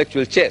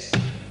intellectual chess.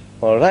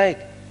 All right?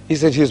 He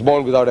said he's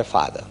born without a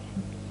father.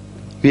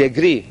 We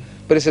agree.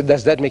 But he said,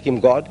 does that make him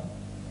God?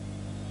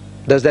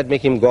 Does that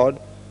make him God?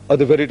 Or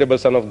the veritable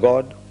son of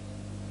God?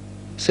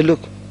 So look,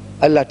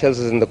 Allah tells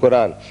us in the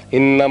Quran,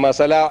 Inna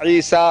masala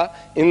Isa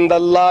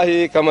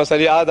indallahi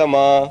kamasali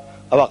Adama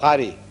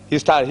awaqari.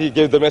 He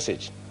gave the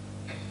message.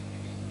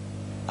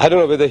 I don't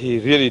know whether he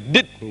really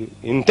did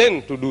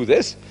intend to do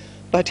this,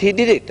 but he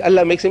did it.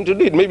 Allah makes him to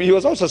do it. Maybe he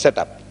was also set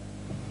up.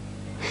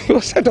 He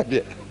was set up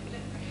here.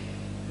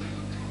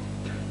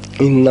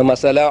 Inna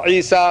masala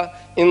Isa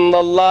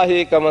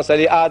indallahi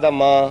kamasali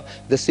Adama.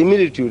 The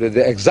similitude,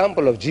 the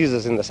example of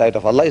Jesus in the sight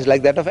of Allah is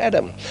like that of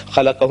Adam.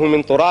 Khalaqahu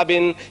min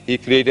turabin. He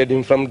created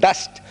him from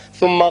dust.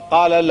 Thumma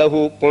qala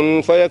lahu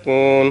kun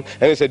fayakun.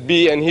 And he said,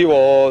 be, and he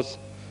was.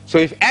 So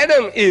if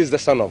Adam is the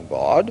son of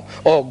God,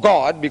 or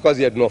God because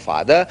he had no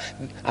father,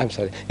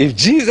 if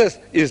Jesus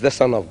is the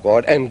son of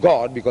God and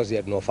God because he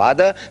had no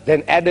father,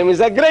 then Adam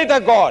is a greater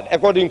God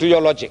according to your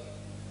logic.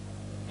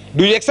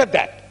 Do you accept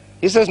that?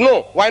 He says,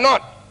 no. Why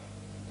not?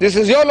 This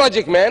is your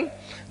logic, man.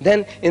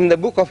 Then in the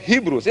book of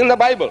Hebrews, in the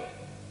Bible,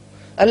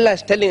 Allah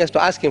is telling us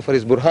to ask him for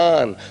his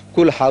burhan.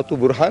 Kul hatu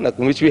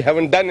burhanakum, which we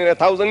haven't done in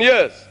 1,000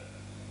 years.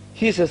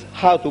 He says,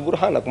 hatu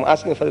burhanakum,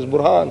 asking for his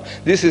burhan.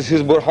 This is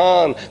his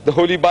burhan, the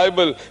Holy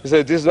Bible. He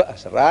says, this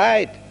is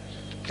right.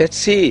 Let's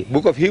see,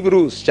 book of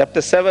Hebrews,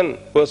 chapter 7,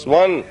 verse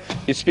 1.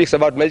 It speaks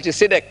about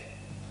Melchizedek,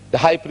 the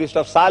high priest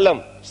of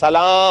Salem,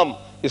 Salam,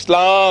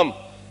 Islam,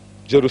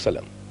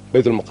 Jerusalem,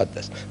 Baitul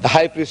Muqaddas. The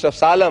high priest of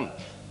Salem,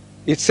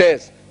 it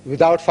says,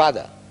 without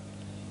father.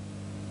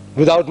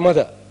 without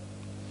mother,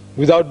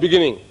 without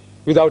beginning,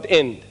 without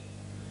end.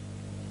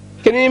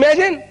 Can you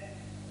imagine?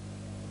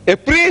 A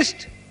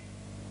priest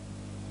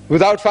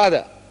without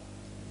father,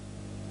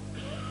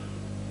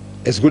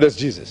 as good as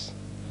Jesus.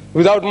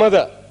 Without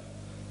mother,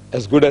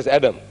 as good as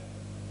Adam,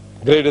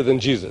 greater than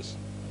Jesus.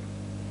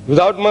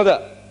 Without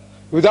mother,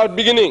 without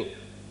beginning,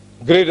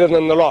 greater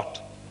than the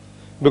Lot.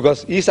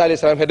 Because Isa alayhi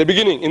salam had a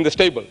beginning in the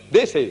stable.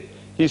 They say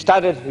he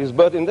started his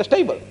birth in the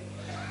stable.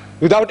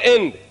 Without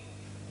end.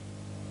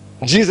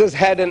 Jesus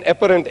had an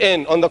apparent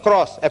end on the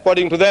cross,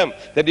 according to them,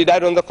 that he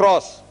died on the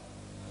cross.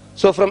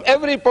 So from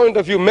every point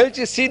of view,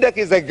 Melchizedek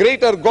is a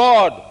greater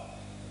God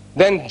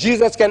than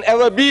Jesus can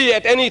ever be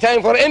at any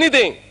time for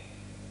anything.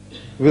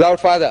 Without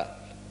father.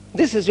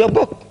 This is your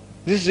book.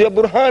 This is your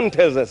Burhan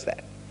tells us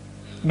that.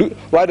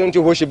 Why don't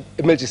you worship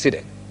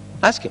Melchizedek?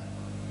 Ask him.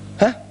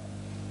 Huh?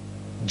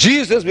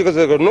 Jesus, because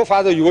he's got no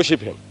father, you worship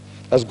him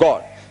as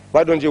God.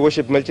 Why don't you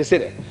worship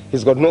Melchizedek?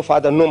 He's got no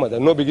father, no mother,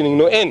 no beginning,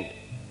 no end.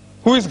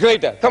 Who is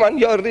greater? Come on,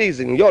 your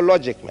reason, your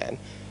logic, man.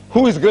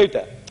 Who is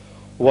greater?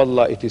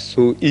 Wallah, it is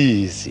so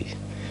easy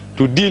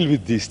to deal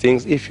with these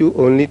things if you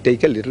only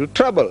take a little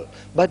trouble.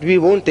 But we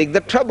won't take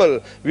the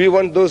trouble. We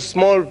want those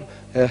small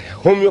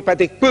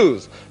homeopathic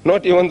pills,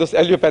 not even those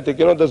allopathic,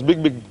 those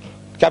big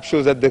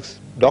capsules that the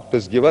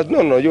doctors give us.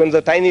 No, you want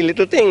the tiny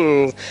little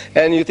things,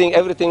 and you think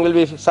everything will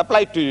be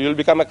supplied to you. You'll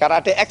become a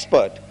karate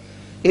expert.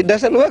 It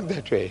doesn't work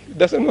that way. It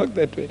doesn't work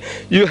that way.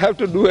 You have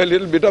to do a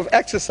little bit of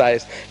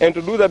exercise, and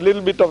to do that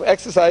little bit of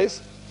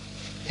exercise,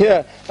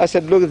 here, I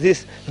said, look,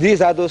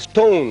 these are those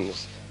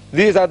stones.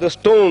 These are the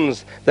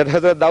stones that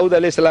Hazrat Dawood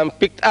alayhi salam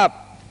picked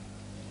up.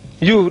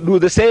 You do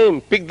the same,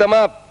 pick them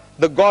up.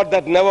 The God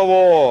that never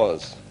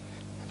was.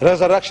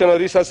 Resurrection or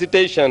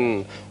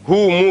resuscitation.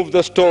 Who moved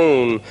the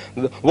stone?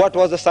 What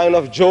was the sign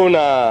of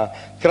Jonah?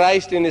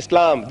 Christ in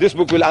Islam. This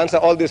book will answer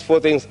all these 4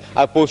 things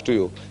I pose to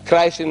you.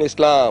 Christ in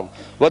Islam.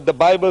 What the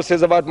Bible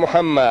says about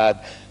Muhammad.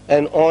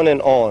 And on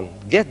and on.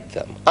 Get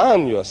them.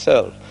 Arm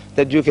yourself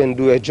that you can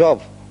do a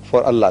job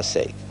for Allah's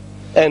sake.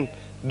 And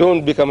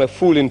don't become a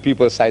fool in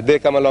people's sight. They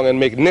come along and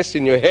make nests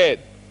in your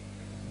head.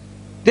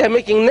 They are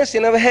making nests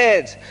in our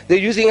heads. They're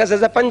using us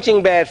as a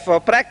punching bag for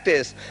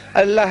practice.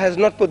 Allah has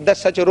not put that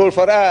such a role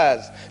for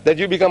us, that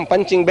you become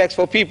punching bags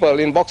for people.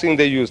 In boxing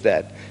they use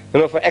that,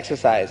 for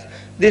exercise.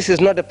 This is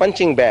not a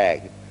punching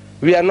bag.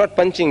 We are not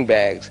punching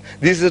bags.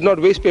 This is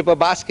not waste paper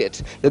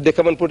baskets that they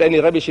come and put any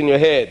rubbish in your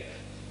head.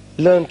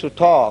 Learn to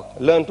talk.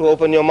 Learn to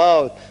open your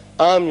mouth.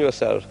 Arm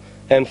yourself.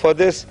 And for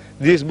this,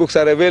 these books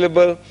are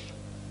available.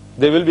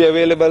 They will be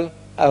available.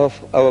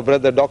 Our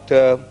brother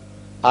Dr.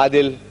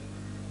 Adil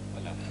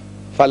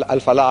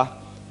Al-Falah,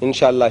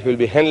 inshallah, he will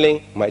be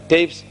handling my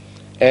tapes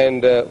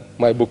and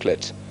my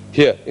booklets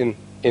here in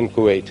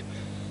Kuwait.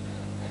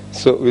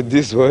 So with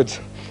these words,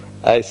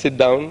 I sit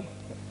down.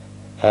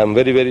 I'm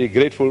very, very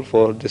grateful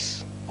for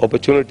this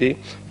opportunity,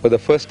 for the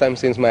first time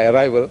since my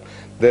arrival,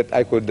 that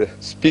I could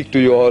speak to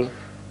you all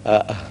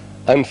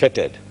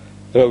unfettered,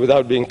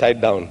 without being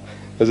tied down.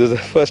 This is the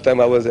first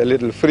time I was a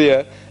little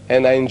freer,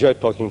 and I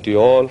enjoyed talking to you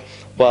all.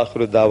 Wa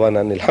akhiru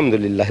da'wana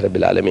alhamdulillahi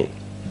rabbil alameen.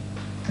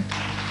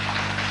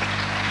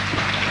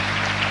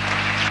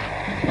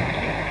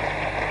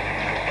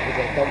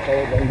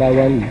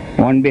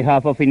 On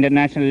behalf of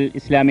International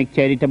Islamic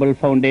Charitable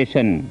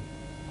Foundation,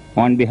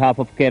 on behalf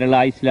of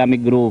Kerala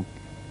Islamic Group,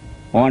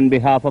 on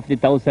behalf of the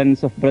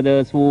thousands of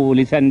brothers who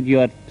listened to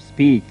your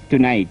speech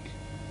tonight,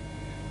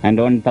 and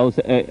on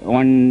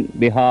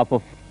behalf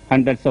of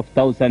hundreds of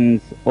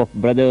thousands of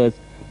brothers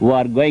who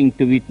are going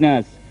to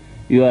witness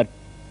your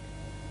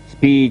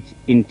speech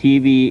in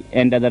TV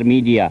and other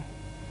media,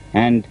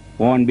 and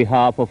on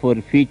behalf of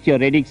our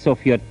future edicts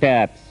of your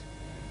tapes,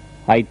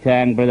 I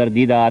thank Brother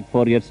Deedat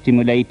for your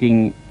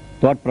stimulating,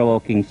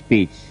 thought-provoking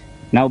speech.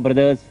 Now,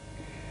 brothers,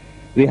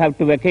 we have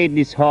to vacate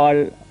this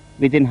hall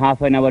within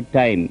half an hour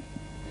time.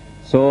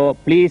 So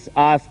please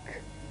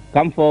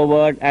come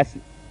forward as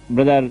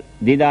Brother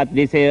Deedat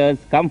desires,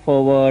 come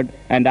forward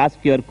and ask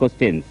your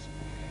questions.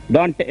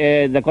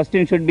 The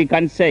question should be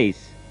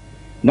concise.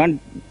 Don't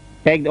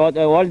take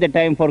all the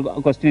time for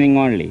questioning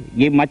only.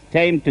 Give much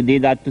time to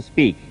Deedat to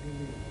speak.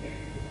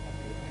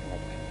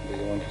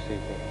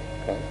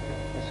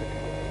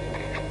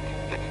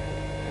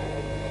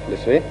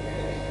 This way?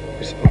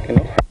 It's okay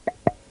now?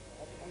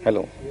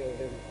 Hello.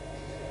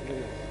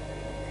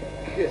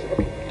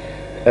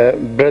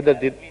 Brother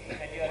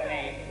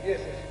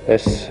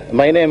Yes,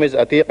 my name is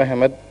Sheikh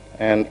Ahmed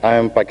and I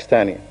am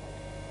Pakistani,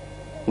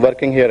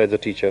 working here as a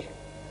teacher.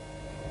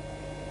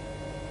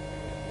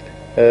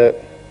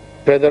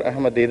 Brother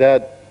Ahmed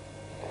Deedat,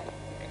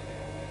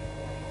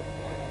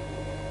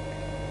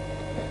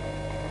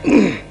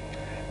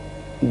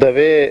 the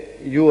way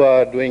you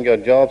are doing your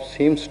job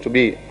seems to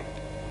be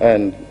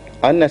an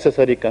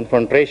unnecessary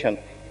confrontation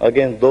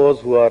against those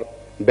who are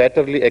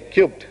betterly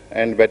equipped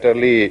and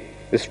betterly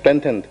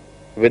strengthened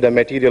with the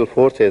material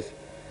forces.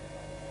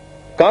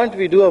 Can't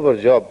we do our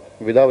job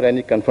without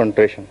any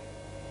confrontation?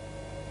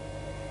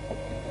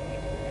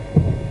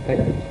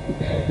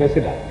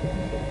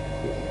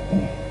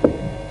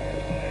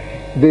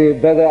 The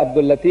brother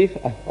Abdul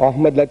Latif,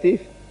 Ahmed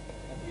Latif?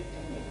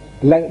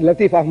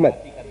 Latif Ahmed.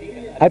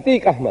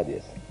 Atiq Ahmed,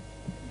 yes.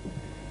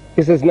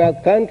 He says, now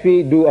can't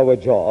we do our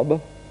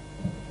job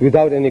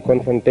without any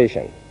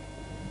confrontation?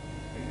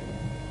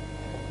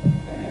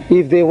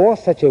 If there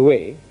was such a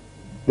way,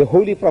 the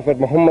Holy Prophet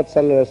Muhammad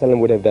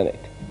would have done it.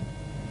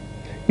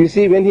 You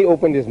see, when he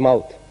opened his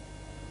mouth,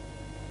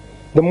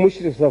 the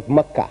mushriks of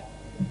Makkah,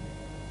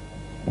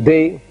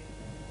 they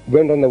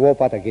went on the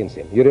warpath against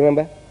him. You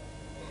remember?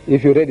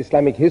 If you read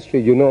Islamic history,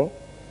 you know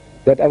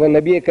that our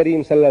Nabi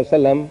Kareem sallallahu alaihi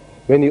wasallam,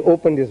 when he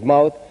opened his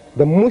mouth,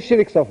 the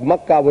mushriks of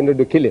Makkah wanted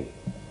to kill him.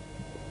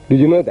 Did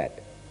you know that?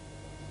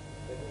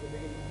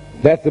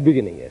 That's the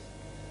beginning, yes.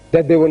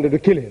 That they wanted to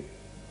kill him.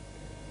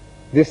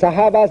 The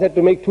Sahabas had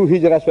to make 2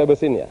 hijras to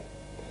Abyssinia.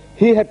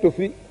 He had to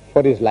flee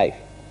for his life.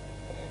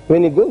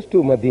 When he goes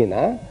to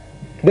Medina,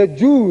 the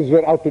Jews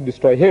were out to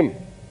destroy him.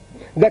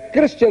 The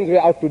Christians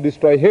were out to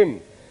destroy him.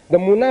 The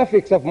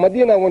Munafiqs of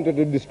Medina wanted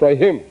to destroy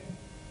him.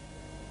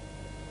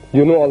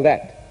 You know all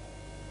that.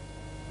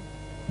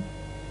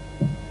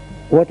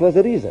 What was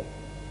the reason?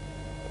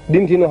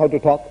 Didn't he know how to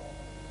talk?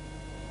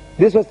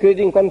 This was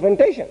creating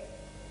confrontation.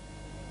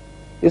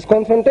 It's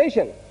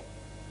confrontation.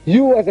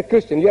 You as a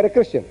Christian, you are a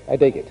Christian, I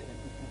take it.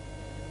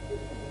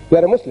 You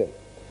are a Muslim.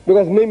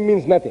 Because name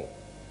means nothing.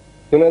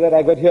 You know that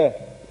I got here,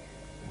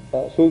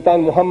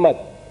 Sultan Muhammad,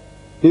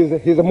 he's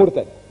a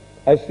Murtad.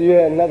 I see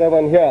another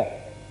one here,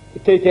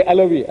 KK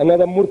Alawi,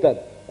 another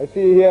Murtad. I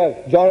see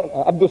here John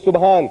Abdul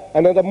Subhan,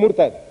 another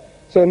Murtad.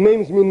 So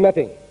names mean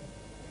nothing.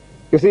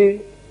 You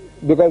see,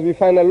 because we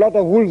find a lot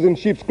of wolves in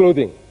sheep's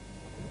clothing.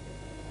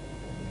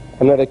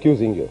 I'm not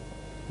accusing you,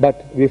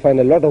 but we find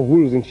a lot of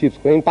wolves in sheep's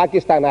clothing. In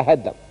Pakistan, I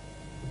had them.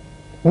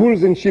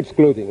 Wolves in sheep's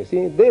clothing. You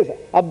see, there's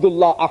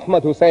Abdullah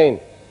Ahmad Hussain.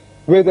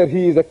 Whether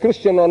he is a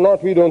Christian or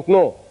not, we don't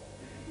know.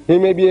 He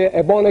may be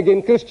a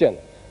born-again Christian,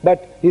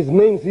 but his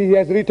names he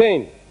has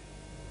retained.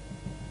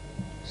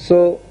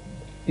 So,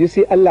 you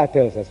see, Allah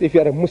tells us, if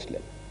you are a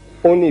Muslim,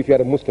 only if you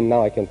are a Muslim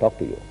now I can talk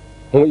to you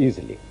more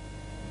easily.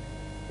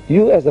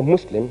 You as a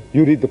Muslim,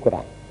 you read the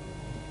Quran.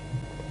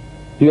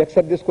 You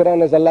accept this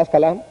Quran as Allah's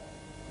kalam?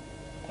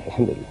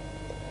 Alhamdulillah.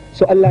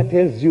 So Allah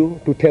tells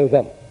you to tell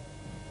them,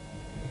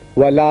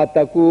 وَلَا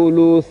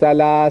تَقُولُوا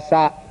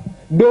ثَلَاثَ.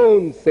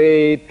 Don't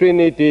say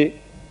Trinity.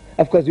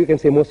 Of course, you can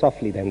say more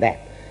softly than that.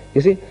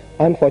 You see,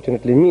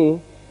 unfortunately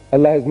me,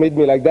 Allah has made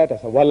me like that. I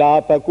say,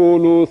 وَلَا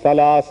تَقُولُوا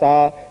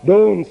ثَلَاثَ.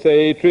 Don't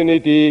say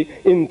Trinity.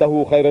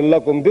 إِنْتَهُ خَيْرًا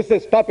لَكُمْ. This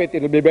is, stop it,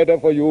 it will be better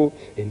for you.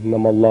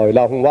 إِنَّمَا اللَّهُ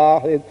إِلَهٌ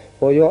وَاحِدٌ.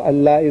 For your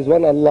Allah is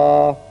one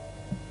Allah.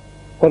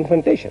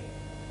 Confrontation.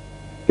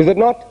 Is it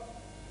not?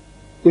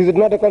 Is it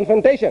not a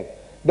confrontation?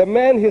 The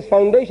man, his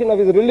foundation of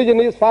his religion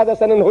is Father,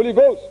 Son and Holy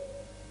Ghost.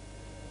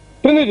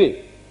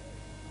 Trinity.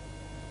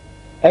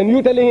 And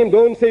you telling him,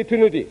 don't say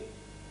Trinity.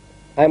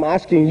 I'm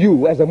asking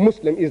you, as a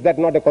Muslim, is that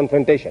not a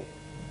confrontation?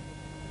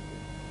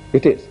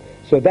 It is.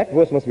 So that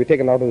verse must be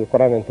taken out of the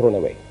Quran and thrown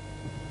away.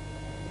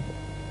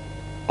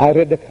 I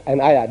read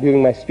an ayah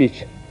during my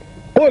speech.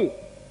 قُلْ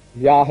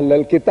يَا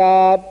أَهْلَ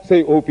الْكِتَابِ.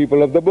 Say, O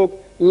people of the book,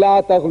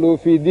 لَا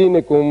تَغْلُوا فِي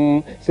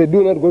دِينِكُمْ. Say,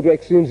 do not go to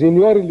extremes in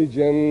your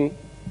religion.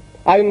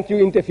 Aren't you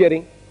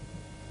interfering?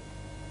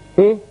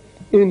 In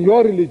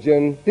your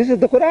religion. This is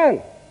the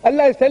Quran.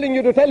 Allah is telling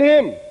you to tell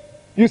him.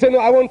 You say, no,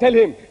 I won't tell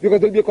him, because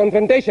there will be a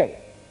confrontation.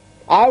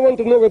 I want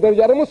to know whether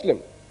you are a Muslim.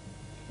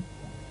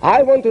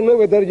 I want to know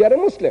whether you are a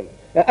Muslim.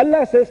 And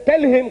Allah says,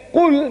 tell him,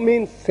 qul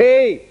means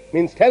say,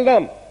 means tell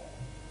them.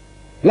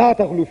 لا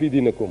تغلوا في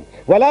دينكم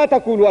ولا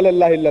تقولوا على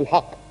الله إلا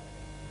الحق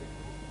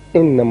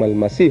إنما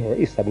المسيح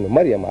عيسى ابن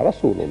مريم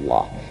رسول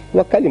الله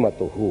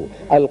وكلمته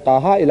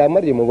ألقاها إلى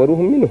مريم وروح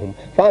منهم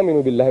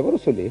فآمنوا بالله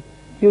ورسله.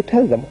 You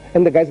tell them,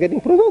 and the guy's getting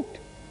provoked.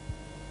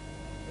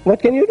 What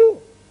can you do?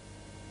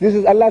 This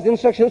is Allah's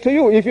instructions to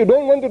you. If you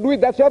don't want to do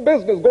it, that's your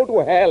business. Go to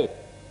hell.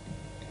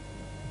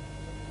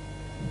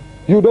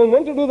 You don't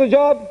want to do the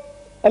job?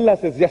 Allah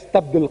says,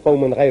 يَسْتَبْدِلْ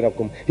قَوْمًا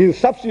غَيْرَكُمْ. He will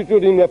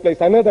substitute in your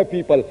place another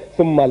people.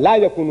 ثُمَّ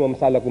لَا يَكُنُوا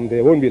أَمْثَالَكُمْ.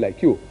 They won't be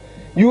like you.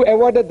 You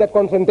avoided that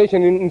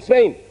confrontation in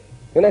Spain.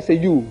 When I say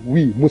you,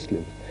 we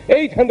Muslims.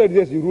 800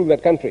 years you rule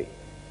that country.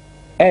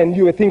 And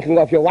you were thinking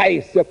of your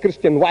wives, your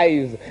Christian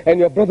wives, and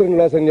your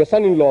brother-in-laws and your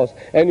son-in-laws,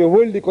 and your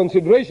worldly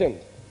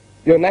considerations,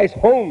 your nice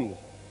homes,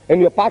 and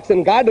your parks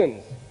and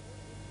gardens.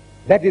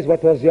 That is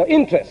what was your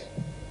interest.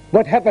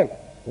 What happened?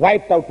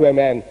 Wiped out to a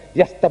man.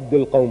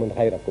 يَسْتَبْدِلْ قَوْمًا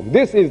غَيْرَكُمْ.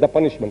 This is the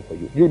punishment for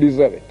you. You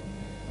deserve it.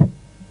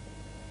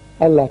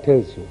 Allah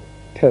tells you,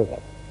 tell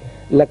them,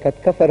 لَقَدْ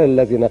كَفَرَ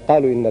الَّذِينَ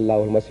قَالُوا إِنَّ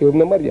اللَّهَ الْمَسِيحُ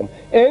ابْنَ مَرْيَمَ.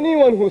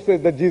 Anyone who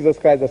says that Jesus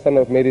Christ, the Son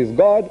of Mary, is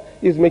God,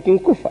 is making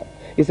kufr.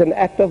 It's an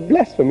act of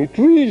blasphemy,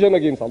 treason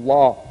against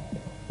Allah.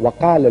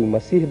 وَقَالَ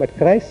الْمَسِيحُ. But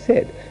Christ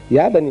said,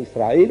 يَا بَنِي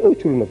إِسْرَائِيلَ, O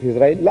children of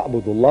Israel,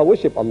 لَعْبُدُ اللَّهَ,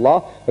 worship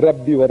Allah,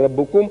 رَبِّي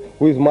وَرَبُّكُمْ,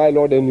 who is my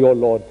Lord and your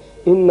Lord.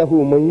 إِنَّهُ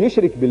مَنْ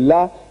يُشْرِكْ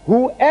بِاللَّهِ.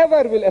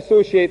 Whoever will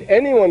associate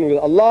anyone with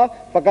Allah,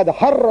 فَقَدْ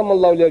حَرَّمَ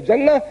اللَّهُ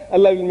الْجَنَّةِ.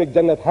 Allah will make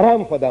Jannat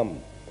haram for them.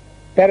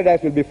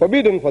 Paradise will be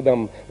forbidden for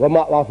them.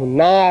 وَمَأْوَاهُ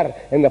النَّارِ.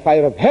 And the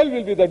fire of hell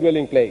will be the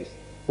dwelling place.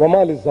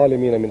 وَمَا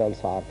لِلظَّالِمِينَ مِنْ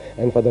أَنصَارٍ.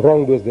 And for the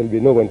wrongdoers there will be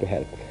no one to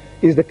help.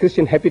 Is the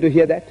Christian happy to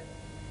hear that?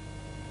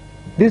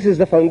 This is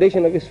the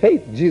foundation of his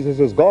faith. Jesus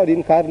is God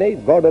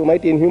incarnate, God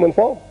Almighty in human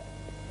form.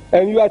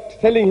 And you are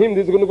telling him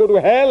this is going to go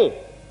to hell.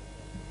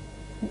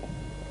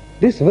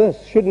 This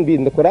verse shouldn't be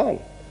in the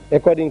Quran,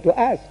 according to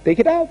us. Take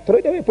it out, throw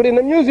it away, put it in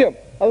the museum.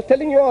 I was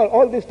telling you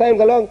all these times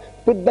along,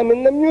 put them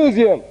in the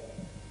museum.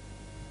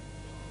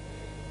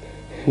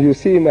 You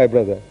see, my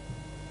brother,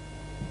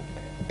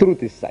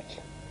 truth is such.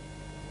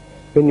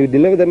 When you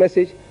deliver the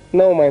message,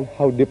 never mind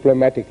how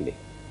diplomatically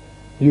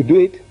you do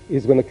it,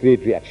 it's going to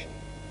create reaction.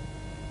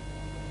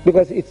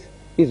 Because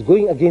it's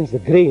going against the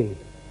grain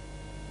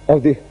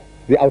of the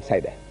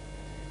outsider.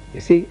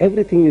 You see,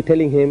 everything you're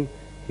telling him,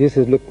 he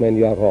says, look man,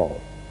 you are wrong.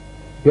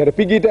 You are a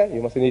pig eater,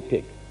 you mustn't eat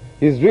pig.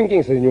 He's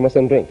drinking, says you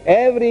mustn't drink.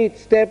 Every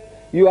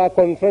step you are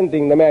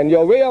confronting the man.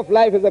 Your way of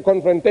life is a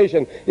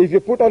confrontation. If you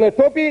put on a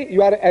topi,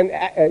 you are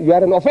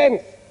an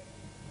offense.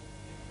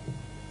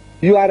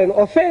 You are an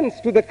offense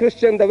to the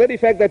Christian. The very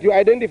fact that you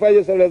identify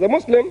yourself as a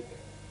Muslim,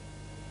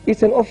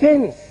 it's an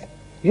offense.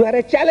 You are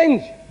a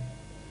challenge.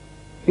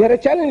 You are a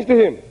challenge to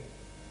him.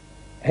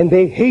 And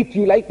they hate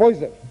you like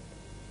poison.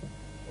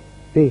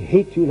 They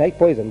hate you like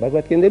poison. But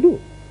what can they do?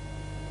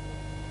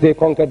 They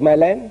conquered my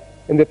land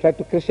and they tried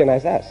to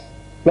Christianize us.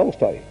 Long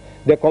story.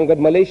 They conquered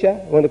Malaysia,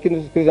 want to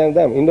Christianize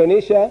them.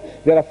 Indonesia,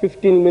 there are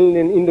 15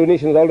 million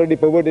Indonesians already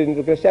perverted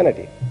into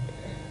Christianity.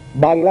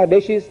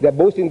 Bangladeshis, they're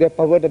boasting they've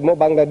perverted more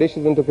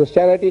Bangladeshis into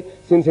Christianity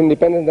since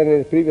independence than in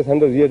the previous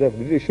 100 years of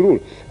British rule.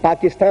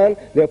 Pakistan,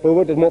 they've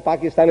perverted more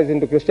Pakistanis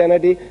into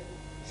Christianity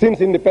since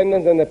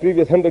independence than the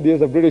previous 100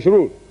 years of British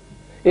rule.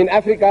 In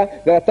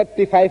Africa, there are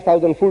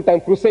 35,000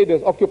 full-time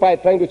crusaders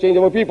occupied trying to change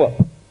our people.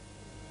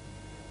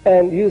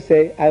 And you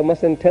say, I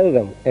mustn't tell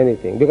them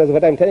anything, because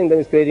what I'm telling them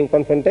is creating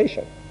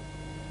confrontation.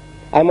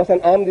 I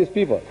mustn't arm these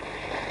people.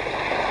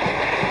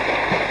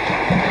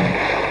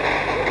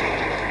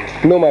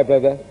 No, my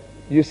brother.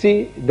 You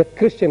see, the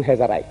Christian has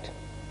a right.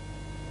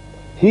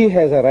 He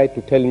has a right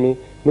to tell me,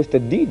 Mr.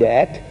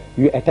 Deedat,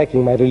 you're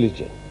attacking my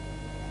religion.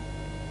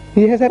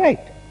 He has a right.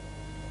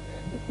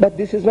 But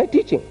this is my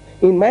teaching.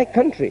 In my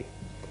country,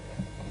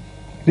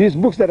 these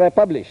books that I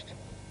published,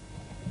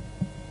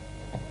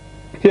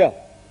 here,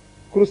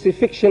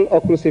 crucifixion or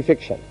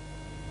crucifixion.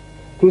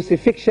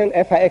 Crucifixion,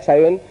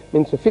 F-I-X-I-N,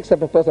 means to fix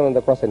up a person on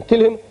the cross and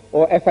kill him,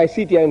 or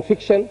F-I-C-T-I-N,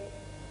 fiction.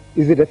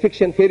 Is it a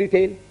fiction, fairy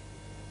tale?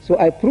 So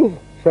I prove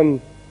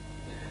from,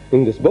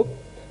 in this book,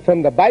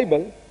 from the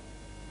Bible,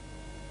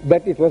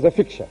 that it was a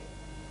fiction.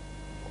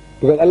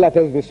 Because Allah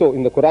tells me so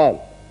in the Quran.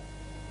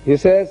 He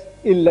says,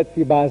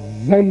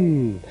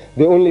 إِلَّتِبَازًا.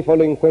 They're only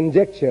following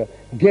conjecture,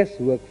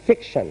 guesswork,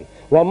 fiction.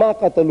 وَمَا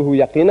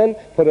قَتَلُهُ يَقِينًا.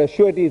 For a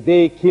surety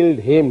they killed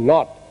him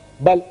not.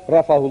 بَلْ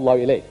رَفَهُ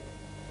اللَّهُ إِلَيْهِ.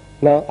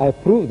 Now I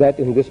prove that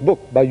in this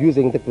book by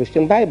using the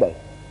Christian Bible.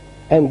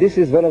 And this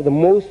is one of the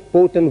most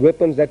potent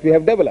weapons that we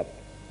have developed.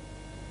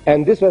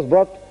 And this was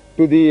brought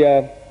to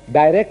the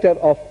director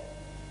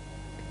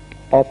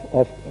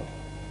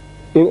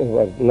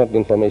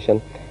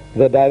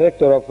the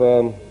director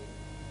of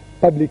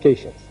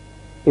publications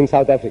in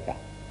South Africa.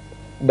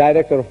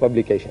 Director of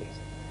publications.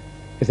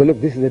 He said,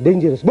 look, this is a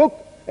dangerous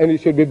book and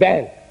it should be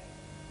banned.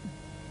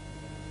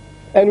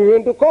 And we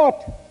went to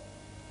court.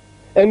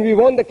 And we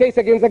won the case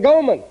against the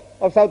government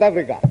of South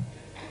Africa.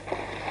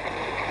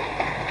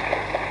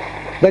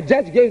 The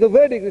judge gave the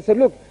verdict. He said,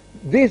 look,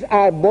 these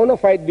are bona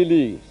fide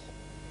beliefs.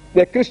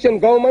 The Christian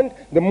government,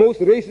 the most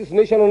racist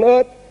nation on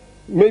earth,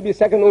 maybe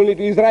second only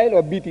to Israel,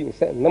 or beating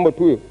number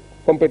 2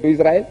 compared to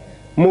Israel.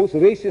 Most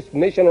racist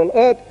nation on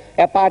earth,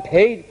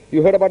 apartheid.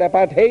 You heard about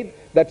apartheid?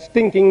 That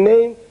stinking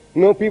name.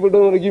 No, people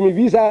don't want to give me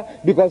visa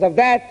because of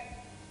that.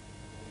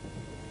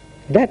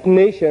 That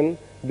nation,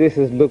 this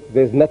is, look,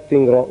 there's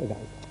nothing wrong with that.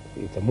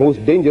 It's the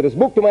most dangerous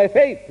book to my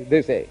faith,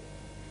 they say.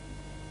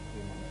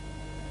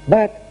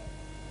 But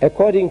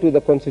according to the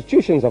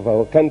constitutions of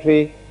our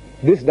country,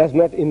 this does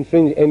not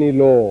infringe any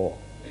law.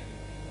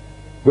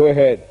 Go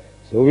ahead.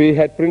 So we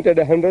had printed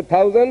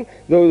 100,000,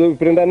 so we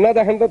printed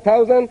another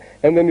 100,000,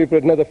 and then we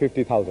print another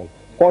 50,000.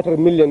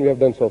 250,000 we have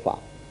done so far.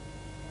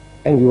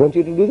 And we want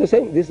you to do the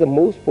same. This is the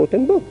most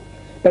potent book.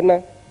 But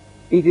now,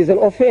 it is an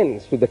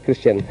offense to the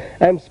Christian.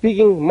 I'm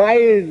speaking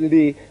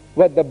mildly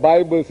what the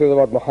Bible says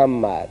about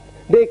Muhammad.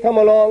 They come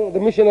along, the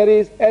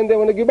missionaries, and they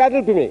want to give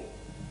battle to me.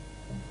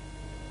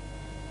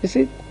 You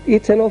see,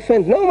 it's an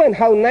offense. No man,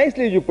 how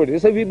nicely you put it. You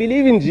say, we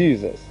believe in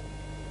Jesus.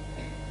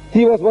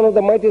 He was one of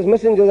the mightiest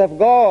messengers of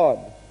God.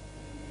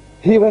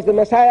 He was the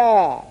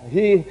Messiah.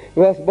 He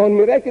was born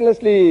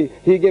miraculously.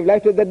 He gave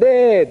life to the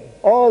dead.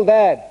 All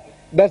that.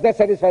 Does that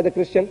satisfy the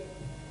Christian?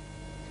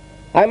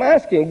 I'm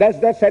asking, does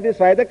that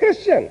satisfy the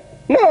Christian?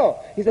 No.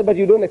 He said, but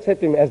you don't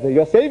accept him as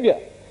your Savior.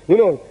 You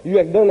know,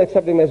 you don't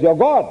accept him as your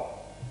God.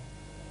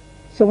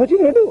 So what are you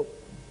going to do?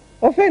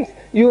 Offense.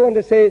 You want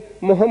to say,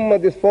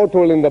 Muhammad is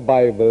foretold in the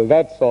Bible,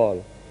 that's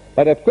all.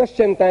 But at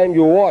question time,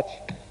 you watch.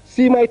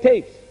 See my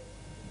tapes.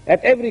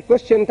 At every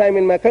question time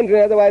in my country,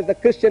 otherwise the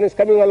Christian is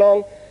coming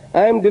along,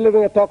 I am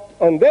delivering a talk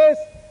on this,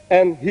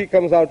 and he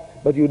comes out,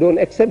 but you don't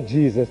accept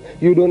Jesus,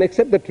 you don't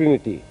accept the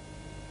Trinity.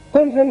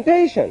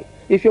 Confrontation.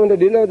 If you want to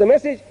deliver the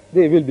message,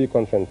 there will be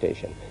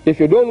confrontation. If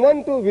you don't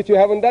want to, which you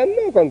haven't done,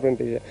 no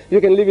confrontation. You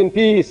can live in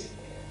peace.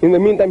 In the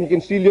meantime, he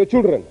can steal your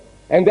children.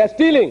 And they're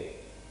stealing.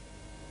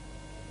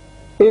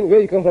 In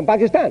where you come from?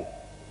 Pakistan.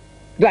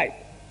 Right.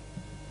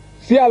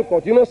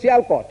 Sialkot. You know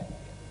Sialkot?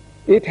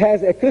 It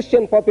has a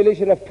Christian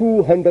population of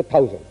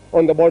 200,000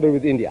 on the border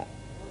with India.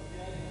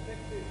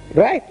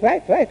 Right.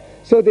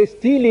 So they're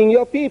stealing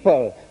your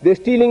people. They're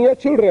stealing your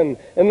children.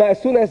 And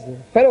as soon as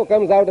Pharaoh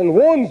comes out and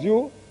warns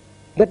you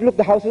that, look,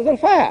 the house is on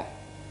fire,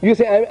 you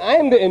say, I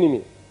am the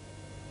enemy.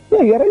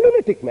 No, you are a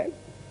lunatic, man.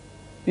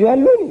 You are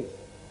loonies.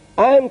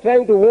 I am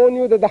trying to warn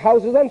you that the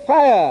house is on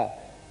fire.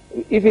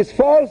 If it's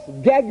false,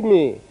 gag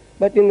me.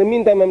 But in the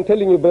meantime, I'm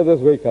telling you,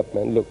 brothers, wake up,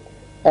 man. Look,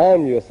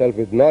 arm yourself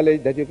with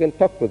knowledge that you can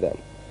talk to them.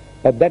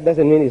 But that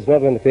doesn't mean it's not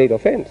going to create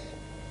offense.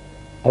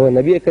 Our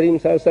Nabi Kareem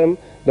Sallallahu Alaihi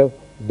Wasallam,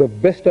 the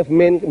best of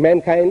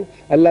mankind,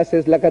 Allah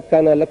says, لَقَدْ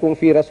كَانَ لَكُمْ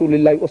فِي رَسُولِ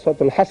اللَّهِ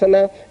أُسْوَةٌ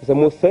حَسَنَةٌ. It's the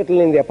most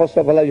certainly in the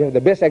Apostle of Allah, you have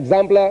the best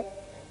exemplar,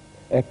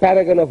 a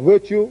paragon of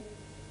virtue,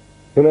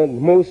 you know, the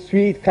most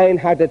sweet,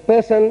 kind-hearted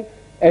person,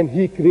 and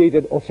he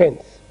created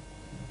offense.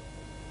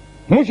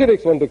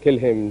 Mushriks want to kill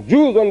him,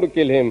 Jews want to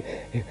kill him,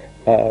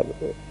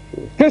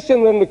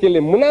 Christians want to kill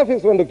him,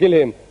 Munafiqs want to kill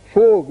him.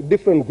 4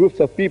 different groups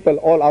of people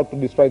all out to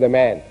destroy the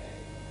man.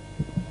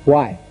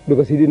 Why?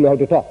 Because he didn't know how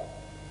to talk.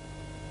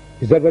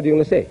 Is that what you're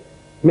going to say?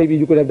 Maybe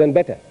you could have done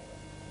better.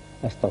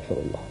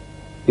 Astaghfirullah.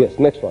 Yes,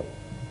 next one.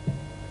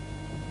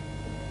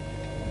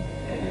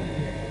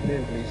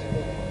 Name, please.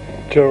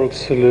 Gerald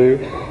Salou,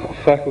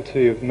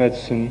 Faculty of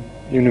Medicine,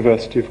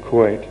 University of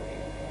Kuwait.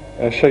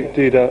 Sheikh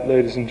Deedat,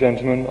 ladies and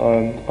gentlemen,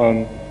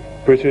 I'm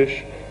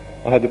British.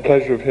 I had the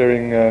pleasure of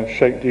hearing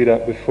Sheikh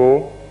Deedat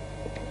before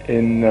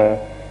in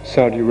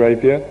Saudi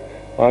Arabia.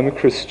 I'm a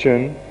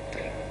Christian.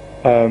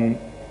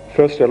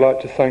 Firstly, I'd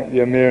like to thank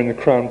the Emir and the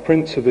Crown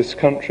Prince of this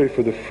country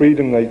for the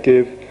freedom they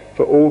give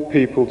for all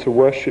people to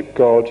worship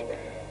God,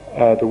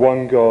 the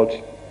one God,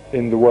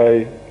 in the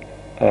way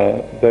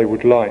they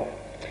would like.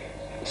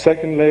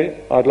 Secondly,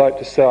 I'd like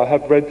to say I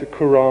have read the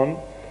Quran.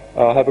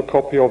 I have a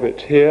copy of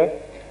it here.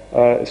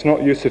 It's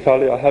not Yusuf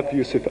Ali, I have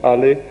Yusuf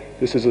Ali.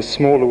 This is a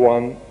smaller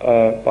one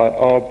by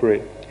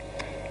Arbery.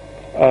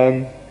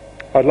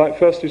 I'd like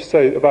first to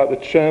say about the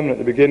chairman at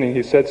the beginning.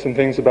 He said some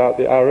things about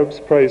the Arabs.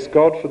 Praise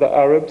God for the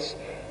Arabs.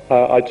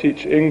 I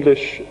teach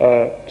English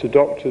to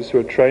doctors who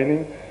are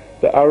training.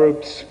 The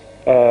Arabs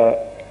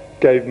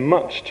gave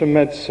much to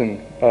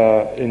medicine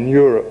in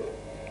Europe.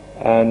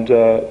 And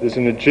there's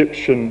an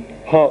Egyptian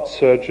heart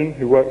surgeon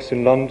who works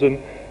in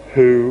London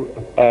who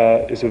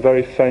is a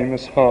very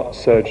famous heart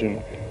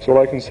surgeon. So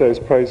all I can say is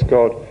praise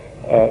God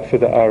for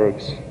the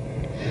Arabs.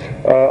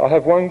 I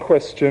have one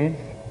question.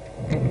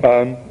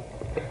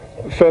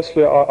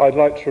 Firstly, I'd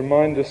like to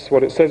remind us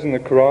what it says in the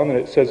Quran, and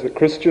it says that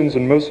Christians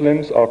and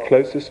Muslims are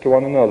closest to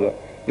one another.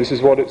 This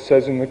is what it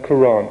says in the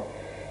Quran.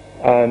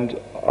 And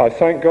I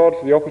thank God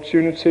for the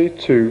opportunity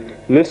to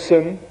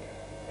listen,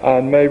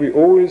 and may we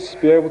always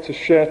be able to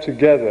share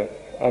together.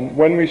 And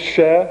when we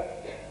share,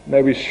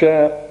 may we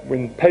share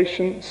with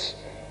patience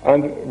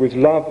and with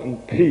love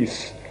and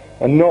peace,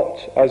 and not,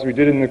 as we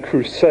did in the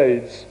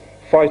Crusades,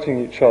 fighting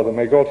each other.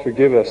 May God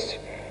forgive us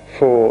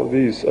for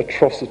these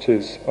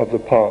atrocities of the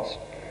past.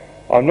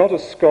 I'm not a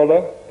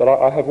scholar, but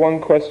I have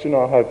one question.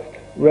 I have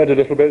read a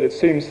little bit. It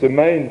seems the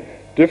main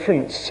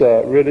difference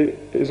really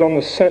is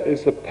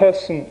the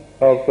person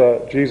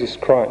of Jesus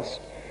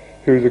Christ,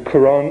 who the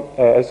Quran,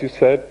 as you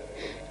said,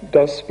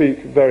 does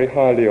speak very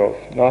highly of.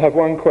 Now I have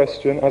one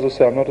question. As I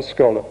say, I'm not a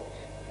scholar.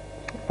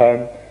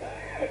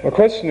 My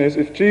question is,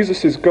 if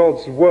Jesus is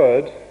God's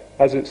word,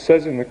 as it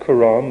says in the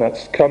Quran,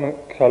 that's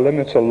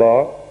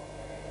Kalimatullah,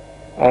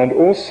 and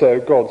also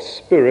God's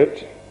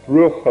Spirit,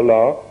 Ruh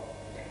Allah,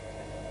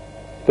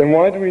 then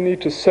why do we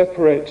need to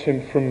separate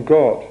him from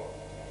God?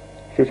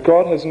 For if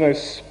God has no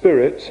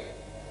spirit,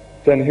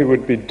 then he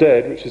would be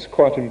dead, which is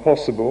quite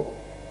impossible.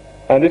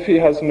 And if he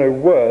has no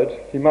word,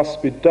 he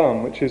must be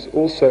dumb, which is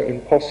also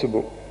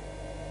impossible.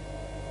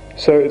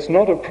 So it's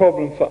not a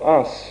problem for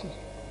us,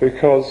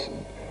 because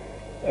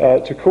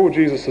to call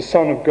Jesus the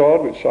Son of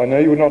God, which I know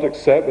you would not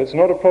accept, but it's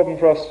not a problem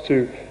for us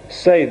to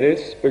say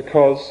this,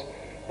 because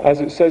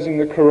as it says in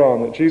the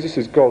Quran, that Jesus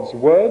is God's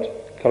word,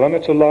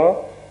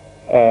 Kalimatullah,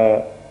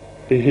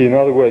 in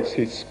other words,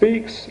 he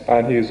speaks,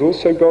 and he is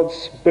also God's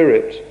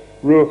Spirit,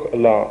 Ruh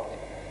Allah.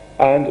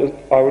 And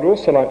I would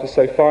also like to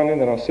say finally,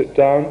 and then I'll sit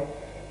down,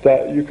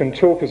 that you can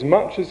talk as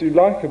much as you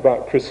like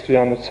about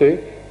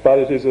Christianity, but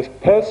it is a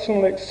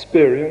personal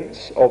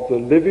experience of the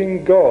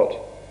living God.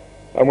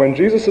 And when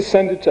Jesus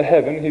ascended to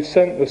heaven, he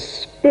sent the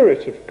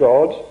Spirit of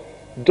God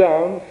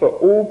down for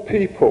all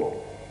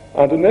people.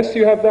 And unless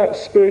you have that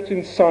Spirit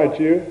inside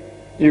you,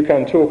 you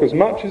can talk as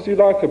much as you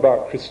like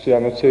about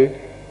Christianity,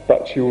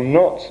 but you will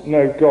not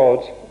know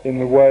God in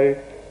the way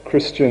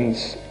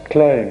Christians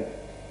claim.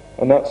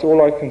 And that's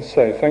all I can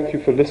say. Thank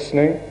you for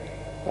listening,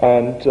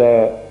 and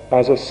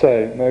as I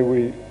say, may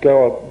we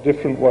go our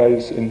different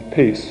ways in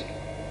peace.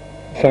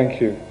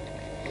 Thank you.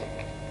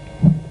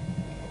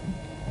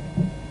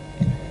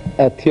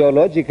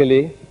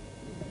 Theologically,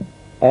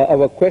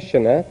 our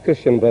questioner,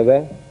 Christian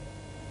brother,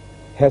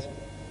 has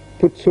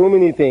put so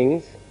many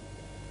things,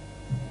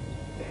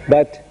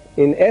 but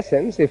in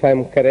essence, if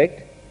I'm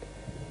correct,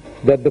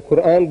 that the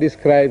Quran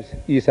describes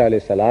Isa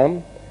alayhi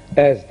salam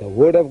as the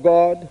Word of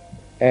God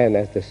and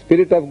as the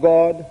Spirit of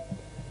God,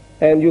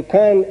 and you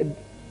can't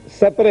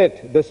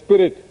separate the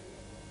Spirit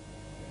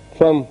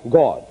from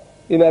God.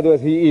 In other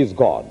words, He is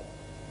God.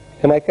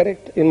 Am I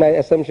correct in my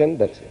assumption?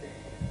 That's it.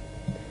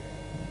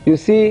 You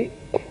see,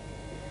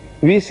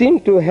 we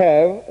seem to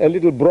have a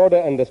little broader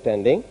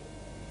understanding.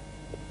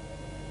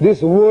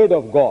 This Word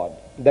of God,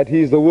 that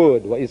He is the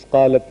Word. وَإِذْ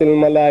قَالَتِ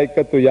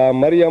الْمَلَائِكَةُ يَا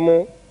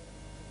مَرْيَمُ,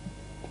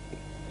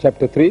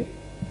 chapter 3,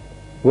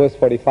 verse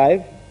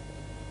 45,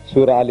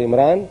 Surah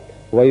Al-Imran.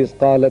 وَإِذْ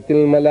قَالَتِ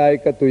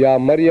الْمَلَائِكَةُ يَا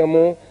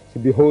مَرْيَمُ,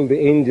 behold, the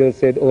angel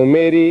said, O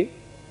Mary,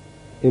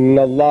 إِنَّ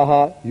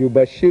اللَّهَ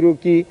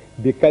يُبَشِّرُكِ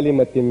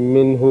بِكَلِمَةٍ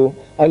مِّنْهُ,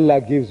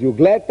 Allah gives you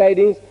glad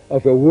tidings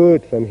of a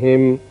word from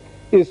Him.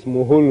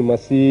 Ismuhul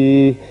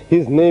Masih,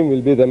 His name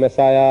will be the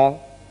Messiah,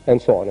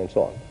 and so on and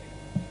so on.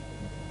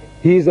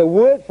 He is a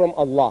word from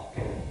Allah.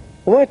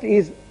 What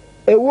is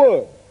a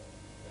word?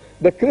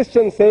 The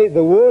Christians say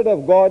the Word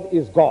of God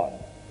is God.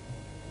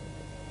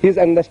 His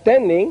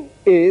understanding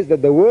is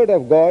that the Word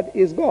of God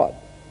is God.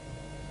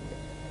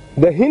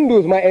 The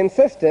Hindus, my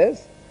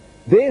ancestors,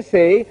 they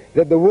say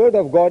that the Word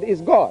of God is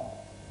God.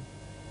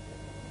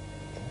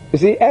 You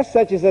see, as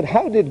such, he said,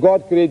 how did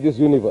God create this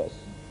universe?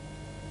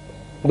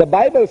 The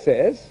Bible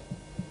says,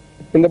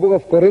 in the book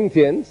of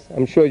Corinthians,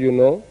 I'm sure you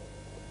know,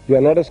 you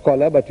are not a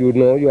scholar, but you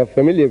know, you are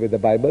familiar with the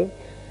Bible.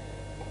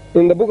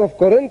 In the book of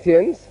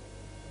Corinthians,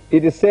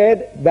 it is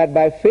said that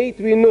by faith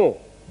we know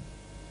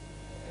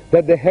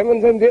that the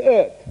heavens and the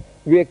earth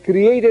were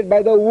created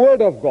by the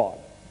Word of God,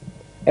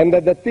 and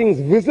that the things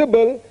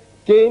visible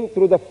came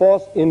through the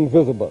force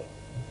invisible.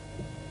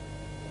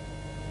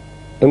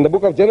 In the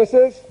book of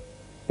Genesis,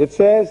 it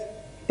says,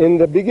 in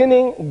the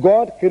beginning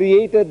God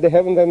created the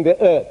heavens and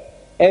the earth,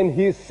 and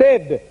He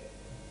said,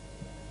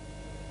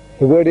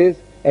 the word is,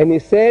 and He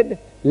said,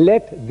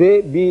 let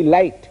there be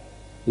light.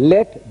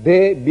 Let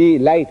there be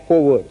light,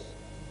 4 words.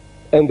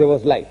 And there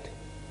was light.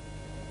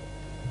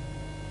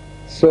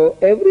 So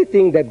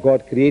everything that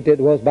God created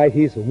was by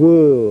His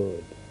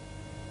word,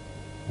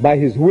 by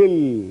His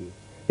will.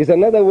 It's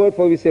another word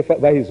for we say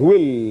by His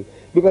will,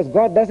 because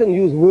God doesn't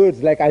use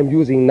words like I'm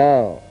using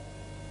now.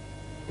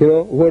 You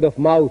know, word of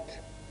mouth,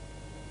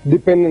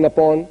 dependent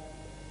upon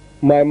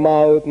my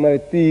mouth, my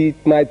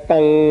teeth, my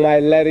tongue, my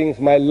larynx,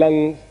 my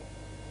lungs,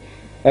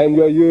 and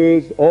your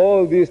ears.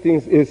 All these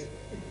things is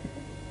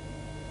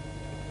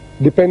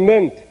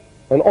dependent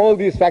on all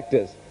these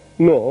factors.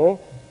 No,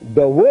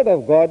 the Word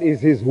of God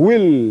is His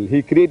will.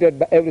 He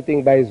created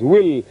everything by His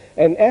will,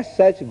 and as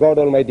such, God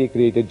Almighty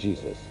created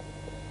Jesus.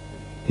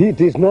 It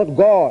is not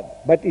God,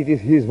 but it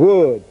is His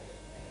Word.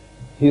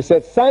 He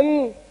said,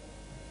 sun,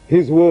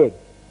 His Word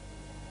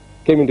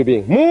came into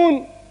being.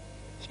 Moon,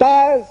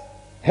 stars,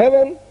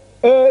 heaven,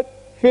 earth,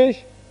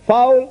 fish,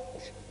 fowl,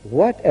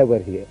 whatever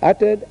He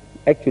uttered,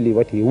 actually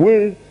what He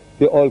willed,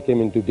 they all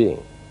came into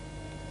being.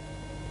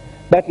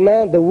 But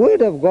now the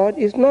Word of God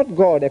is not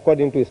God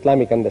according to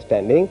Islamic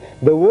understanding.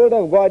 The Word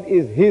of God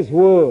is His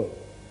Word,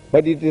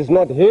 but it is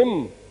not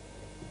Him.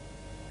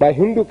 My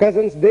Hindu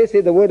cousins, they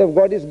say the Word of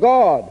God is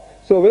God.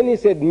 So when He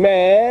said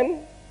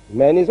man,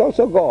 man is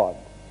also God.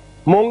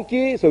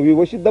 Monkey, so we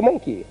worship the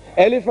monkey.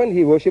 Elephant,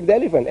 He worshipped the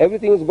elephant.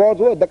 Everything is God's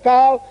Word. The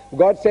cow,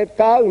 God said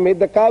cow, He made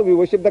the cow, we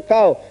worship the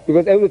cow,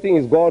 because everything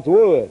is God's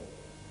Word.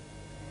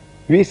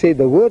 We say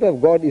the Word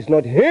of God is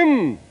not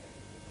Him,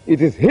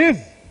 it is His.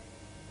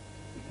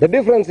 The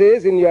difference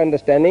is in your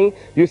understanding.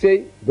 You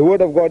say the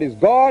Word of God is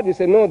God. You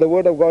say no, the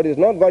Word of God is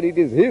not God. It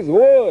is His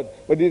Word,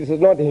 but it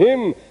is not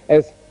Him,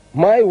 as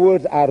my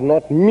words are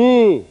not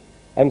me.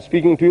 I'm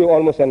speaking to you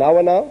almost an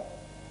hour now,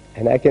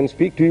 and I can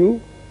speak to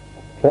you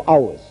for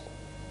hours.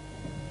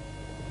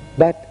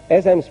 But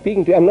as I'm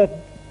speaking to you, I'm not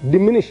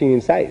diminishing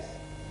in size.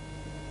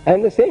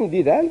 I'm the same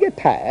Deedat. I'll get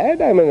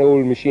tired. I'm an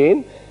old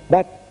machine,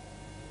 but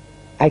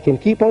I can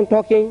keep on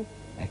talking.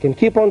 I can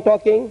keep on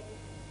talking.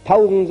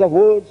 Thousands of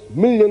words,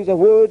 millions of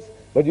words,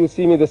 but you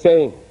see me the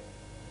same.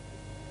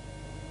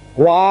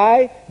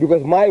 Why?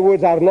 Because my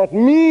words are not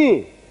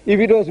me. If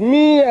it was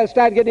me, I'll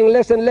start getting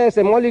less and less,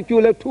 a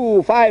molecule of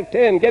 2, 5,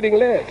 10, getting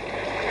less.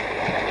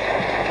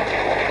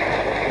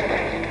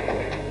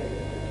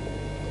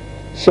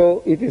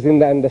 So it is in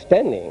the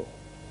understanding.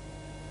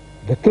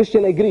 The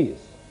Christian agrees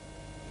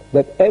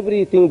that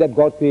everything that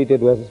God created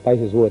was by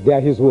His Word. They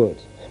are His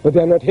words, but they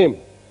are not Him.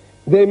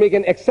 They make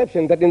an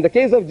exception that in the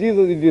case of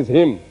Jesus it is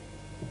Him.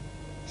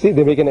 See,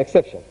 they make an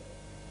exception.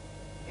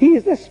 He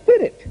is the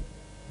Spirit.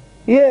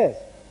 Yes.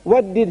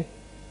 What did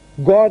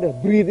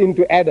God breathe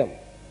into Adam?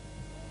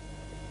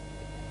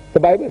 The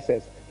Bible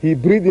says He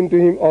breathed into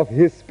him of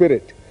His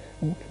Spirit.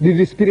 Did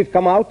His Spirit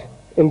come out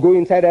and go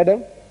inside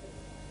Adam?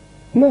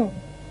 No.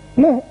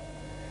 No.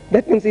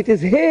 That means it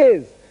is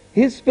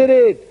His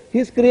Spirit,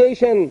 His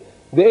creation.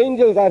 The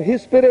angels are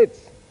His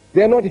spirits.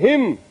 They are not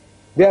Him.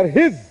 They are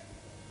His,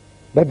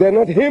 but they are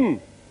not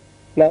Him.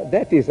 Now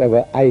that is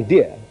our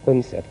idea,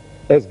 concept,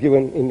 as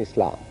given in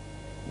Islam.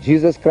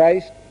 Jesus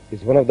Christ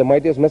is one of the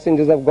mightiest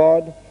messengers of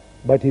God,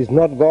 but he's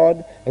not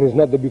God and he's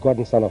not the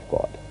begotten Son of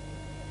God.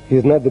 He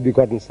is not the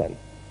begotten Son.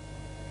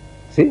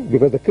 See,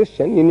 because the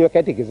Christian, in your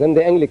catechism,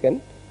 the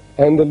Anglican,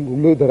 and the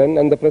Lutheran,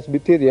 and the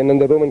Presbyterian, and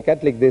the Roman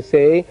Catholic, they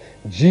say,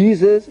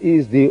 Jesus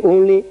is the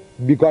only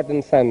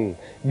begotten Son.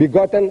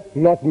 Begotten,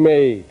 not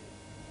made.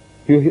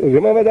 You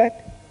remember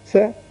that,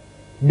 sir?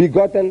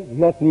 Begotten,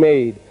 not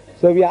made.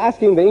 So we are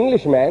asking the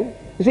Englishman,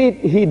 you see,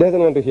 he doesn't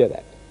want to hear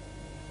that.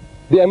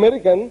 The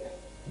American,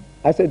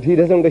 I said, he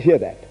doesn't want to hear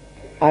that.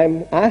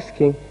 I'm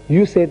asking,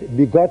 you said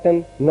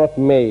begotten, not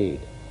made.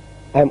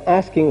 I'm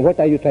asking, what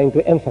are you trying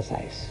to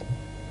emphasize?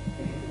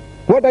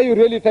 What are you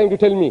really trying to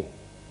tell me?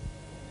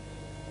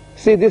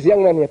 See this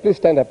young man here, please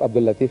stand up,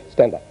 Abdul Latif,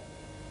 stand up.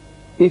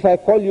 If I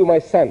call you my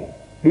son,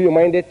 do you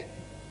mind it?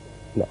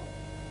 No.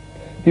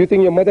 Do you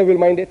think your mother will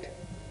mind it?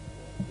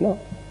 No.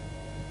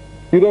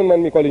 You don't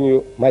mind me calling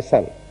you my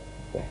son.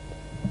 Right.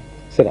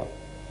 Sit down.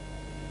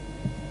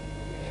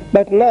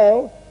 But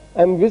now,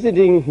 I'm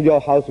visiting your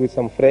house with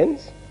some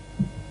friends,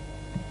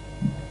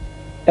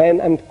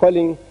 and I'm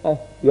calling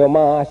your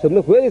ma. I said,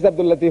 look, where is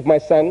Abdul Latif, my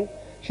son?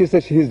 She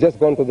said, he's just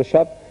gone to the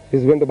shop.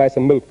 He's going to buy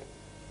some milk.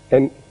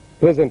 And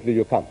presently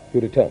you come,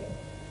 you return.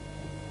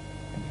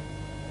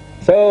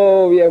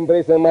 So we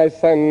embrace my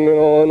son,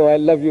 no, I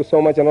love you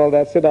so much and all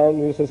that. Sit down.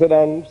 You say, sit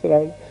down, sit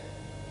down.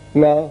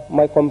 Now,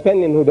 my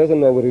companion who doesn't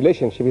know our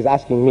relationship is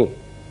asking me.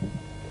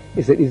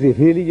 He said, is he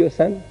really your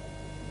son?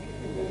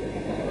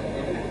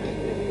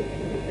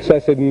 So I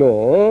said,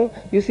 no.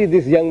 You see,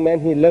 this young man,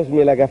 he loves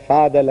me like a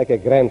father, like a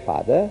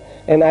grandfather,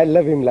 and I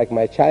love him like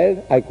my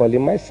child. I call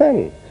him my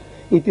son.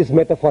 It is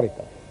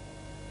metaphorical.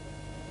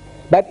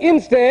 But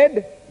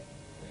instead,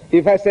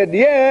 if I said,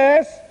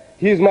 yes,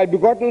 he is my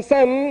begotten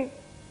son,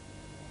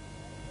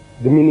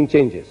 the meaning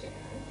changes.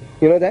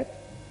 You know that?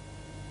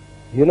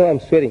 You know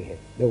I'm swearing him,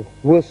 the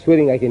worst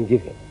swearing I can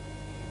give him,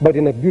 but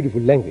in a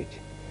beautiful language.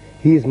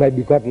 He is my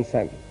begotten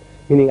son,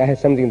 meaning I have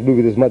something to do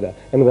with his mother,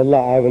 and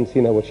wallah, I haven't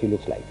seen her what she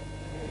looks like.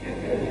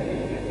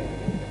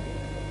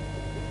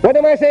 What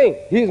am I saying?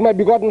 He is my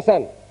begotten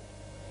son.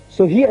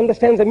 So he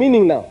understands the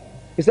meaning now.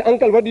 He said,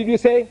 uncle, what did you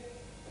say?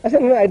 I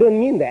said, no, I don't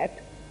mean that.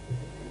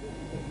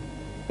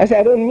 I said,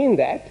 I don't mean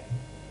that,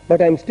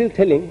 but I'm still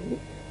telling,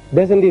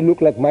 doesn't he look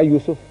like my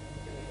Yusuf?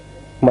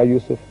 My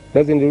Yusuf.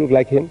 Doesn't he look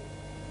like him?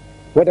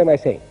 What am I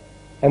saying?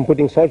 I'm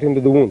putting salt into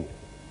the wound.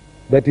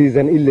 That he is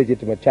an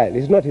illegitimate child.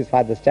 He's not his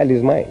father's child,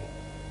 he's mine.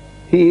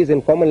 He is,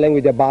 in common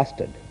language, a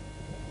bastard.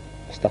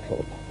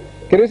 Astaghfirullah.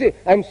 Can you see?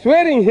 I'm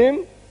swearing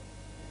him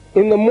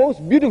in the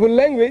most beautiful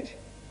language.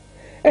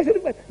 I said,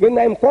 but when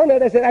I'm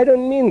cornered, I said, I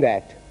don't mean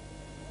that.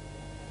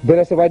 Then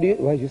I said, why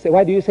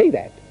do you say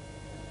that?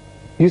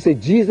 You say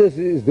Jesus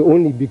is the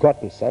only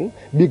begotten son,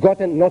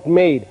 begotten, not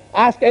made.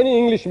 Ask any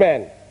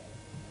Englishman,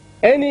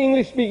 any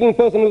English-speaking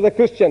person who's a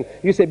Christian.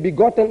 You say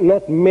begotten,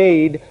 not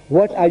made.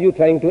 What are you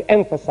trying to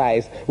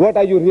emphasize? What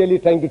are you really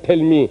trying to tell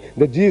me?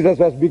 That Jesus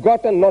was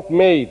begotten, not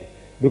made.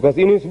 Because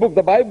in his book,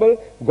 the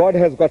Bible, God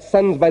has got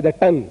sons by the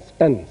tons.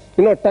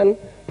 You know, ton,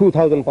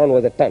 2,000 pounds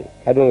was a ton.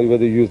 I don't know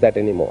whether you use that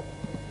anymore.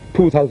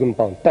 2,000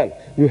 pound ton.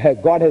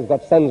 God has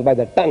got sons by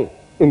the ton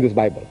in this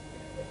Bible.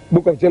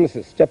 Book of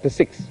Genesis, chapter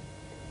 6.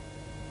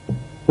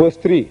 Verse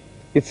 3,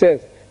 it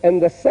says, and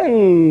the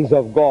sons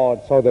of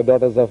God saw the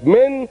daughters of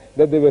men,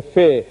 that they were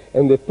fair,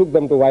 and they took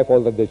them to wife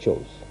all that they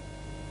chose.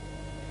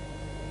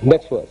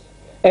 Next verse.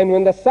 And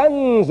when the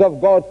sons of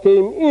God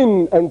came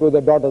in unto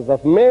the daughters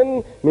of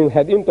men,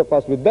 had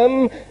intercourse with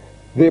them,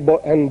 they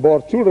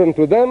bore children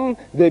to them,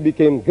 they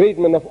became great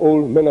men of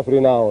old, men of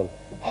renown.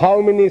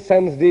 How many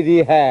sons did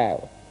he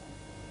have?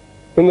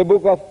 In the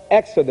book of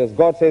Exodus,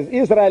 God says,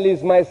 Israel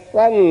is my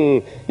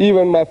son,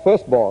 even my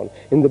firstborn.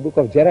 In the book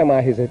of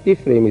Jeremiah, he said,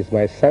 Ephraim is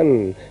my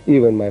son,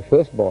 even my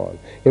firstborn.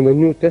 In the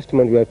New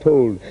Testament, we are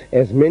told,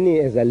 as many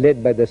as are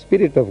led by the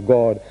Spirit of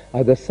God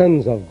are the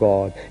sons of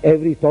God.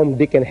 Every Tom,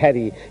 Dick, and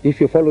Harry,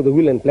 if you follow the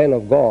will and plan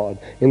of God,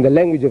 in the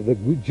language of the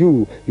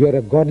Jew, you are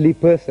a godly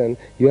person,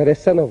 you are a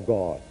son of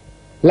God.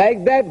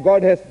 Like that,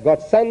 God has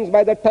got sons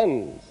by the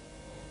tons.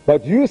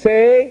 But you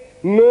say,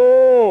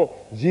 no,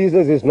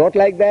 Jesus is not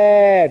like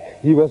that.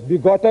 He was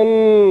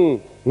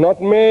begotten, not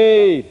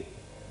made.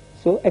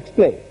 So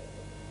explain.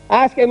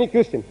 Ask any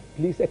Christian,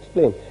 please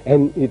explain.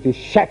 And it is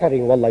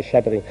shattering, wallah,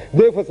 shattering.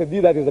 Therefore, say,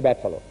 Deedat is a bad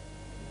fellow.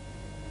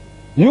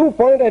 You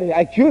point at him,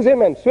 accuse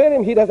him and swear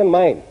him, he doesn't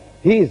mind.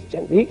 He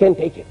can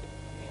take it.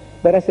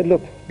 But I said,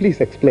 look, please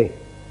explain.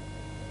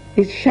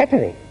 It's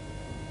shattering.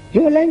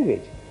 Your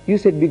language. You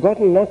said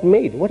begotten, not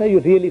made. What are you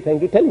really trying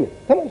to tell me?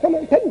 Come on,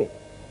 tell me.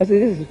 I said,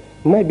 this is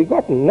my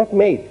begotten, not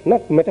made,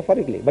 not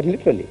metaphorically, but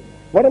literally.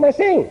 What am I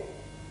saying?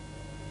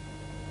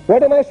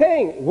 What am I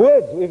saying?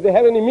 Words, if they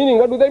have any meaning,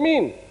 what do they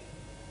mean?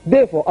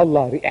 Therefore,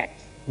 Allah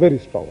reacts very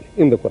strongly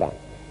in the Quran.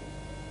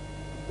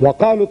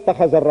 وَقَالُوا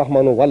اتَّخَذَ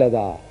الرَّحْمَنُ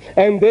وَلَدًا.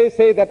 And they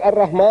say that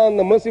Ar-Rahman,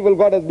 the merciful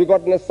God, has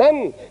begotten a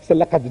son. So,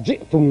 لَقَدْ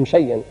جِئْتُمْ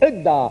شَيْئًا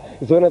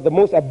إِدَّا. It's one of the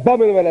most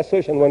abominable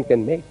assertion one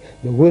can make.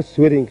 The worst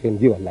swearing can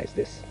give Allah is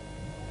this.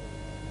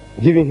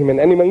 Giving him an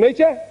animal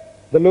nature,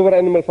 the lower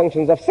animal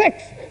functions of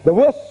sex. The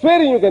worst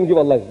swearing you can give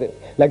Allah is this.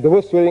 Like the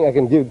worst swearing I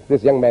can give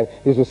this young man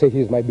is to say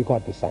he is my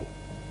begotten son.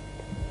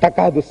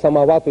 تَكَادُ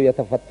السَّمَاوَاتُ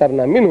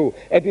يَتَفَطَّرْنَ مِنْهُ.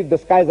 At it the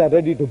skies are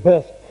ready to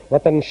burst.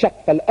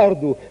 وَتَنْشَقَّ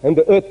الْأَرْضُ, and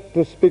the earth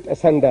to split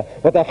asunder.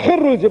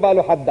 وَتَخِرُّ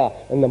الْجِبَالُ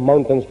حَدًّا, and the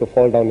mountains to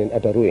fall down in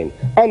utter ruin.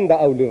 أَنْ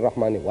دَعَوْا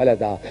لِلرَّحْمَنِ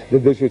وَلَدًا.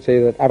 That they should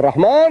say that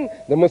Ar-Rahman,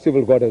 the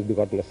merciful God, has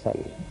begotten a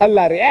son.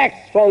 Allah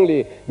reacts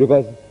strongly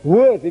because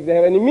words, if they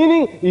have any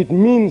meaning, it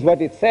means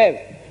what it says.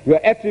 You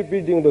are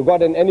attributing to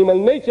God an animal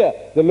nature,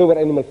 the lower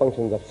animal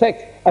functions of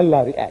sex.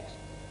 Allah reacts.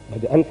 But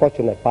the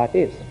unfortunate part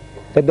is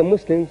that the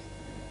Muslims,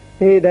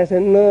 he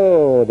doesn't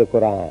know the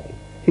Quran.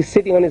 He's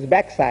sitting on his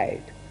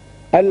backside.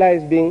 Allah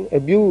is being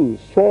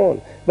abused,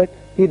 sworn, but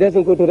he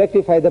doesn't go to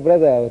rectify the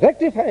brother.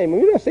 Rectify him.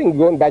 We're not saying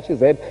go and bash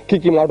his head,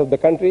 kick him out of the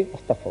country.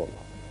 Astaghfirullah.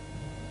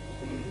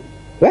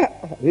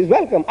 Well, he's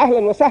welcome.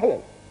 Ahlan wa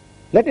sahlan.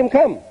 Let him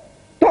come.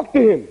 Talk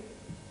to him.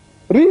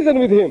 Reason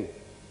with him.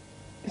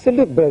 He said,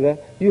 look, brother,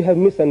 you have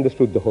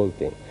misunderstood the whole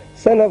thing.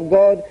 Son of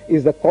God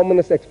is the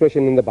commonest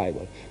expression in the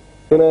Bible.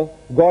 You know,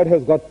 God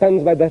has got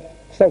sons by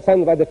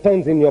the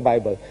tons in your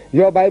Bible.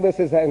 Your Bible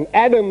says, and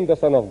Adam, the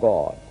son of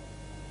God.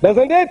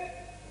 Doesn't it?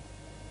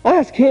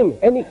 Ask him,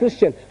 any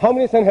Christian, how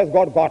many sons has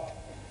God got?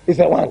 He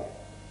said, one.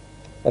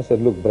 I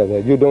said, look, brother,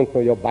 you don't know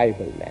your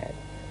Bible, man.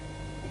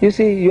 You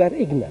see, you are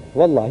ignorant.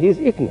 Wallah, he is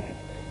ignorant.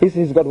 He says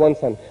he's got one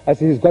son. I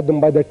said, he's got them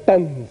by the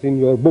tons in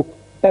your book.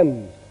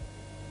 Tons.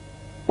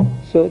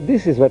 So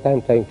this is what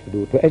I'm trying to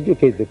do, to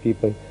educate the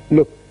people.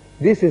 Look,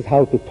 this is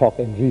how to talk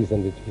and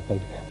reason with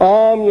people.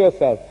 Arm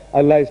yourself.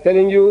 Allah is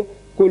telling you,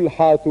 Kul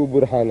hatu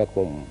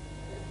burhanakum.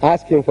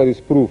 Ask him for his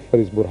proof, for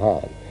his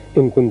burhan.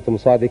 In kuntum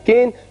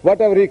sadiqin,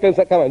 whatever he can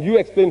say, come on, you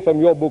explain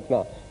from your book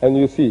now, and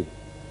you see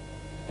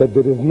that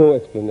there is no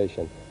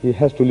explanation. He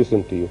has to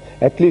listen to you.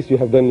 At least you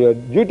have done your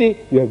duty,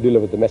 you have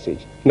delivered the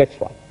message. Next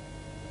one.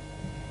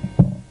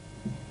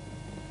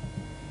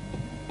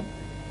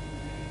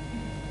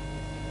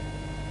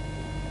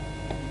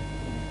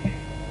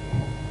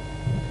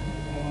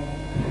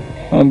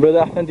 Brother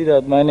Ahmed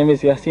Deedat, my name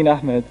is Yasin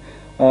Ahmed.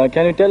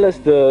 Can you tell us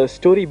the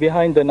story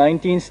behind the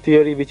 19th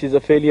theory, which is a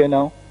failure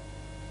now?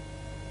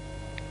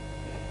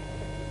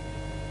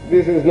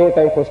 This is no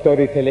time for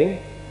storytelling.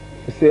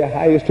 You see,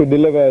 I used to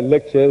deliver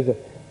lectures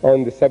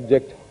on the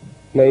subject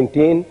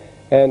 19,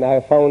 and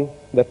I found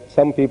that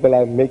some people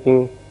are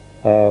making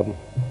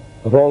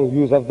wrong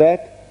use of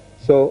that.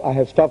 So I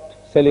have stopped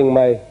selling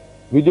my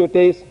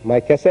videotapes,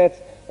 my cassettes,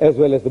 as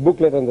well as the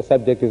booklet on the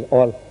subject is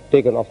all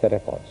taken off the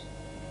records.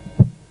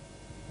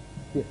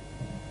 Yes.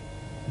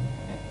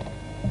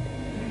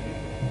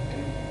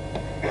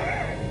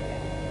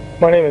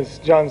 My name is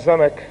John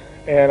Zemek,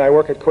 and I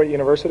work at Kuwait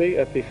University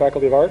at the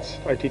Faculty of Arts.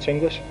 I teach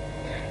English.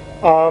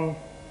 I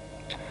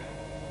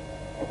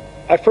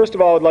first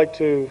of all would like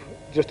to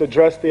just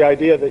address the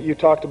idea that you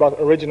talked about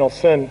original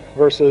sin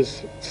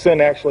versus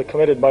sin actually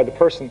committed by the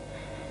person.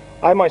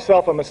 I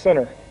myself am a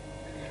sinner.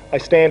 I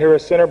stand here a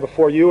sinner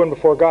before you and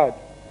before God.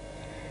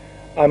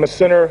 I'm a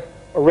sinner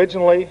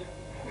originally,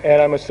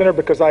 and I'm a sinner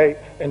because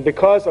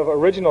of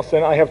original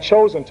sin, I have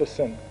chosen to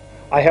sin.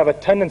 I have a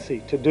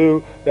tendency to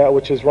do that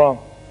which is wrong.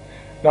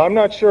 Now, I'm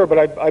not sure,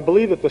 but I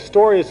believe that the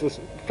story is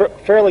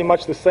fairly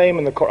much the same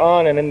in the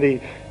Quran and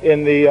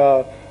in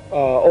the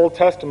Old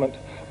Testament,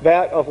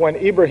 that of when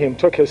Ibrahim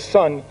took his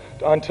son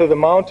onto the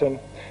mountain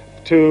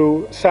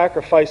to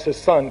sacrifice his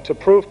son, to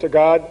prove to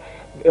God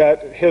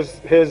that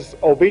his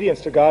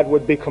obedience to God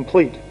would be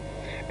complete.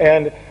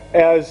 And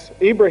as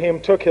Ibrahim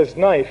took his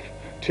knife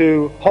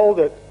to hold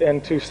it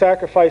and to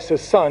sacrifice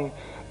his son,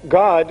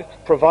 God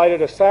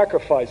provided a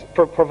sacrifice,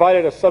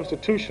 provided a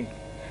substitution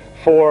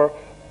for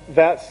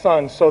that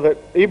son, so that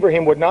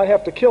Ibrahim would not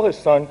have to kill his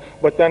son,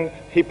 but then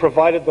he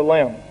provided the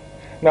lamb.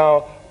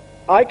 Now,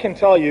 I can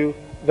tell you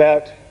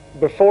that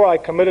before I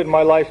committed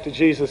my life to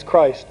Jesus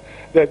Christ,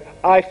 that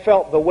I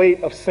felt the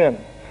weight of sin.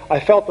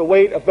 I felt the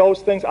weight of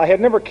those things. I had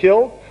never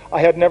killed. I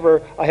had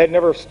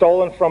never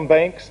stolen from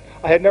banks.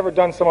 I had never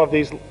done some of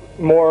these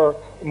more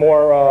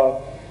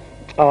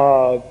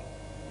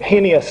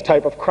heinous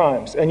type of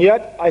crimes. And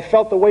yet, I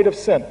felt the weight of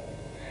sin.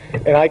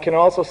 And I can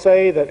also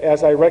say that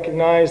as I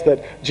recognize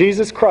that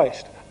Jesus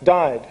Christ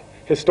died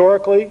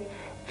historically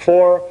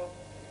for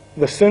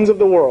the sins of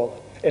the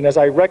world, and as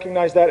I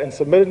recognized that and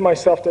submitted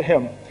myself to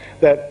Him,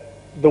 that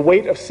the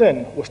weight of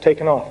sin was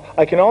taken off.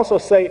 I can also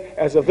say,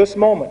 as of this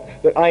moment,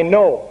 that I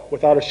know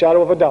without a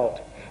shadow of a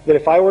doubt that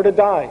if I were to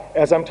die,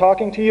 as I'm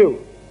talking to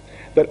you,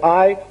 that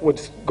I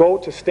would go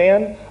to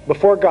stand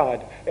before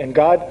God, and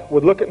God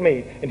would look at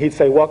me and He'd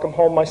say, "Welcome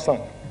home, my son."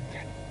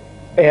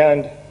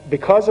 And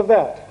because of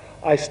that,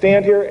 I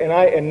stand here,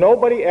 and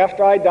nobody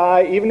after I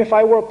die, even if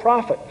I were a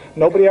prophet,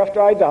 nobody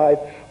after I died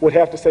would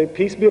have to say,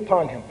 "Peace be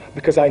upon him,"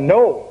 because I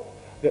know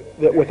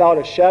that without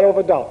a shadow of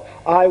a doubt,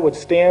 I would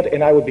stand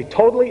and I would be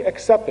totally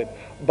accepted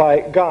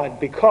by God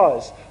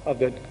because of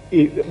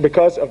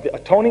the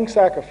atoning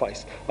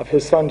sacrifice of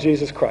His Son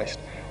Jesus Christ.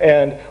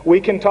 And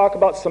we can talk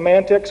about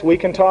semantics. We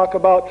can talk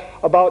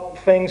about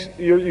things.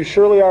 You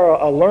surely are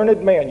a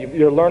learned man.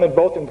 You're learned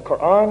both in the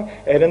Quran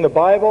and in the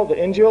Bible, the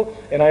Injil,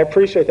 and I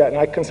appreciate that. And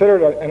I consider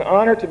it an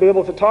honor to be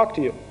able to talk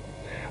to you.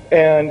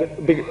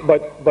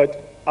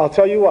 But I'll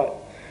tell you what,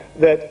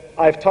 that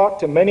I've talked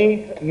to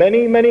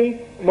many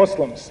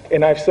Muslims,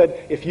 and I've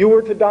said, if you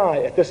were to die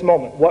at this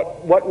moment,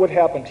 what would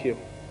happen to you?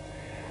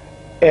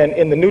 And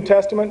in the New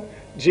Testament,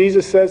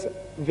 Jesus says,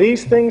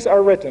 these things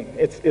are written.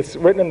 It's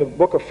written in the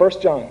book of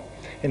 1 John.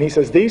 And he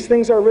says, these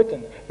things are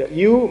written that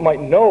you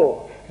might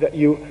know that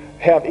you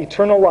have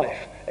eternal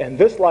life. And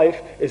this life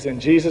is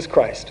in Jesus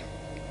Christ.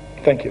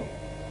 Thank you.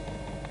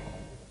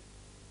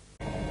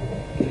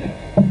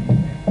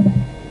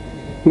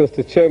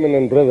 Mr. Chairman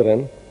and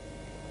brethren,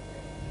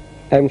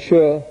 I'm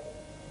sure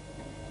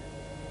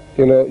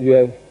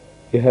you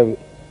have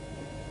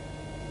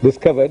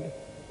discovered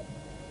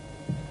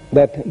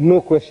that no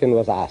question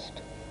was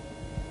asked.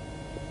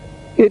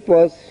 It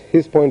was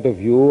his point of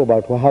view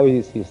about how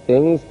he sees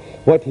things,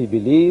 what he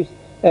believes,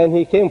 and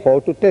he came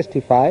forward to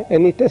testify,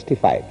 and he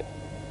testified.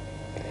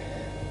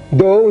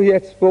 Though he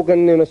had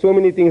spoken so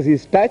many things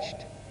he's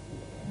touched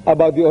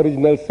about the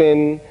original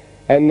sin,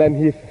 and then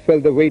he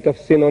felt the weight of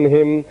sin on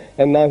him,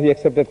 and now he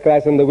accepted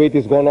Christ and the weight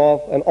is gone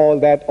off, and all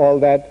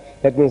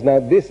that, that means now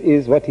this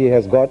is what he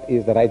has got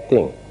is the right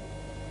thing.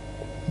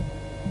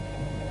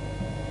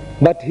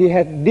 But he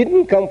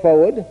didn't come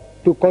forward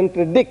to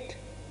contradict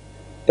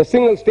a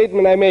single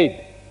statement I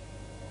made.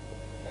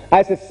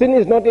 I said, sin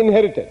is not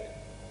inherited.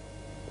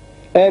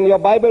 And your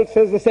Bible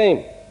says the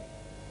same.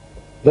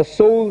 The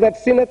soul that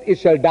sinneth, it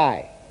shall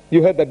die.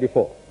 You heard that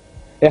before,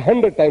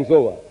 100 times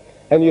over.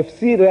 And you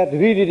see that,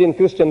 read it in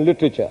Christian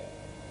literature.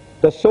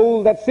 The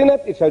soul that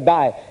sinneth, it shall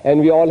die. And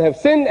we all have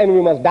sinned and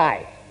we must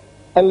die,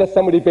 unless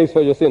somebody pays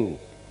for your sins.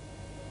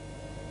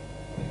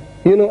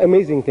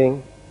 Amazing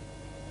thing,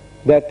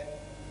 that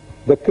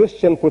the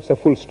Christian puts a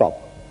full stop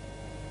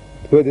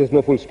where there is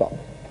no full stop.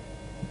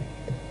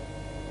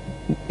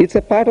 It's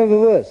a part of the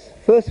verse.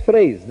 First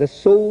phrase, the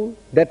soul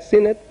that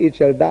sinneth, it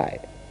shall die.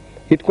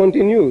 It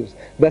continues,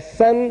 the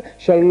son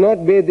shall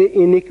not bear the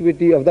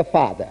iniquity of the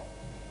father.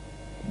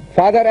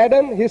 Father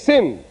Adam, he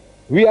sinned.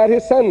 We are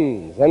his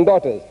sons and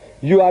daughters.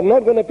 You are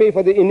not going to pay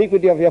for the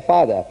iniquity of your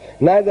father.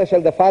 Neither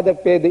shall the father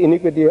pay the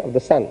iniquity of the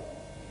son.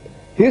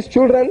 His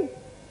children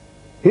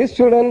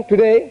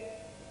today,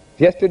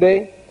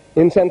 yesterday,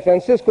 in San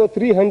Francisco,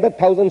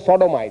 300,000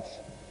 sodomites.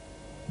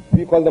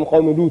 We call them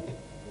Qawm Lut.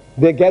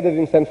 They gathered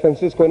in San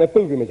Francisco in a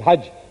pilgrimage,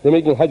 Hajj. They're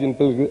making Hajj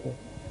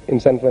in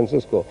San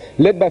Francisco,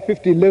 led by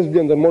 50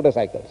 lesbians on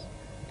motorcycles.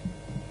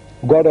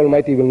 God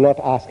Almighty will not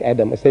ask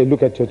Adam and say,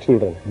 look at your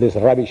children, this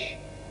rubbish.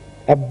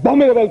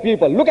 Abominable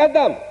people, look at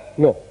them.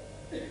 No.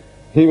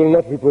 He will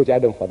not reproach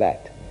Adam for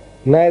that.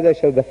 Neither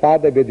shall the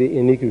father bear the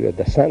iniquity of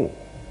the son.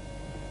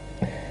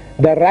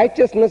 The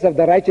righteousness of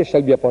the righteous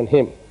shall be upon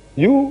him.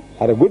 You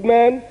are a good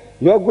man,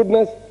 your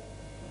goodness,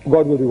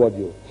 God will reward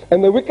you.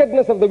 And the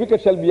wickedness of the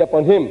wicked shall be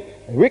upon him.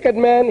 A wicked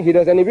man, he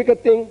does any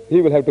wicked thing,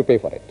 he will have to pay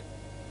for it.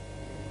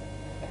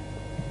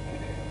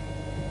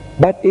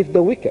 But if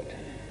the wicked,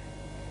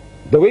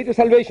 the way to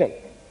salvation,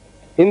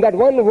 in that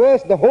one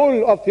verse, the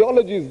whole of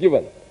theology is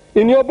given.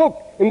 In your book,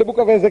 in the book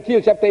of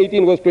Ezekiel, chapter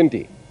 18, verse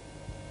 20.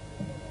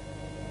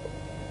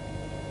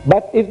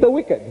 But if the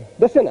wicked,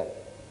 the sinner,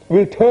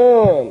 will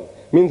turn,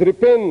 means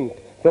repent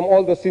from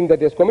all the sin that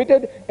he has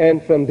committed,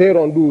 and from there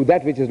on do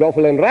that which is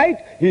lawful and right,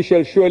 he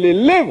shall surely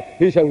live,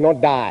 he shall not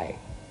die.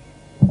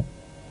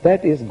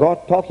 That is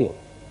God talking.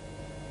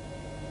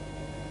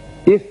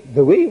 If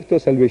the way to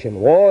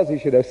salvation was, he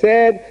should have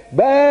said,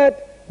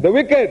 but the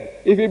wicked,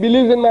 if he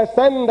believes in my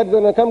son that's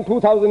going to come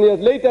 2,000 years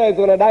later, is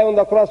going to die on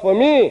the cross for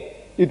me,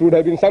 it would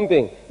have been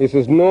something. He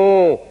says,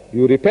 no,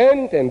 you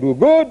repent and do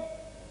good,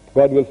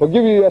 God will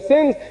forgive you your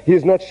sins. He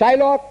is not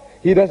Shylock.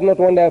 He does not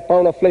want a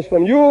pound of flesh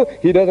from you.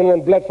 He doesn't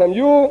want blood from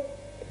you.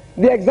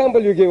 The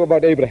example you gave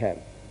about Abraham.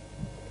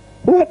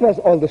 What was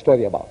all the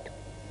story about?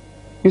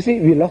 You see,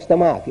 we lost the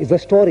mark. It's a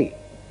story.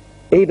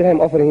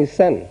 Abraham offering his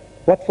son.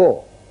 What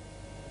for?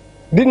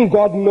 Didn't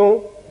God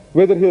know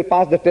whether he'll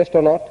pass the test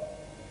or not?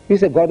 He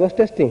said God was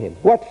testing him.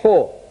 What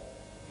for?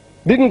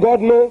 Didn't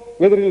God know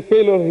whether he'll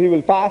fail or he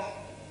will pass?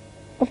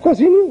 Of course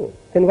he knew.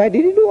 Then why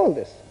did he do all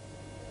this?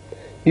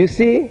 You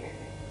see,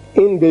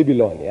 in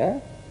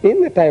Babylonia,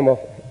 in the time of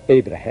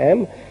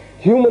Abraham,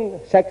 human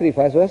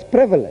sacrifice was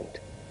prevalent.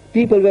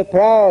 People were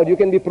proud. You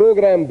can be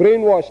programmed,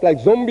 brainwashed like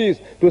zombies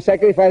to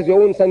sacrifice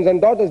your own sons and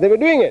daughters. They were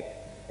doing it.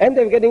 And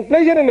they were getting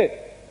pleasure in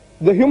it.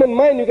 The human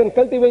mind, you can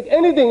cultivate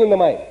anything in the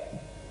mind.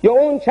 Your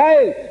own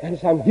child. And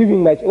so I'm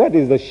giving my, what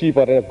is the sheep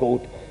or a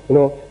goat?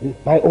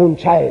 My own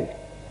child.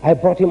 I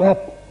brought him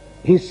up.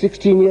 He's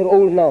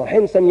 16-year-old now,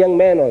 handsome young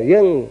man or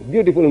young,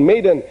 beautiful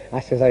maiden.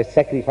 I says, I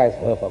sacrifice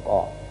her for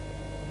God.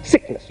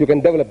 Sickness, you can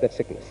develop that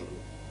sickness.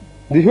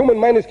 The human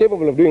mind is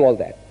capable of doing all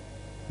that.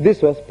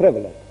 This was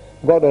prevalent.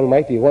 God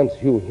Almighty wants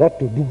you not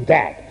to do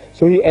that.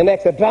 So he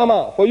enacts a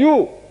drama for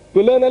you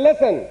to learn a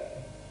lesson.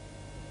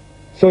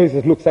 So he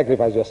says, look,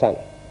 sacrifice your son.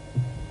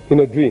 In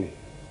a dream.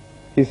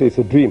 He says, it's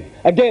a dream.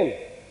 Again,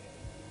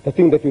 the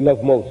thing that you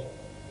love most.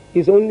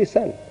 His only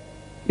son.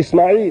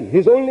 Ismail,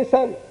 his only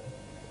son.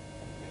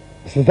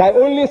 This is thy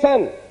only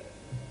son.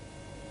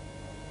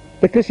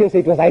 The Christians say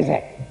it was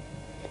Isaac.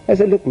 I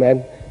said, look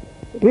man,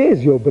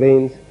 raise your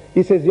brains.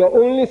 He says, your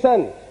only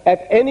son.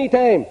 At any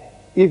time,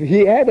 if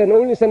he had an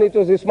only son, it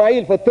was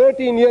Ismail. For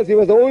 13 years, he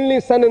was the only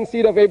son and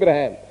seed of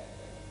Abraham.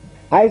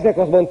 Isaac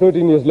was born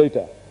 13 years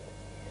later.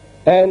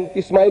 And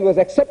Ismail was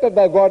accepted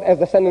by God as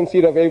the son and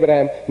seed of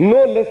Abraham.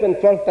 No less than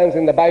 12 times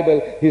in the Bible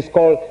he's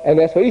called, and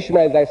as for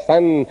Ishmael thy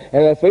son,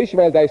 and as for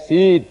Ishmael thy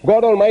seed.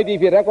 God Almighty,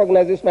 if he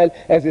recognized Ishmael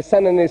as his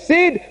son and his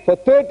seed, for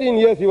 13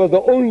 years he was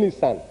the only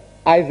son.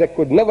 Isaac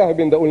could never have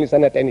been the only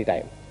son at any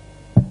time.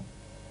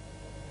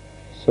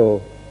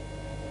 So,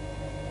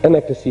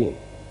 enact a scene,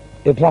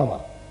 a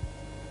drama.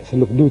 He said,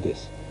 look, do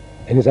this.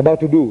 And he's about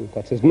to do.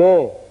 God says,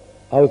 no,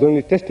 I was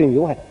only testing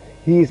you. What?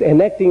 He is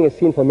enacting a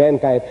scene for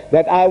mankind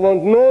that I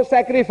want no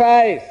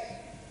sacrifice.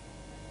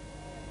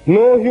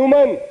 No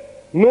human,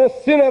 no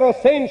sinner or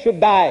saint should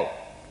die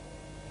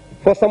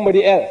for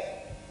somebody else.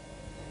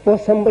 For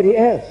somebody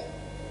else.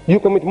 You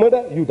commit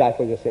murder, you die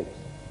for your sins.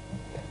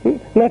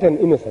 Not an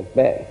innocent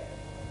man.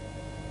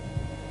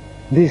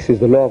 This is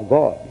the law of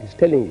God. He's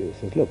telling you. He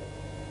says, look,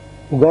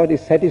 God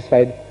is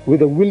satisfied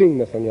with a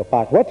willingness on your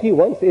part. What he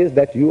wants is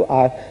that you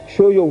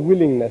show your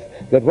willingness.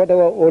 That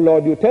whatever, oh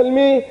Lord, you tell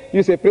me,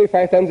 you say pray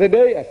 5 times a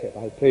day. I say,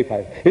 I'll pray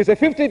 5. He said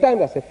 50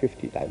 times. I say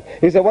 50 times.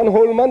 He said 1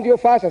 whole month you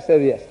fast. I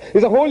said yes. He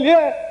said whole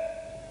year.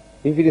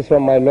 If it is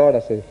from my Lord,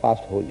 I say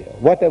fast whole year.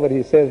 Whatever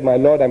he says, my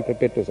Lord, I'm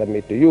prepared to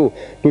submit to you.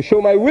 To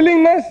show my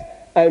willingness,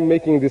 I'm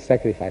making this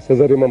sacrifice as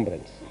a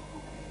remembrance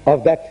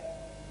of that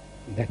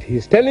he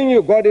is telling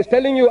you, God is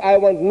telling you, I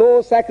want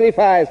no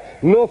sacrifice,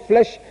 no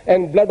flesh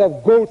and blood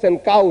of goats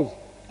and cows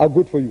are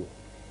good for you.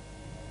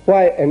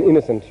 Why? An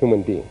innocent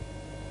human being.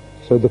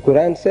 So the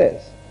Quran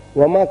says,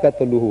 وَمَا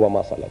قَتَلُوهُ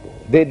وَمَا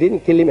صَلَبُوهُ. They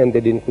didn't kill him and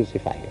they didn't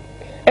crucify him.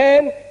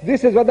 And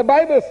this is what the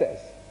Bible says.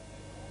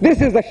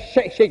 This is the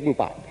shaking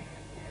part.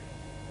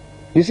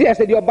 You see, I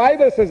said, your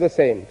Bible says the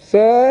same.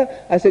 Sir,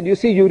 I said, you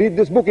see, you read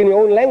this book in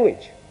your own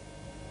language.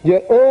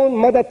 Your own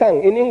mother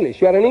tongue, in English.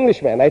 You are an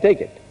Englishman, I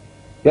take it.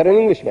 You are an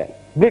Englishman,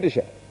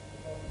 Britisher,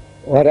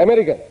 or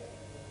American.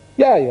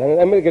 Yeah, you are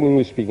an American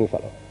English-speaking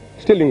fellow.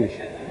 Still English.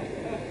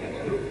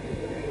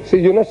 See,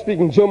 you're not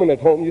speaking German at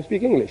home, you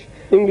speak English.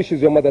 English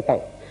is your mother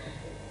tongue.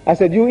 I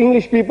said, you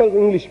English people,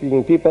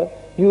 English-speaking people,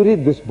 you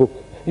read this book.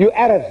 You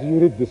Arabs, you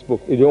read this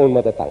book in your own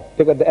mother tongue.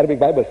 Take out the Arabic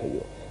Bible for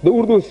you. The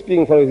Urdu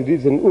speaking fellow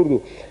reads in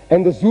Urdu.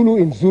 And the Zulu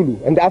in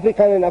Zulu. And the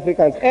Afrikaner in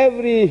Afrikaans.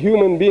 Every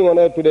human being on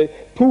earth today,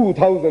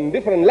 2,000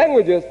 different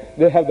languages,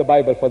 they have the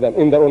Bible for them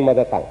in their own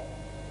mother tongue.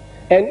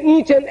 And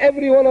each and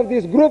every one of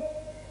these groups,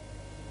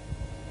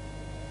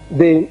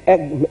 they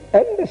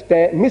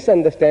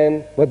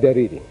misunderstand what they're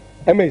reading.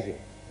 Amazing.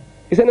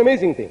 It's an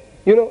amazing thing.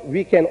 You know,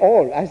 we can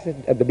all, I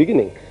said at the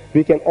beginning,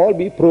 we can all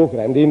be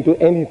programmed into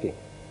anything.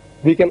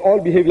 We can all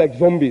behave like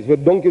zombies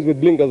with donkeys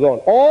with blinkers on.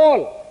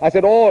 All. I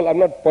said all. I'm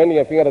not pointing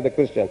a finger at the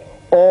Christian.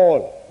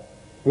 All.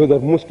 Whether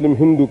Muslim,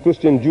 Hindu,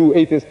 Christian, Jew,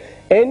 atheist,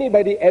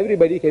 anybody,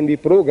 everybody can be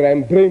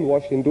programmed,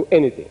 brainwashed into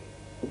anything.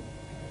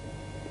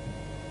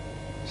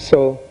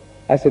 So,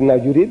 I said, now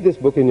you read this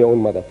book in your own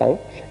mother tongue,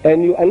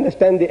 and you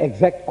understand the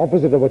exact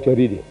opposite of what you're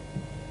reading.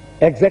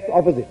 Exact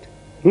opposite.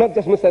 Not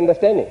just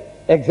misunderstanding.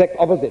 Exact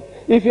opposite.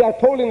 If you are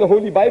told in the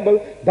Holy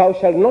Bible, thou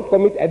shalt not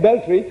commit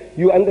adultery,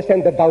 you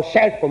understand that thou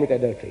shalt commit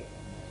adultery.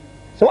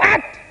 So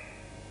act!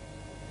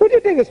 What do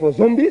you take us for,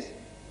 zombies?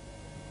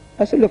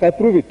 I said, look, I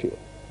prove it to you.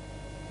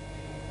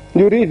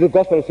 You read the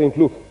Gospel of St.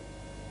 Luke,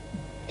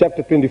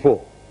 chapter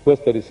 24, verse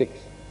 36.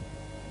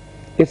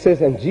 It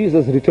says, and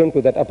Jesus returned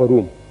to that upper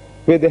room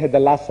where they had the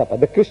Last Supper.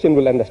 The Christian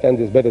will understand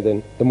this better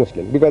than the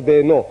Muslim because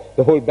they know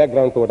the whole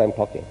background to what I'm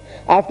talking.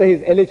 After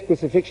his alleged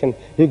crucifixion,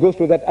 he goes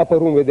to that upper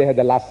room where they had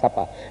the Last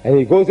Supper. And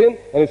he goes in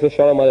and he says,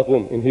 Shalom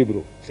Alaikum in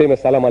Hebrew, same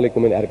as Salam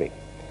Alaikum in Arabic.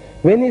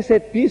 When he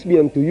said, peace be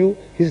unto you,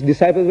 his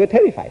disciples were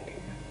terrified.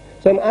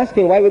 So I'm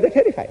asking, why were they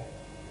terrified?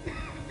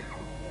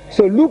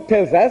 So Luke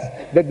tells us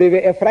that they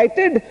were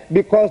affrighted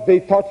because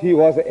they thought he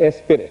was a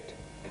spirit.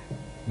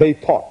 They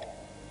thought.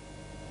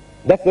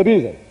 That's the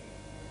reason.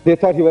 They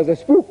thought he was a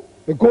spook,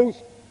 a ghost.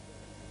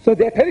 So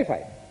they are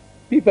terrified.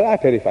 People are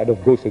terrified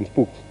of ghosts and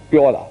spooks. We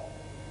all are.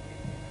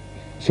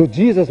 So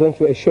Jesus wants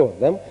to assure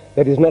them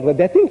that is not what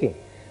they're thinking.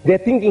 They're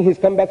thinking he's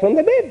come back from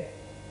the dead.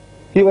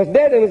 He was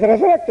dead and is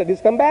resurrected.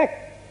 He's come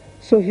back.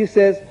 So he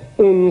says,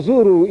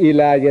 Unzuru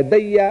ila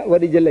yadayya wa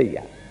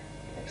rijlayya.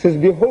 He says,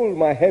 behold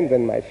my hands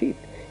and my feet.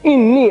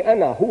 Inni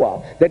ana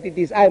huwa, that it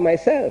is I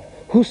myself.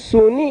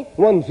 Husuni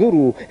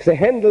wanzuru, say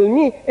handle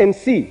me and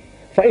see.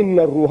 For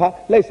inna ruha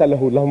laysa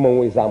lahu lahmun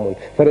wa izamun.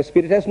 For a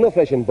spirit has no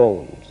flesh and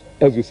bones,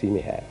 as you see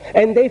me have.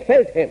 And they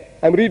felt him.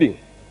 I'm reading.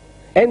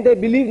 And they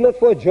believed not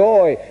for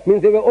joy,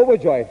 means they were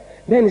overjoyed.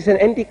 Then it's an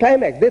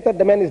anticlimax. They thought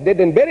the man is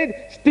dead and buried,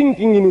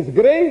 stinking in his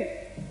grave.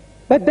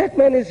 But that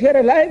man is here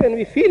alive and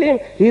we feel him.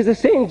 He is the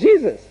same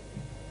Jesus.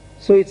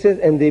 So it says,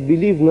 and they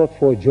believed not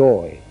for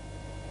joy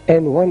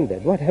and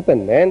wondered. What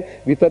happened, man?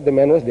 We thought the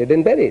man was dead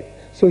and buried.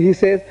 So he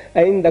says,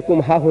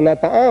 أَإِنْدَكُمْ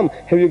هَاهُنَا طَعَامٌ.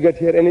 Have you got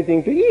here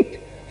anything to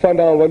eat?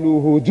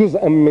 فَنَاوَلُوهُ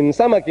جُزْءًا مِّن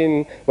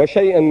سَمَكٍ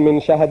وَشَيْئًا مِّن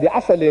شَهَدِ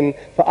عَسَلٍ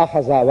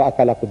فَأَخَذَا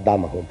وَأَكَلَ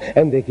قُدَّامَهُم.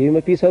 And they gave him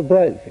a piece of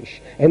boiled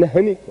fish and a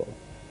honeycomb.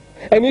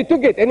 And he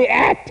took it and he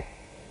ate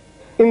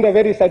in the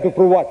very sight to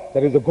prove what?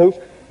 There is a ghost,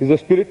 he's a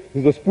spirit,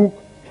 he's a spook.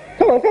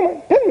 Come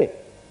on, tell me.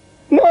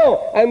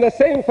 No, I'm the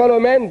same fellow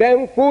man,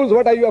 damn fools,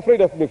 what are you afraid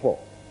of me for?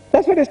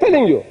 That's what he's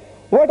telling you.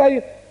 What are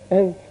you?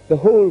 And the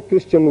whole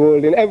Christian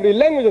world, in every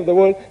language of the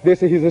world, they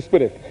say he's a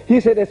spirit.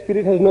 He said a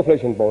spirit has no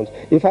flesh and bones.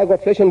 If I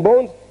got flesh and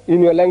bones,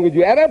 in your language,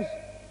 you Arabs,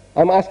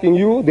 I'm asking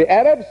you, the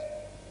Arabs,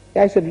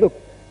 I said, look,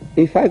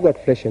 if I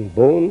got flesh and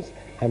bones,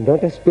 I'm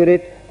not a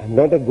spirit, I'm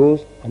not a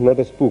ghost, I'm not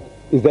a spook.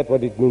 Is that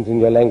what it means in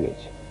your language?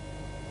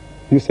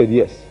 You said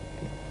yes.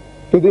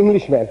 To the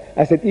Englishman,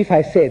 I said, if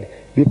I said,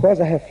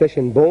 because I have flesh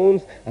and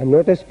bones, I'm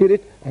not a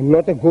spirit, I'm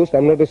not a ghost,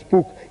 I'm not a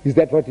spook, is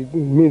that what it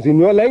means in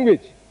your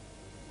language?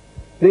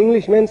 The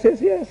Englishman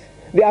says yes.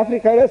 The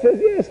Afrikaner says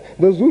yes.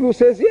 The Zulu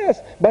says yes.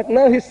 But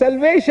now his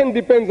salvation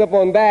depends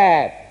upon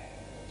that.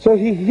 So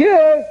he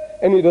hears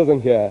and he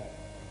doesn't hear.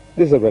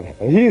 This is what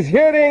happens. He is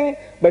hearing,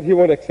 but he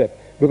won't accept.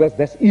 Because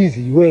that's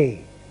easy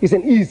way. It's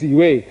an easy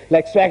way,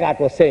 like Swaggart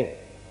was saying.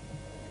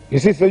 You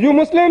see, so you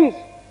Muslims,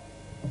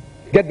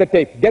 get the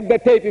tape. Get the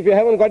tape. If you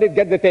haven't got it,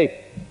 get the tape.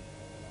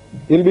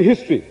 It'll be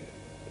history.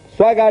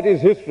 Swaggart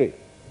is history.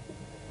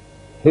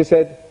 He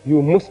said,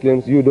 you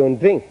Muslims, you don't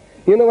drink.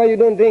 You know why you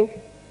don't drink?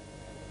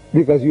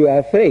 Because you are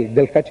afraid.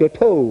 They'll cut your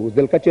toes.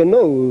 They'll cut your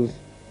nose.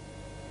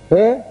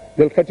 Huh?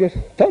 They'll cut your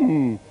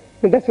thumb.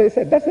 And that's what he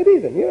said. That's the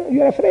reason.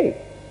 You're afraid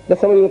that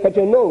somebody will cut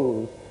your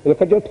nose. They'll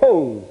cut your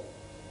toes.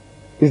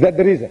 Is that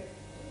the reason?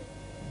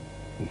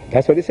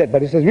 That's what he said.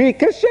 But he says, we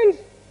Christians,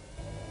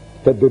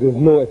 that there is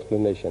no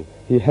explanation.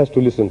 He has to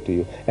listen to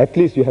you. At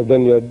least you have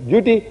done your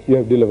duty. You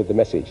have delivered the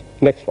message.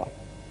 Next one.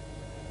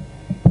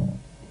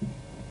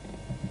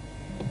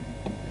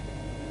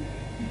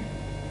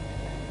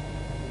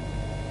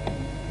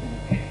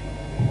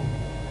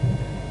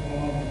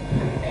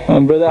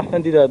 Brother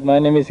Ahmed Deedat, my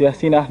name is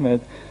Sheikh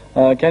Ahmed.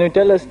 Can you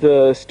tell us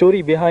the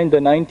story behind the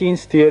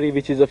 19th theory,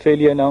 which is a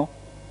failure now?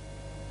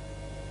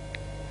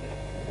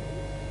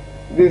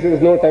 This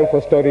is no time for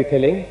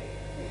storytelling.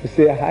 You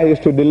see, I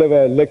used to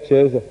deliver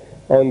lectures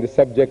on the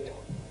subject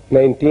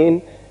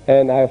 19,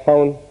 and I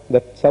found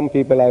that some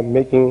people are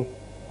making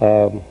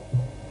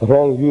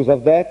wrong use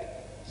of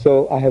that.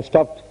 So I have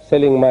stopped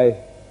selling my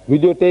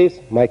videotapes,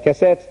 my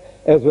cassettes,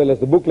 as well as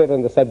the booklet,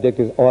 and the subject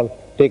is all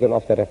taken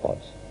off the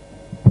records.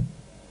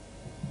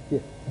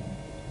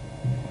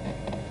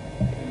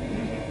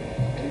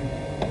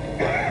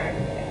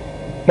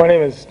 My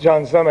name is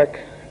John Zemek,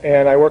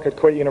 and I work at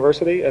Kuwait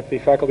University at the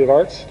Faculty of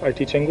Arts. I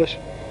teach English.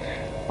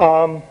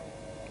 I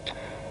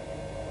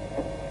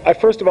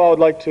first of all would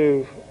like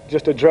to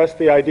just address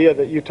the idea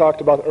that you talked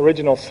about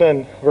original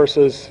sin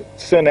versus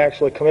sin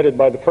actually committed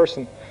by the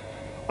person.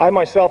 I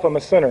myself am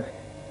a sinner.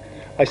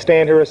 I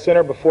stand here a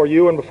sinner before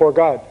you and before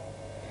God.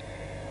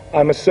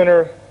 I'm a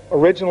sinner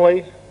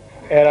originally,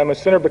 and I'm a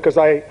sinner because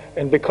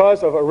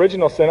of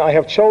original sin, I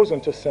have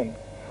chosen to sin.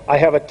 I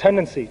have a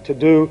tendency to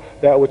do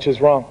that which is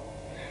wrong.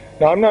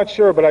 Now, I'm not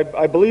sure, but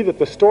I believe that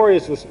the story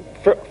is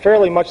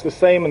fairly much the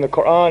same in the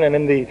Quran and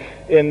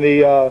in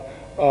the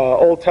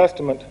Old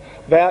Testament,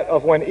 that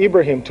of when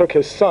Ibrahim took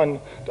his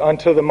son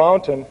onto the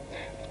mountain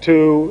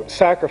to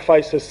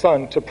sacrifice his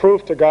son, to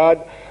prove to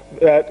God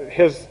that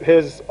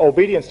his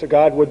obedience to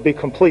God would be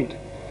complete.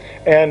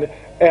 And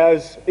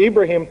as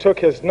Ibrahim took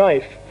his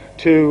knife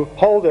to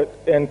hold it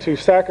and to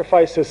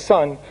sacrifice his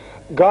son,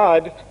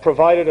 God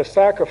provided a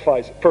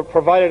sacrifice,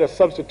 provided a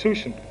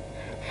substitution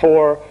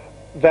for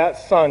that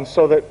son,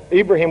 so that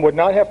Ibrahim would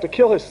not have to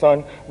kill his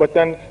son, but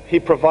then he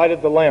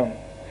provided the lamb.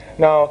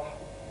 Now,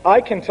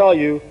 I can tell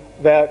you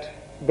that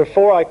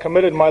before I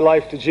committed my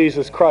life to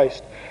Jesus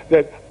Christ,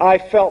 that I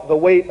felt the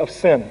weight of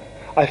sin.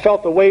 I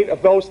felt the weight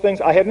of those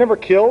things. I had never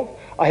killed.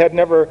 I had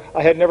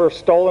never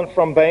stolen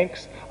from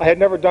banks. I had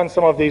never done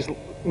some of these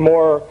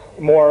more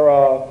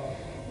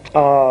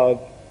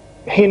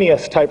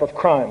heinous type of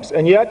crimes.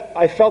 And yet,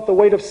 I felt the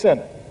weight of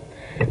sin.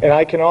 And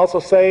I can also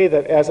say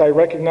that as I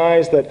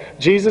recognize that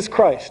Jesus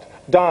Christ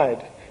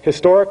died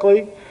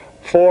historically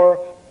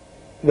for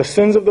the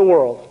sins of the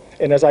world,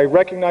 and as I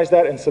recognize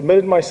that and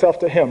submitted myself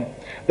to Him,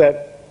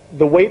 that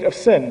the weight of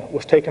sin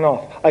was taken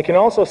off. I can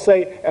also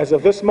say, as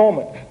of this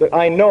moment, that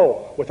I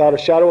know without a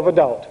shadow of a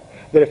doubt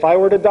that if I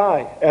were to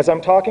die, as I'm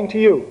talking to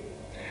you,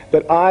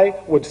 that I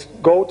would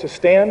go to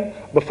stand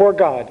before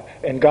God,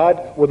 and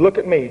God would look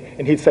at me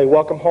and He'd say,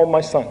 "Welcome home,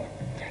 my son."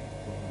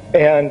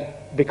 And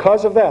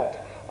because of that,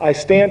 I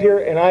stand here,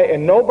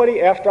 and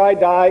nobody after I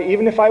die,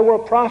 even if I were a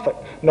prophet,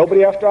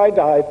 nobody after I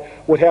died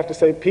would have to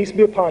say, "Peace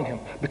be upon him,"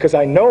 because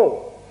I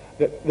know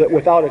that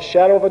without a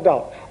shadow of a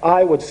doubt,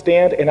 I would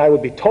stand and I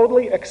would be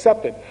totally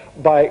accepted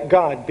by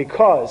God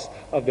because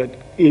of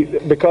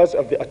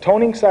the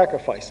atoning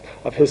sacrifice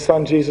of His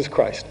Son, Jesus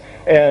Christ.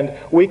 And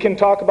we can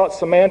talk about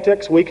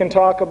semantics, we can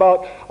talk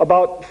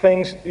about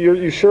things.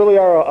 You surely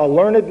are a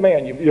learned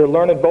man. You're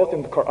learned both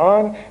in the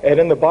Quran and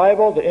in the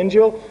Bible, the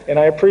Injil, and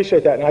I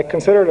appreciate that. And I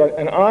consider it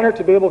an honor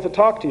to be able to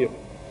talk to you.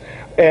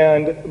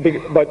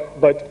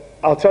 But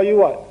I'll tell you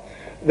what,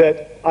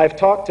 that I've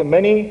talked to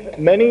many,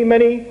 many,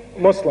 many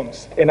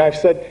Muslims, and I've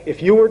said,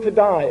 if you were to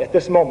die at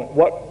this moment,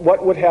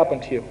 what would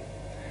happen to you?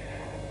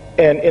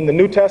 And in the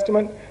New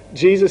Testament,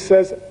 Jesus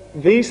says,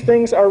 these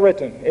things are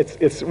written.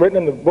 It's written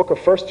in the book of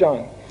 1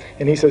 John.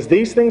 And he says,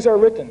 these things are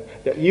written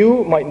that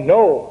you might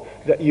know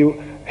that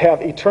you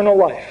have eternal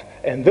life.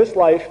 And this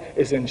life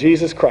is in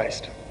Jesus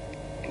Christ.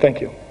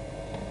 Thank you.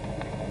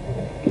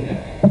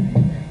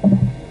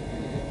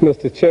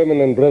 Mr.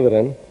 Chairman and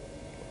brethren,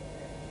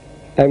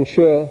 I'm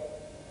sure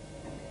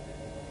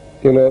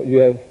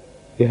you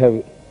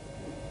have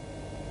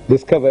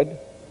discovered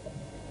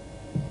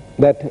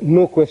that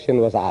no question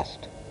was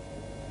asked.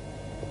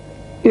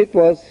 It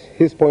was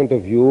his point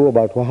of view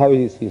about how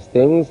he sees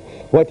things,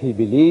 what he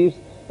believes,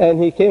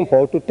 and he came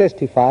forward to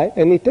testify,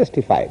 and he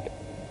testified.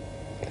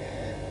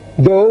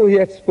 Though he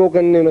had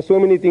spoken, so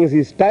many things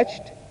he's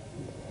touched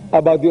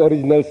about the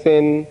original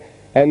sin,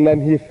 and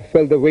then he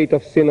felt the weight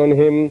of sin on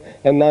him,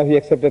 and now he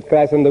accepted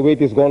Christ and the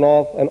weight is gone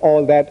off, and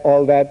all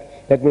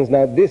that. That means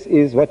now this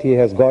is what he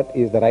has got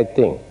is the right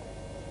thing.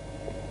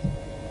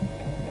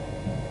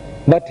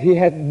 But he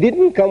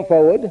didn't come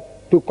forward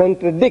to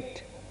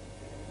contradict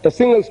a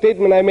single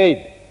statement I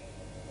made.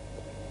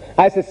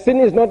 I said, sin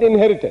is not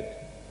inherited.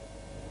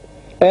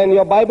 And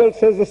your Bible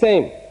says the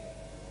same.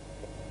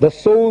 The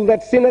soul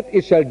that sinneth,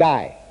 it shall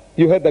die.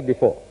 You heard that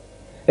before,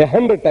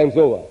 100 times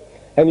over.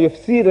 And you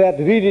see that,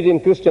 read it in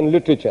Christian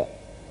literature.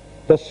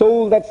 The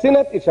soul that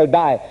sinneth, it shall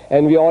die.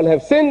 And we all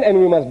have sinned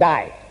and we must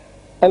die,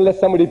 unless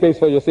somebody pays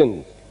for your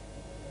sins.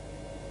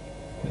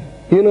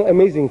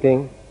 Amazing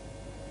thing,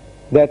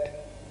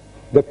 that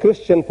the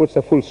Christian puts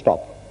a full stop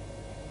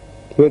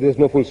where there is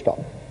no full stop.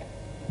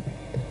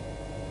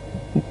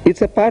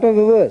 It's a part of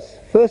the verse.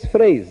 First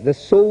phrase, the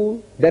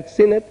soul that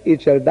sinneth,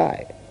 it shall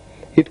die.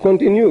 It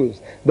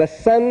continues, the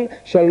son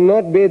shall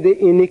not bear the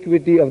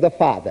iniquity of the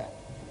father.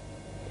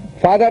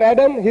 Father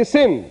Adam, he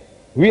sinned.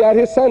 We are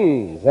his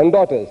sons and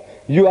daughters.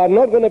 You are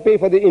not going to pay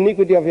for the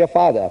iniquity of your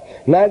father.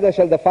 Neither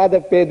shall the father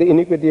pay the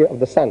iniquity of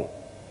the son.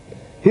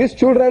 His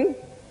children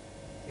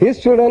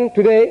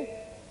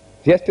today,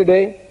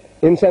 yesterday,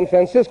 in San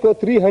Francisco,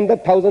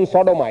 300,000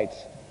 sodomites.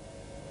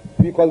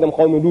 We call them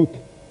Qawm Lut.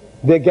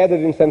 They gathered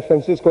in San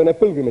Francisco in a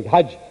pilgrimage,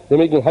 Hajj. They're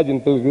making Hajj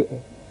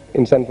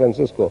in San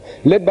Francisco,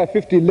 led by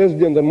 50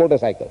 lesbians on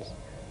motorcycles.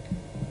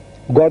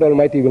 God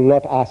Almighty will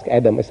not ask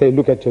Adam and say,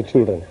 look at your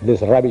children,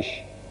 this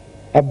rubbish.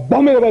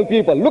 Abominable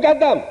people, look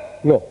at them.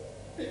 No.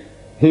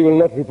 He will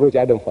not reproach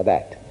Adam for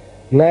that.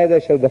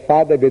 Neither shall the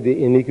father bear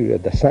the iniquity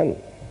of the son.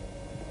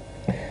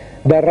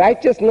 The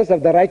righteousness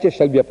of the righteous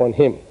shall be upon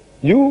him.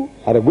 You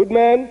are a good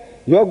man,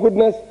 your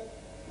goodness,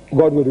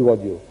 God will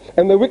reward you.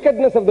 And the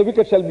wickedness of the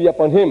wicked shall be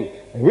upon him.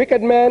 A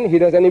wicked man, he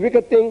does any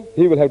wicked thing,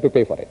 he will have to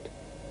pay for it.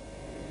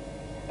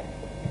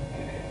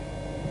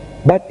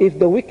 But if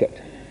the wicked,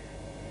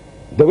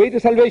 the way to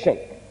salvation,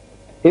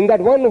 in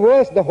that one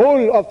verse, the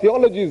whole of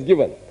theology is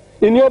given.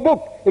 In your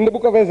book, in the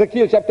book of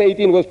Ezekiel, chapter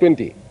 18, verse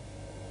 20.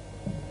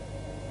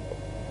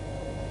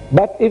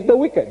 But if the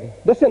wicked,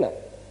 the sinner,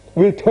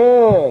 will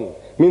turn,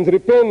 means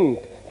repent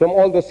from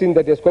all the sin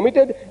that he has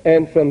committed,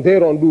 and from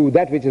there on do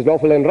that which is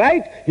lawful and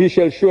right, he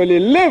shall surely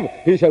live,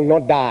 he shall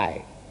not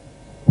die.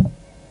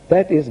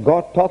 That is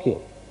God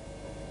talking.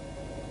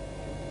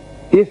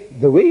 If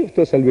the way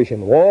to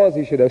salvation was,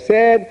 he should have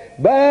said,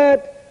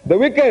 but the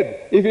wicked,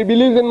 if he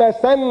believes in my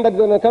son that's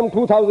going to come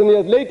 2,000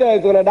 years later,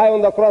 is going to die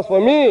on the cross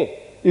for me,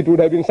 it would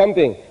have been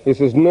something. He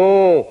says,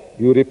 no,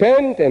 you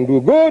repent and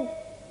do good,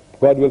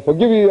 God will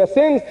forgive you your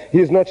sins. He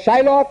is not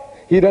Shylock.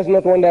 He does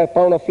not want a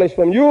pound of flesh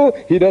from you.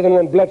 He doesn't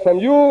want blood from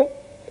you.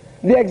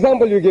 The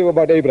example you gave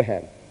about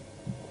Abraham.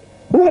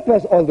 What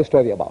was all the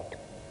story about?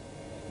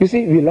 You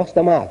see, we lost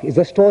the mark. It's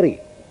a story.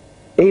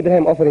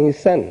 Abraham offering his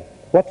son.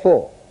 What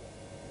for?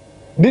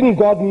 Didn't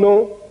God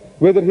know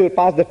whether he'll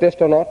pass the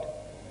test or not?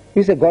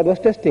 He said God was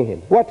testing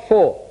him. What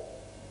for?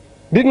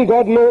 Didn't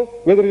God know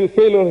whether he'll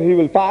fail or he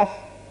will pass?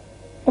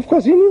 Of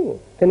course he knew.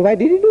 Then why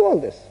did he do all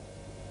this?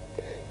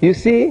 You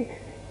see,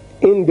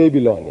 in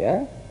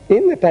Babylonia,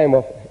 in the time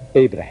of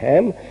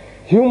Abraham,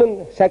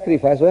 human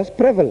sacrifice was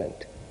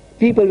prevalent.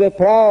 People were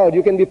proud.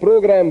 You can be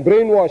programmed,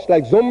 brainwashed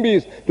like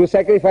zombies to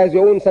sacrifice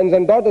your own sons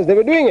and daughters. They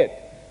were doing it.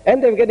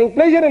 And they were getting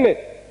pleasure in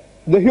it.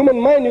 The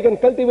human mind, you can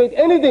cultivate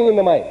anything in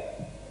the mind.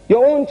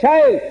 Your own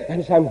child.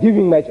 And so I'm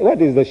giving my child.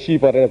 What is the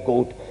sheep or a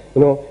goat?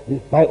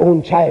 My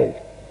own child.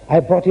 I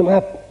brought him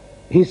up.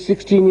 He's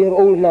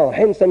 16-year-old now,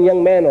 handsome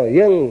young man or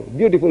young,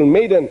 beautiful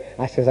maiden.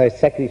 I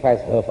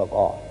sacrifice her for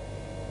God.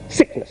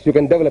 Sickness. You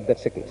can develop that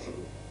sickness.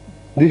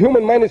 The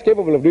human mind is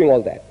capable of doing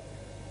all that.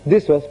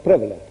 This was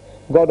prevalent.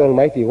 God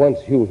Almighty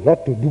wants you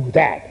not to do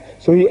that.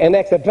 So he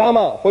enacts a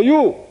drama for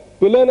you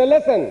to learn a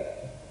lesson.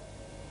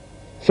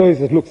 So he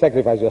says, look,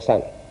 sacrifice your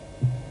son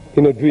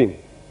in a dream.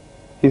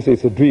 He says,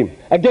 it's a dream.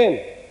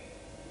 Again,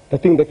 the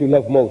thing that you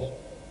love most,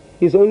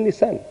 his only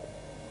son,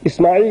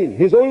 Ismail,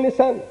 his only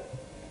son.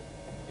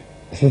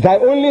 This is thy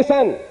only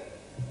son.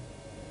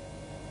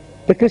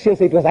 The Christians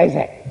say it was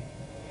Isaac.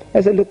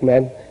 I said, look,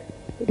 man,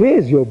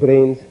 where's your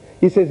brains?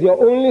 He says, your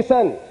only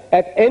son,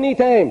 at any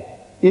time,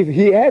 if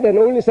he had an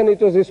only son, it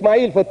was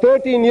Ismail. For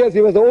 13 years,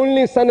 he was the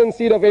only son and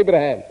seed of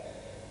Abraham.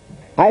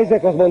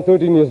 Isaac was born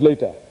 13 years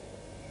later.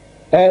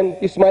 And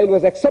Ismail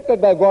was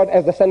accepted by God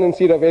as the son and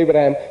seed of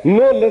Abraham.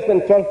 No less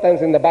than 12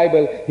 times in the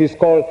Bible, he's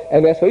called,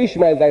 and as for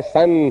Ishmael, thy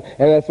son,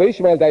 and as for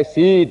Ishmael, thy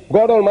seed.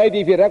 God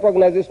Almighty, if he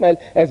recognized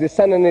Ishmael as his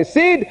son and his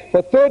seed,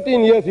 for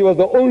 13 years, he was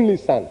the only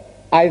son.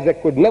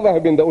 Isaac could never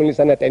have been the only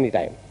son at any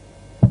time.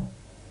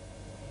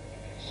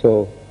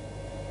 So,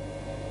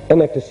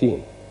 enact a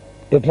scene,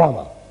 a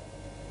drama.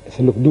 He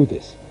said, look, do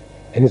this.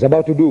 And he's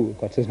about to do.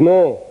 God says,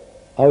 no,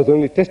 I was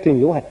only testing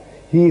you. What?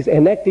 He is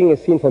enacting a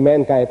scene for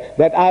mankind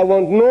that I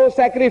want no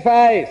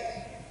sacrifice.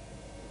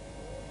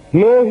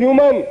 No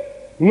human,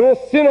 no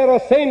sinner or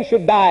saint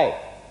should die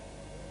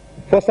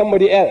for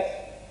somebody else.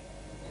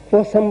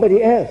 For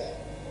somebody else.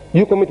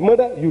 You commit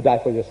murder, you die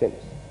for your sins.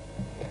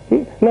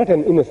 Not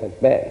an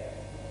innocent man.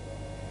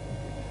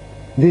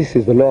 This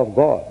is the law of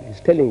God.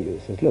 He's telling you, he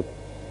says, look,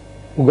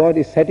 God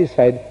is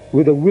satisfied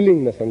with a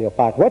willingness on your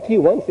part. What he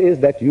wants is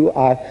that you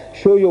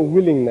show your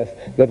willingness,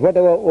 that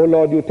whatever, oh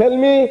Lord, you tell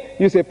me,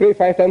 you say pray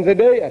 5 times a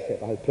day, I say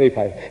I'll pray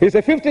 5. He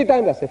said 50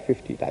 times, I say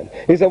 50 times.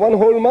 He said 1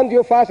 whole month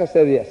you fast, I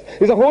said yes.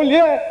 He said whole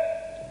year.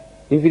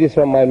 If it is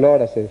from my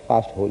Lord, I say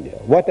fast whole year.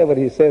 Whatever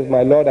he says,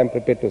 my Lord, I'm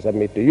prepared to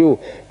submit to you.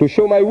 To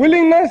show my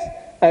willingness,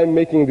 I'm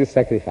making this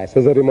sacrifice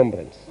as a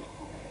remembrance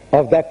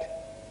of that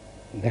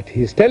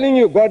he is telling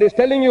you, God is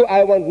telling you,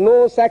 I want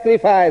no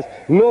sacrifice,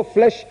 no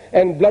flesh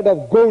and blood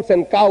of goats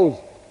and cows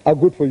are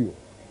good for you.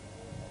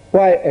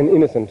 Why? An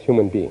innocent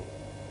human being.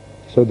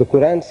 So the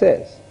Quran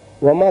says,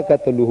 وَمَا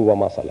قَتَلُوهُ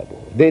وَمَا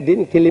صَلَبُوهُ. They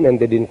didn't kill him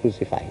and they didn't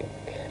crucify him.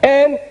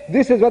 And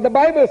this is what the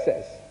Bible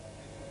says.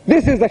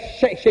 This is the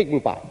shaking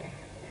part.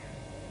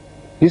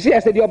 You see, I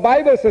said, your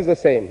Bible says the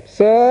same.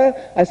 Sir,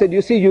 I said,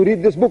 you see, you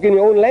read this book in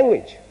your own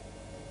language.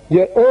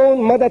 Your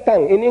own mother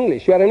tongue in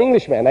English. You are an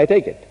Englishman, I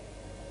take it.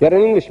 You are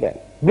an Englishman,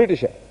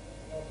 Britisher,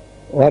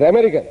 or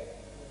American.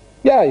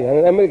 Yeah, you are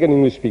an American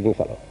English-speaking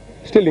fellow.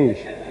 Still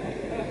English.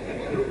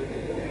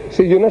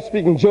 See, you're not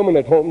speaking German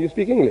at home, you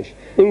speak English.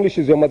 English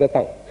is your mother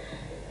tongue.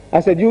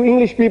 I said, you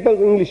English people,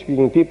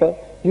 English-speaking people,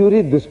 you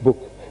read this book.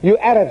 You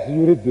Arabs,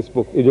 you read this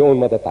book in your own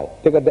mother tongue.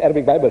 Take out the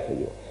Arabic Bible for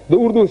you. The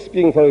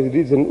Urdu-speaking fellow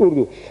reads in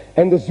Urdu,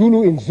 and the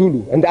Zulu in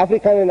Zulu, and the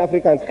Afrikaner in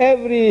Afrikaans.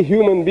 Every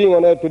human being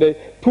on earth today,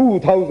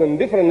 2,000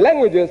 different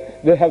languages,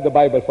 they have the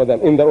Bible for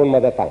them in their own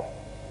mother tongue.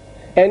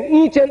 And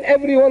each and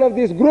every one of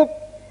these groups,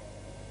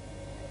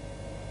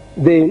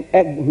 they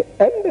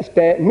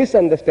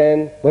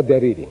misunderstand what they're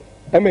reading.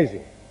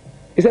 Amazing.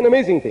 It's an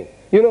amazing thing.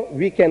 You know,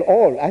 we can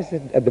all, I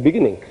said at the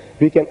beginning,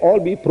 we can all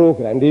be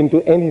programmed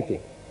into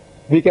anything.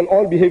 We can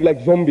all behave like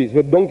zombies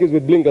with donkeys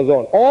with blinkers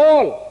on.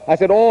 All. I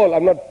said all.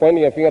 I'm not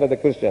pointing a finger at the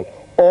Christian.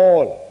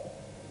 All.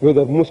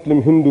 Whether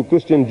Muslim, Hindu,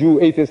 Christian, Jew,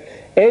 atheist,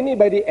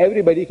 anybody,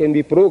 everybody can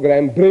be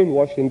programmed,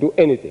 brainwashed into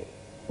anything.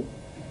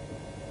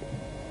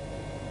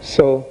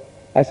 So,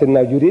 I said,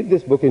 now you read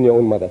this book in your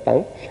own mother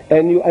tongue,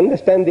 and you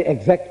understand the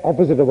exact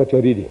opposite of what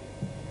you're reading.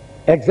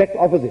 Exact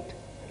opposite.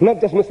 Not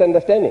just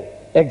misunderstanding.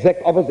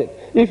 Exact opposite.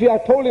 If you are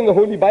told in the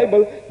Holy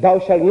Bible, thou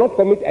shalt not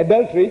commit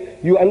adultery,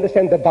 you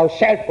understand that thou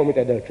shalt commit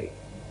adultery.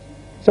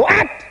 So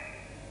act!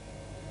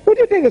 What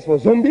do you take us for,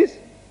 zombies?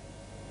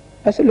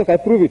 I said, look, I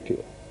prove it to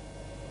you.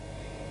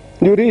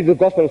 You read the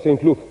Gospel of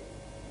St. Luke,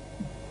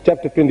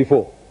 chapter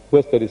 24,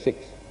 verse 36.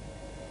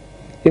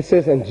 It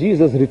says, and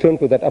Jesus returned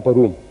to that upper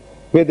room,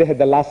 where they had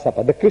the Last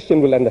Supper. The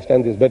Christian will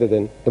understand this better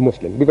than the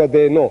Muslim, because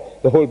they know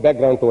the whole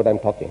background to what I'm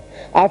talking.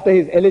 After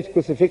his alleged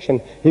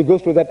crucifixion, he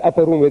goes to that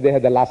upper room where they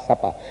had the Last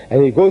Supper.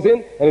 And he goes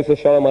in, and he says,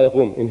 Shalom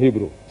Alaikum in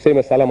Hebrew, same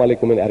as Salam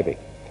Alaikum in Arabic.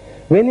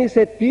 When he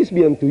said, peace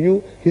be unto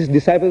you, his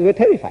disciples were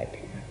terrified.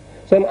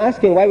 So I'm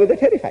asking, why were they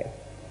terrified?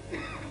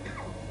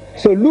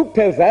 So Luke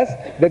tells us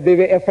that they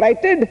were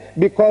affrighted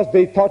because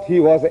they thought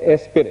he was a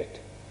spirit.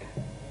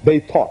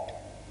 They thought.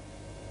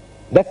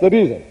 That's the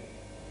reason.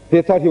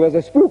 They thought he was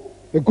a spook.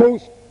 A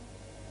ghost.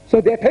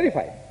 So they are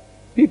terrified.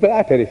 People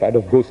are terrified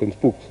of ghosts and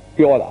spooks.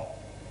 We all are.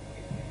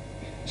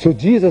 So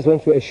Jesus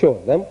wants to assure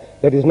them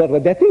that is not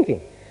what they're thinking.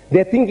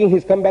 They're thinking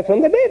he's come back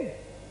from the dead.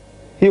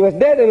 He was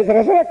dead and is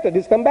resurrected.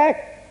 He's come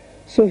back.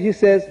 So he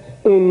says,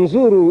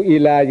 Unzuru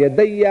ila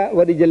yadayya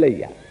wa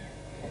rijlayya.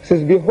 He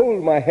says,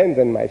 behold my hands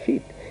and my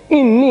feet.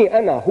 Inni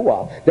ana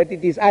huwa. That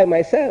it is I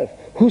myself.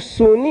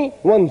 Husuni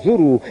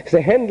wanzuru. Say,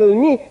 handle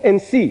me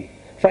and see.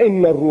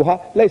 فَإِنَّ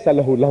الرُّوحَ لَيْسَ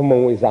لَهُ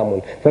لَهْمٌ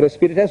وَإِزَامٌ. For a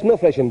spirit has no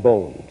flesh and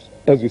bones,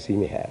 as you see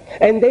me have.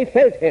 And they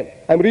felt him.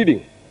 I'm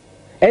reading.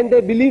 And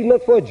they believed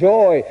not for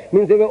joy,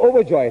 means they were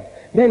overjoyed.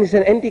 Then it's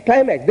an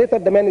anticlimax. They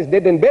thought the man is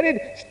dead and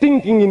buried,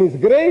 stinking in his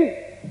grave.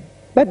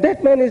 But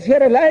that man is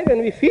here alive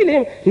and we feel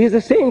him. He is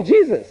the same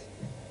Jesus.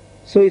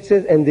 So it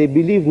says, and they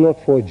believed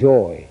not for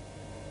joy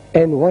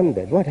and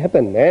wondered. What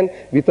happened, man?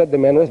 We thought the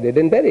man was dead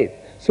and buried.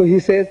 So he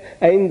says,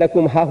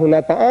 Aindakum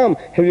hahuna ta'am.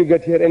 Have you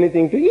got here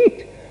anything to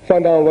eat?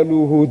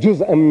 فَنَاوَلُوهُ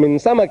جُزْءًا مِّن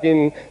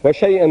سَمَكٍ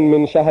وَشَيْئًا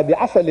مِّن شَهَدِ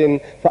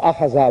عَسَلٍ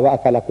فَأَخَذَ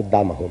وَأَكَلَ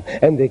قُدَّامَهُم.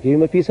 And they gave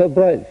him a piece of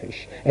broiled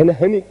fish and a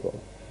honeycomb.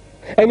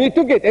 And he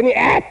took it and he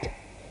ate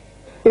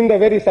in the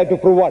very sight to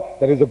prove what?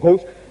 There is a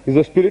ghost, is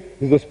a spirit,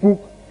 is a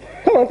spook.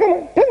 Come on,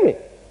 tell me.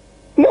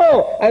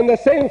 No, I'm the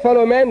same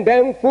fellow man,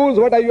 damn fools,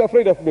 what are you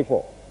afraid of me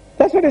for?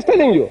 That's what he's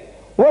telling you.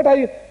 What are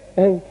you?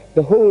 And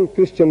the whole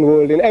Christian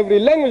world, in every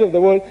language of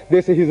the world,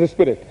 they say he's a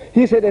spirit.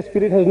 He said a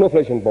spirit has no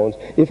flesh and bones.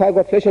 If I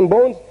got flesh and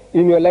bones,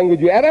 in your language,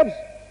 you Arabs,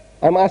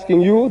 I'm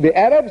asking you, the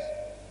Arabs,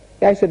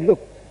 I said, look,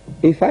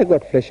 if I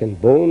got flesh and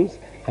bones,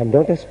 I'm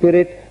not a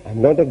spirit,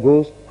 I'm not a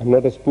ghost, I'm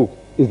not a spook.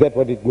 Is that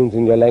what it means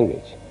in your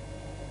language?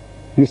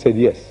 You said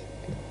yes.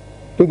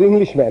 To the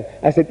Englishman,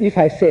 I said, if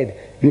I said,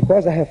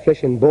 because I have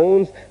flesh and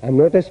bones, I'm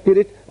not a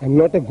spirit, I'm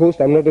not a ghost,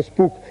 I'm not a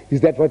spook,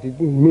 is that what it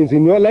means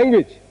in your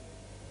language?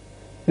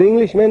 The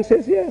Englishman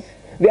says yes.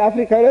 The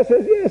Afrikaner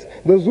says yes.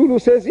 The Zulu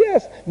says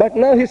yes. But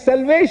now his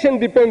salvation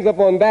depends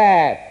upon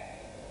that.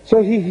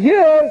 So he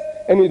hears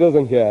and he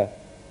doesn't hear.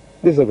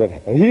 This is what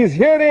happens. He is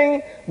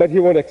hearing, but he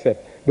won't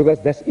accept.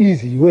 Because that's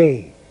easy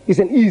way. It's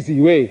an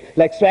easy way,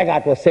 like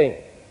Swaggart was saying.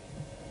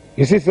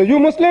 He says, so you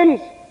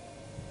Muslims,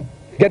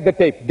 get the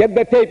tape. Get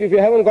the tape. If you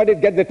haven't got it,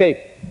 get the tape.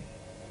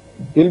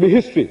 It'll be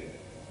history.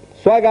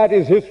 Swaggart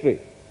is history.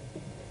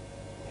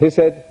 He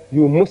said,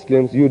 you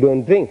Muslims, you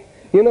don't drink.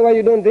 You know why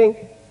you don't drink?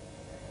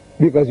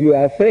 Because you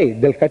are afraid.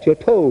 They'll cut your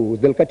toes.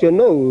 They'll cut your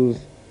nose.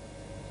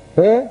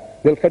 Huh?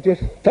 They'll cut your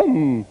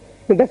thumb.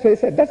 And that's what he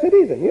said. That's the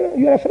reason. You know,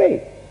 you're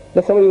afraid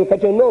that somebody will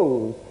cut your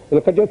nose.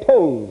 They'll cut your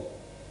toes.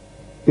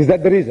 Is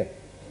that the reason?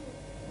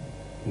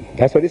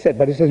 That's what he said.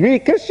 But he says, we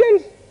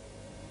Christians,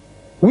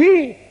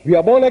 we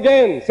are born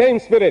again. Same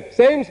spirit.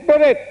 Same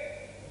spirit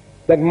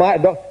that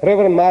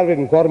Reverend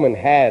Marvin Gorman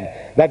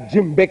had, that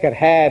Jim Baker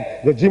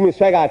had, that Jimmy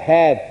Swaggart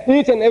had.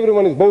 Each and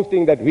everyone is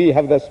boasting that we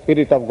have the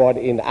Spirit of God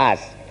in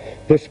us.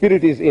 The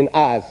Spirit is in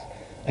us,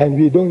 and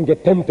we don't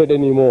get tempted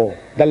anymore.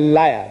 The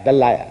liar, the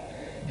liar.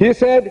 He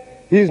said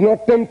he's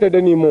not tempted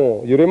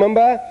anymore. You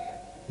remember?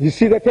 You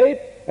see the tape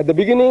at the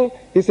beginning?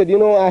 He said, you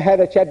know, I had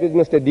a chat with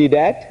Mr.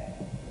 Deedat.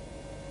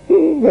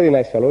 Very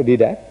nice fellow,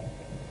 Deedat.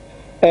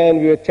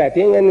 And we were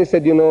chatting, and he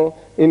said, you know,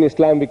 in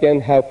Islam we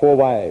can have 4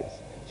 wives.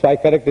 So I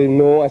corrected him,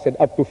 no, I said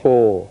up to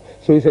 4.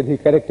 So he said he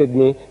corrected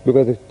me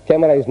because the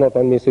camera is not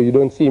on me, so you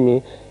don't see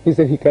me. He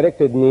said he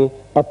corrected me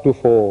up to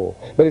 4.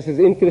 But he says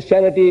in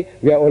Christianity,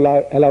 we are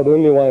allowed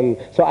only 1.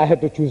 So I had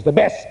to choose the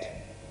best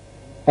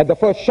at the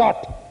first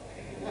shot.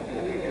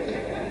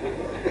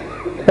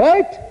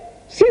 Right?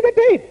 See the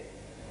tape.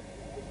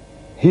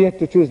 He had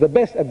to choose the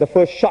best at the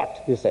first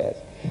shot, he says.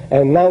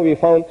 And now we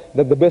found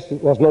that the best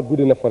was not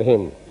good enough for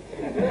him.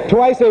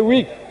 Twice a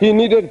week, he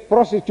needed a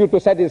prostitute to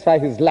satisfy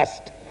his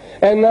lust.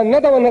 And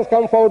another one has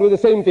come forward with the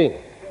same thing.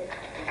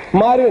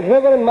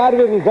 Reverend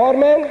Marvin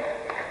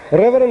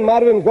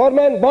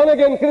Gorman,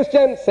 born-again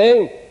Christian,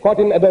 same, caught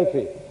in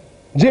adultery.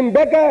 Jim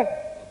Baker,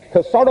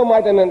 a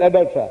sodomite and an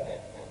adulterer.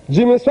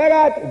 Jimmy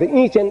Swaggart,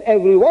 each and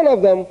every one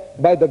of them,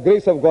 by the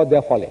grace of God, they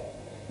are falling.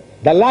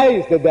 The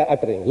lies that they are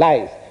uttering,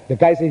 lies. The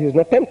guy says he's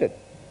not tempted.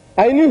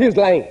 I knew he's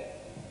lying.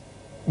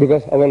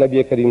 Because our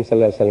Nabi Kareem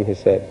Sallallahu Alaihi Wasallam, he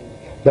said,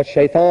 that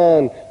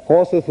shaitan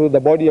courses through the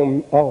body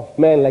of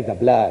man like the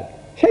blood.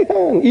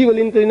 Shaitan, evil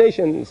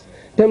inclinations,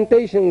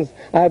 temptations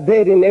are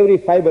there in every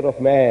fiber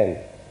of man.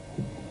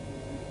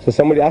 So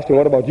somebody asked him,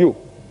 what about you?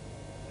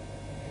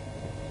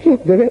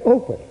 Look, they were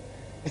open.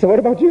 He said, what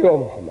about you, O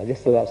Muhammad?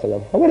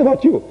 What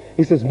about you?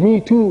 He says, me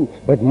too,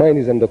 but mine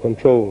is under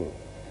control.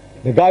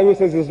 The guy who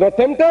says he's not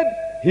tempted,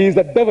 he is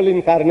the devil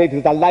incarnate,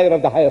 he's the liar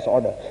of the highest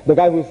order. The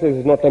guy who says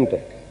he's not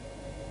tempted.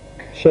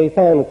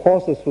 Shaitan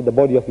courses through the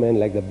body of man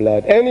like the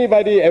blood.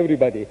 Anybody,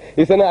 everybody.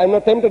 He said, no, I'm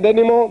not tempted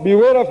anymore.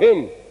 Beware of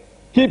him.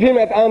 Keep him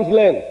at arm's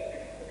length.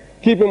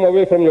 Keep him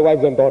away from your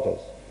wives and daughters.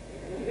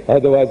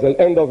 Otherwise, they'll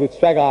end up with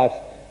Swaggarts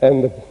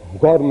and the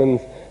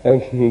Gormans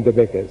and the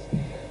Bakers.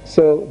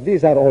 So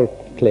these are all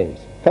claims.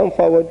 Come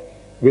forward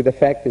with the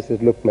fact. He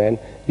says, look, man,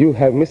 you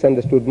have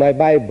misunderstood my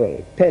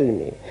Bible. Tell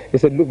me. He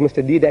said, look,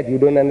 Mr. Deedat, you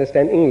don't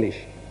understand English.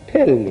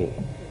 Tell me.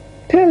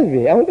 Tell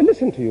me. I want to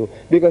listen to you.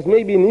 Because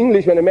maybe in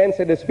English, when a man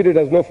said the spirit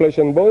has no flesh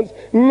and bones,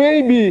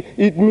 maybe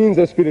it means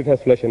the spirit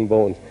has flesh and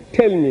bones.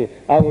 Tell me.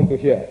 I want to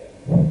hear.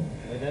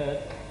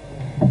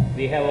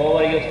 We have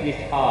overused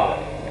this hall.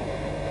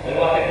 There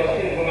was a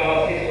question from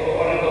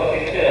one of our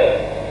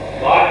sisters.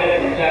 What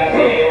does Islam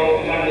say about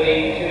women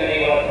doing missionary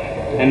work?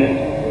 And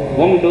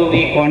whom do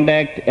we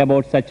contact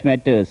about such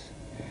matters?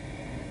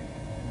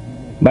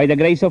 By the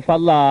grace of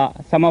Allah,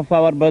 some of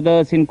our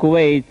brothers in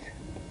Kuwait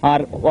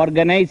are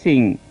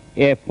organizing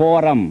a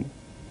forum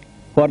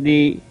for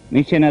the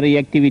missionary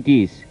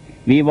activities.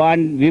 We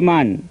want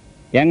women,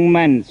 young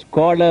men,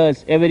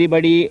 scholars,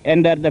 everybody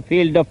enter the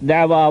field of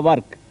dawah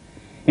work.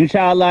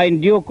 Inshallah,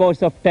 in due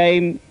course of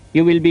time,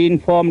 you will be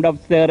informed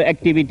of their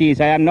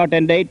activities. I am not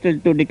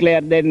entitled to declare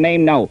their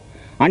name now.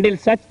 Until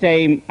such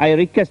time, I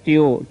request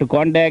you to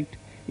contact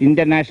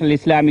International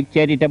Islamic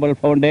Charitable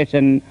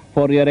Foundation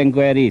for your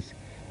inquiries.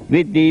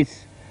 With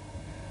this,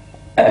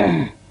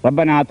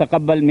 ربنا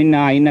تقبل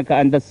منا إنك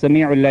أنت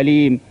السميع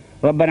العليم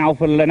ربنا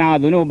اغفر لنا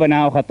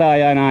ذنوبنا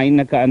وخطايانا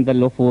إنك أنت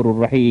الغفور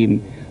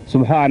الرحيم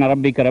سبحان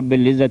ربك رب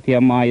العزة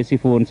عما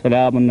يصفون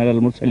سلام على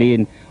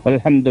المرسلين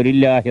والحمد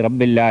لله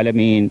رب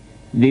العالمين.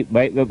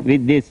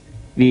 With this,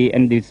 we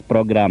end this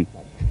program.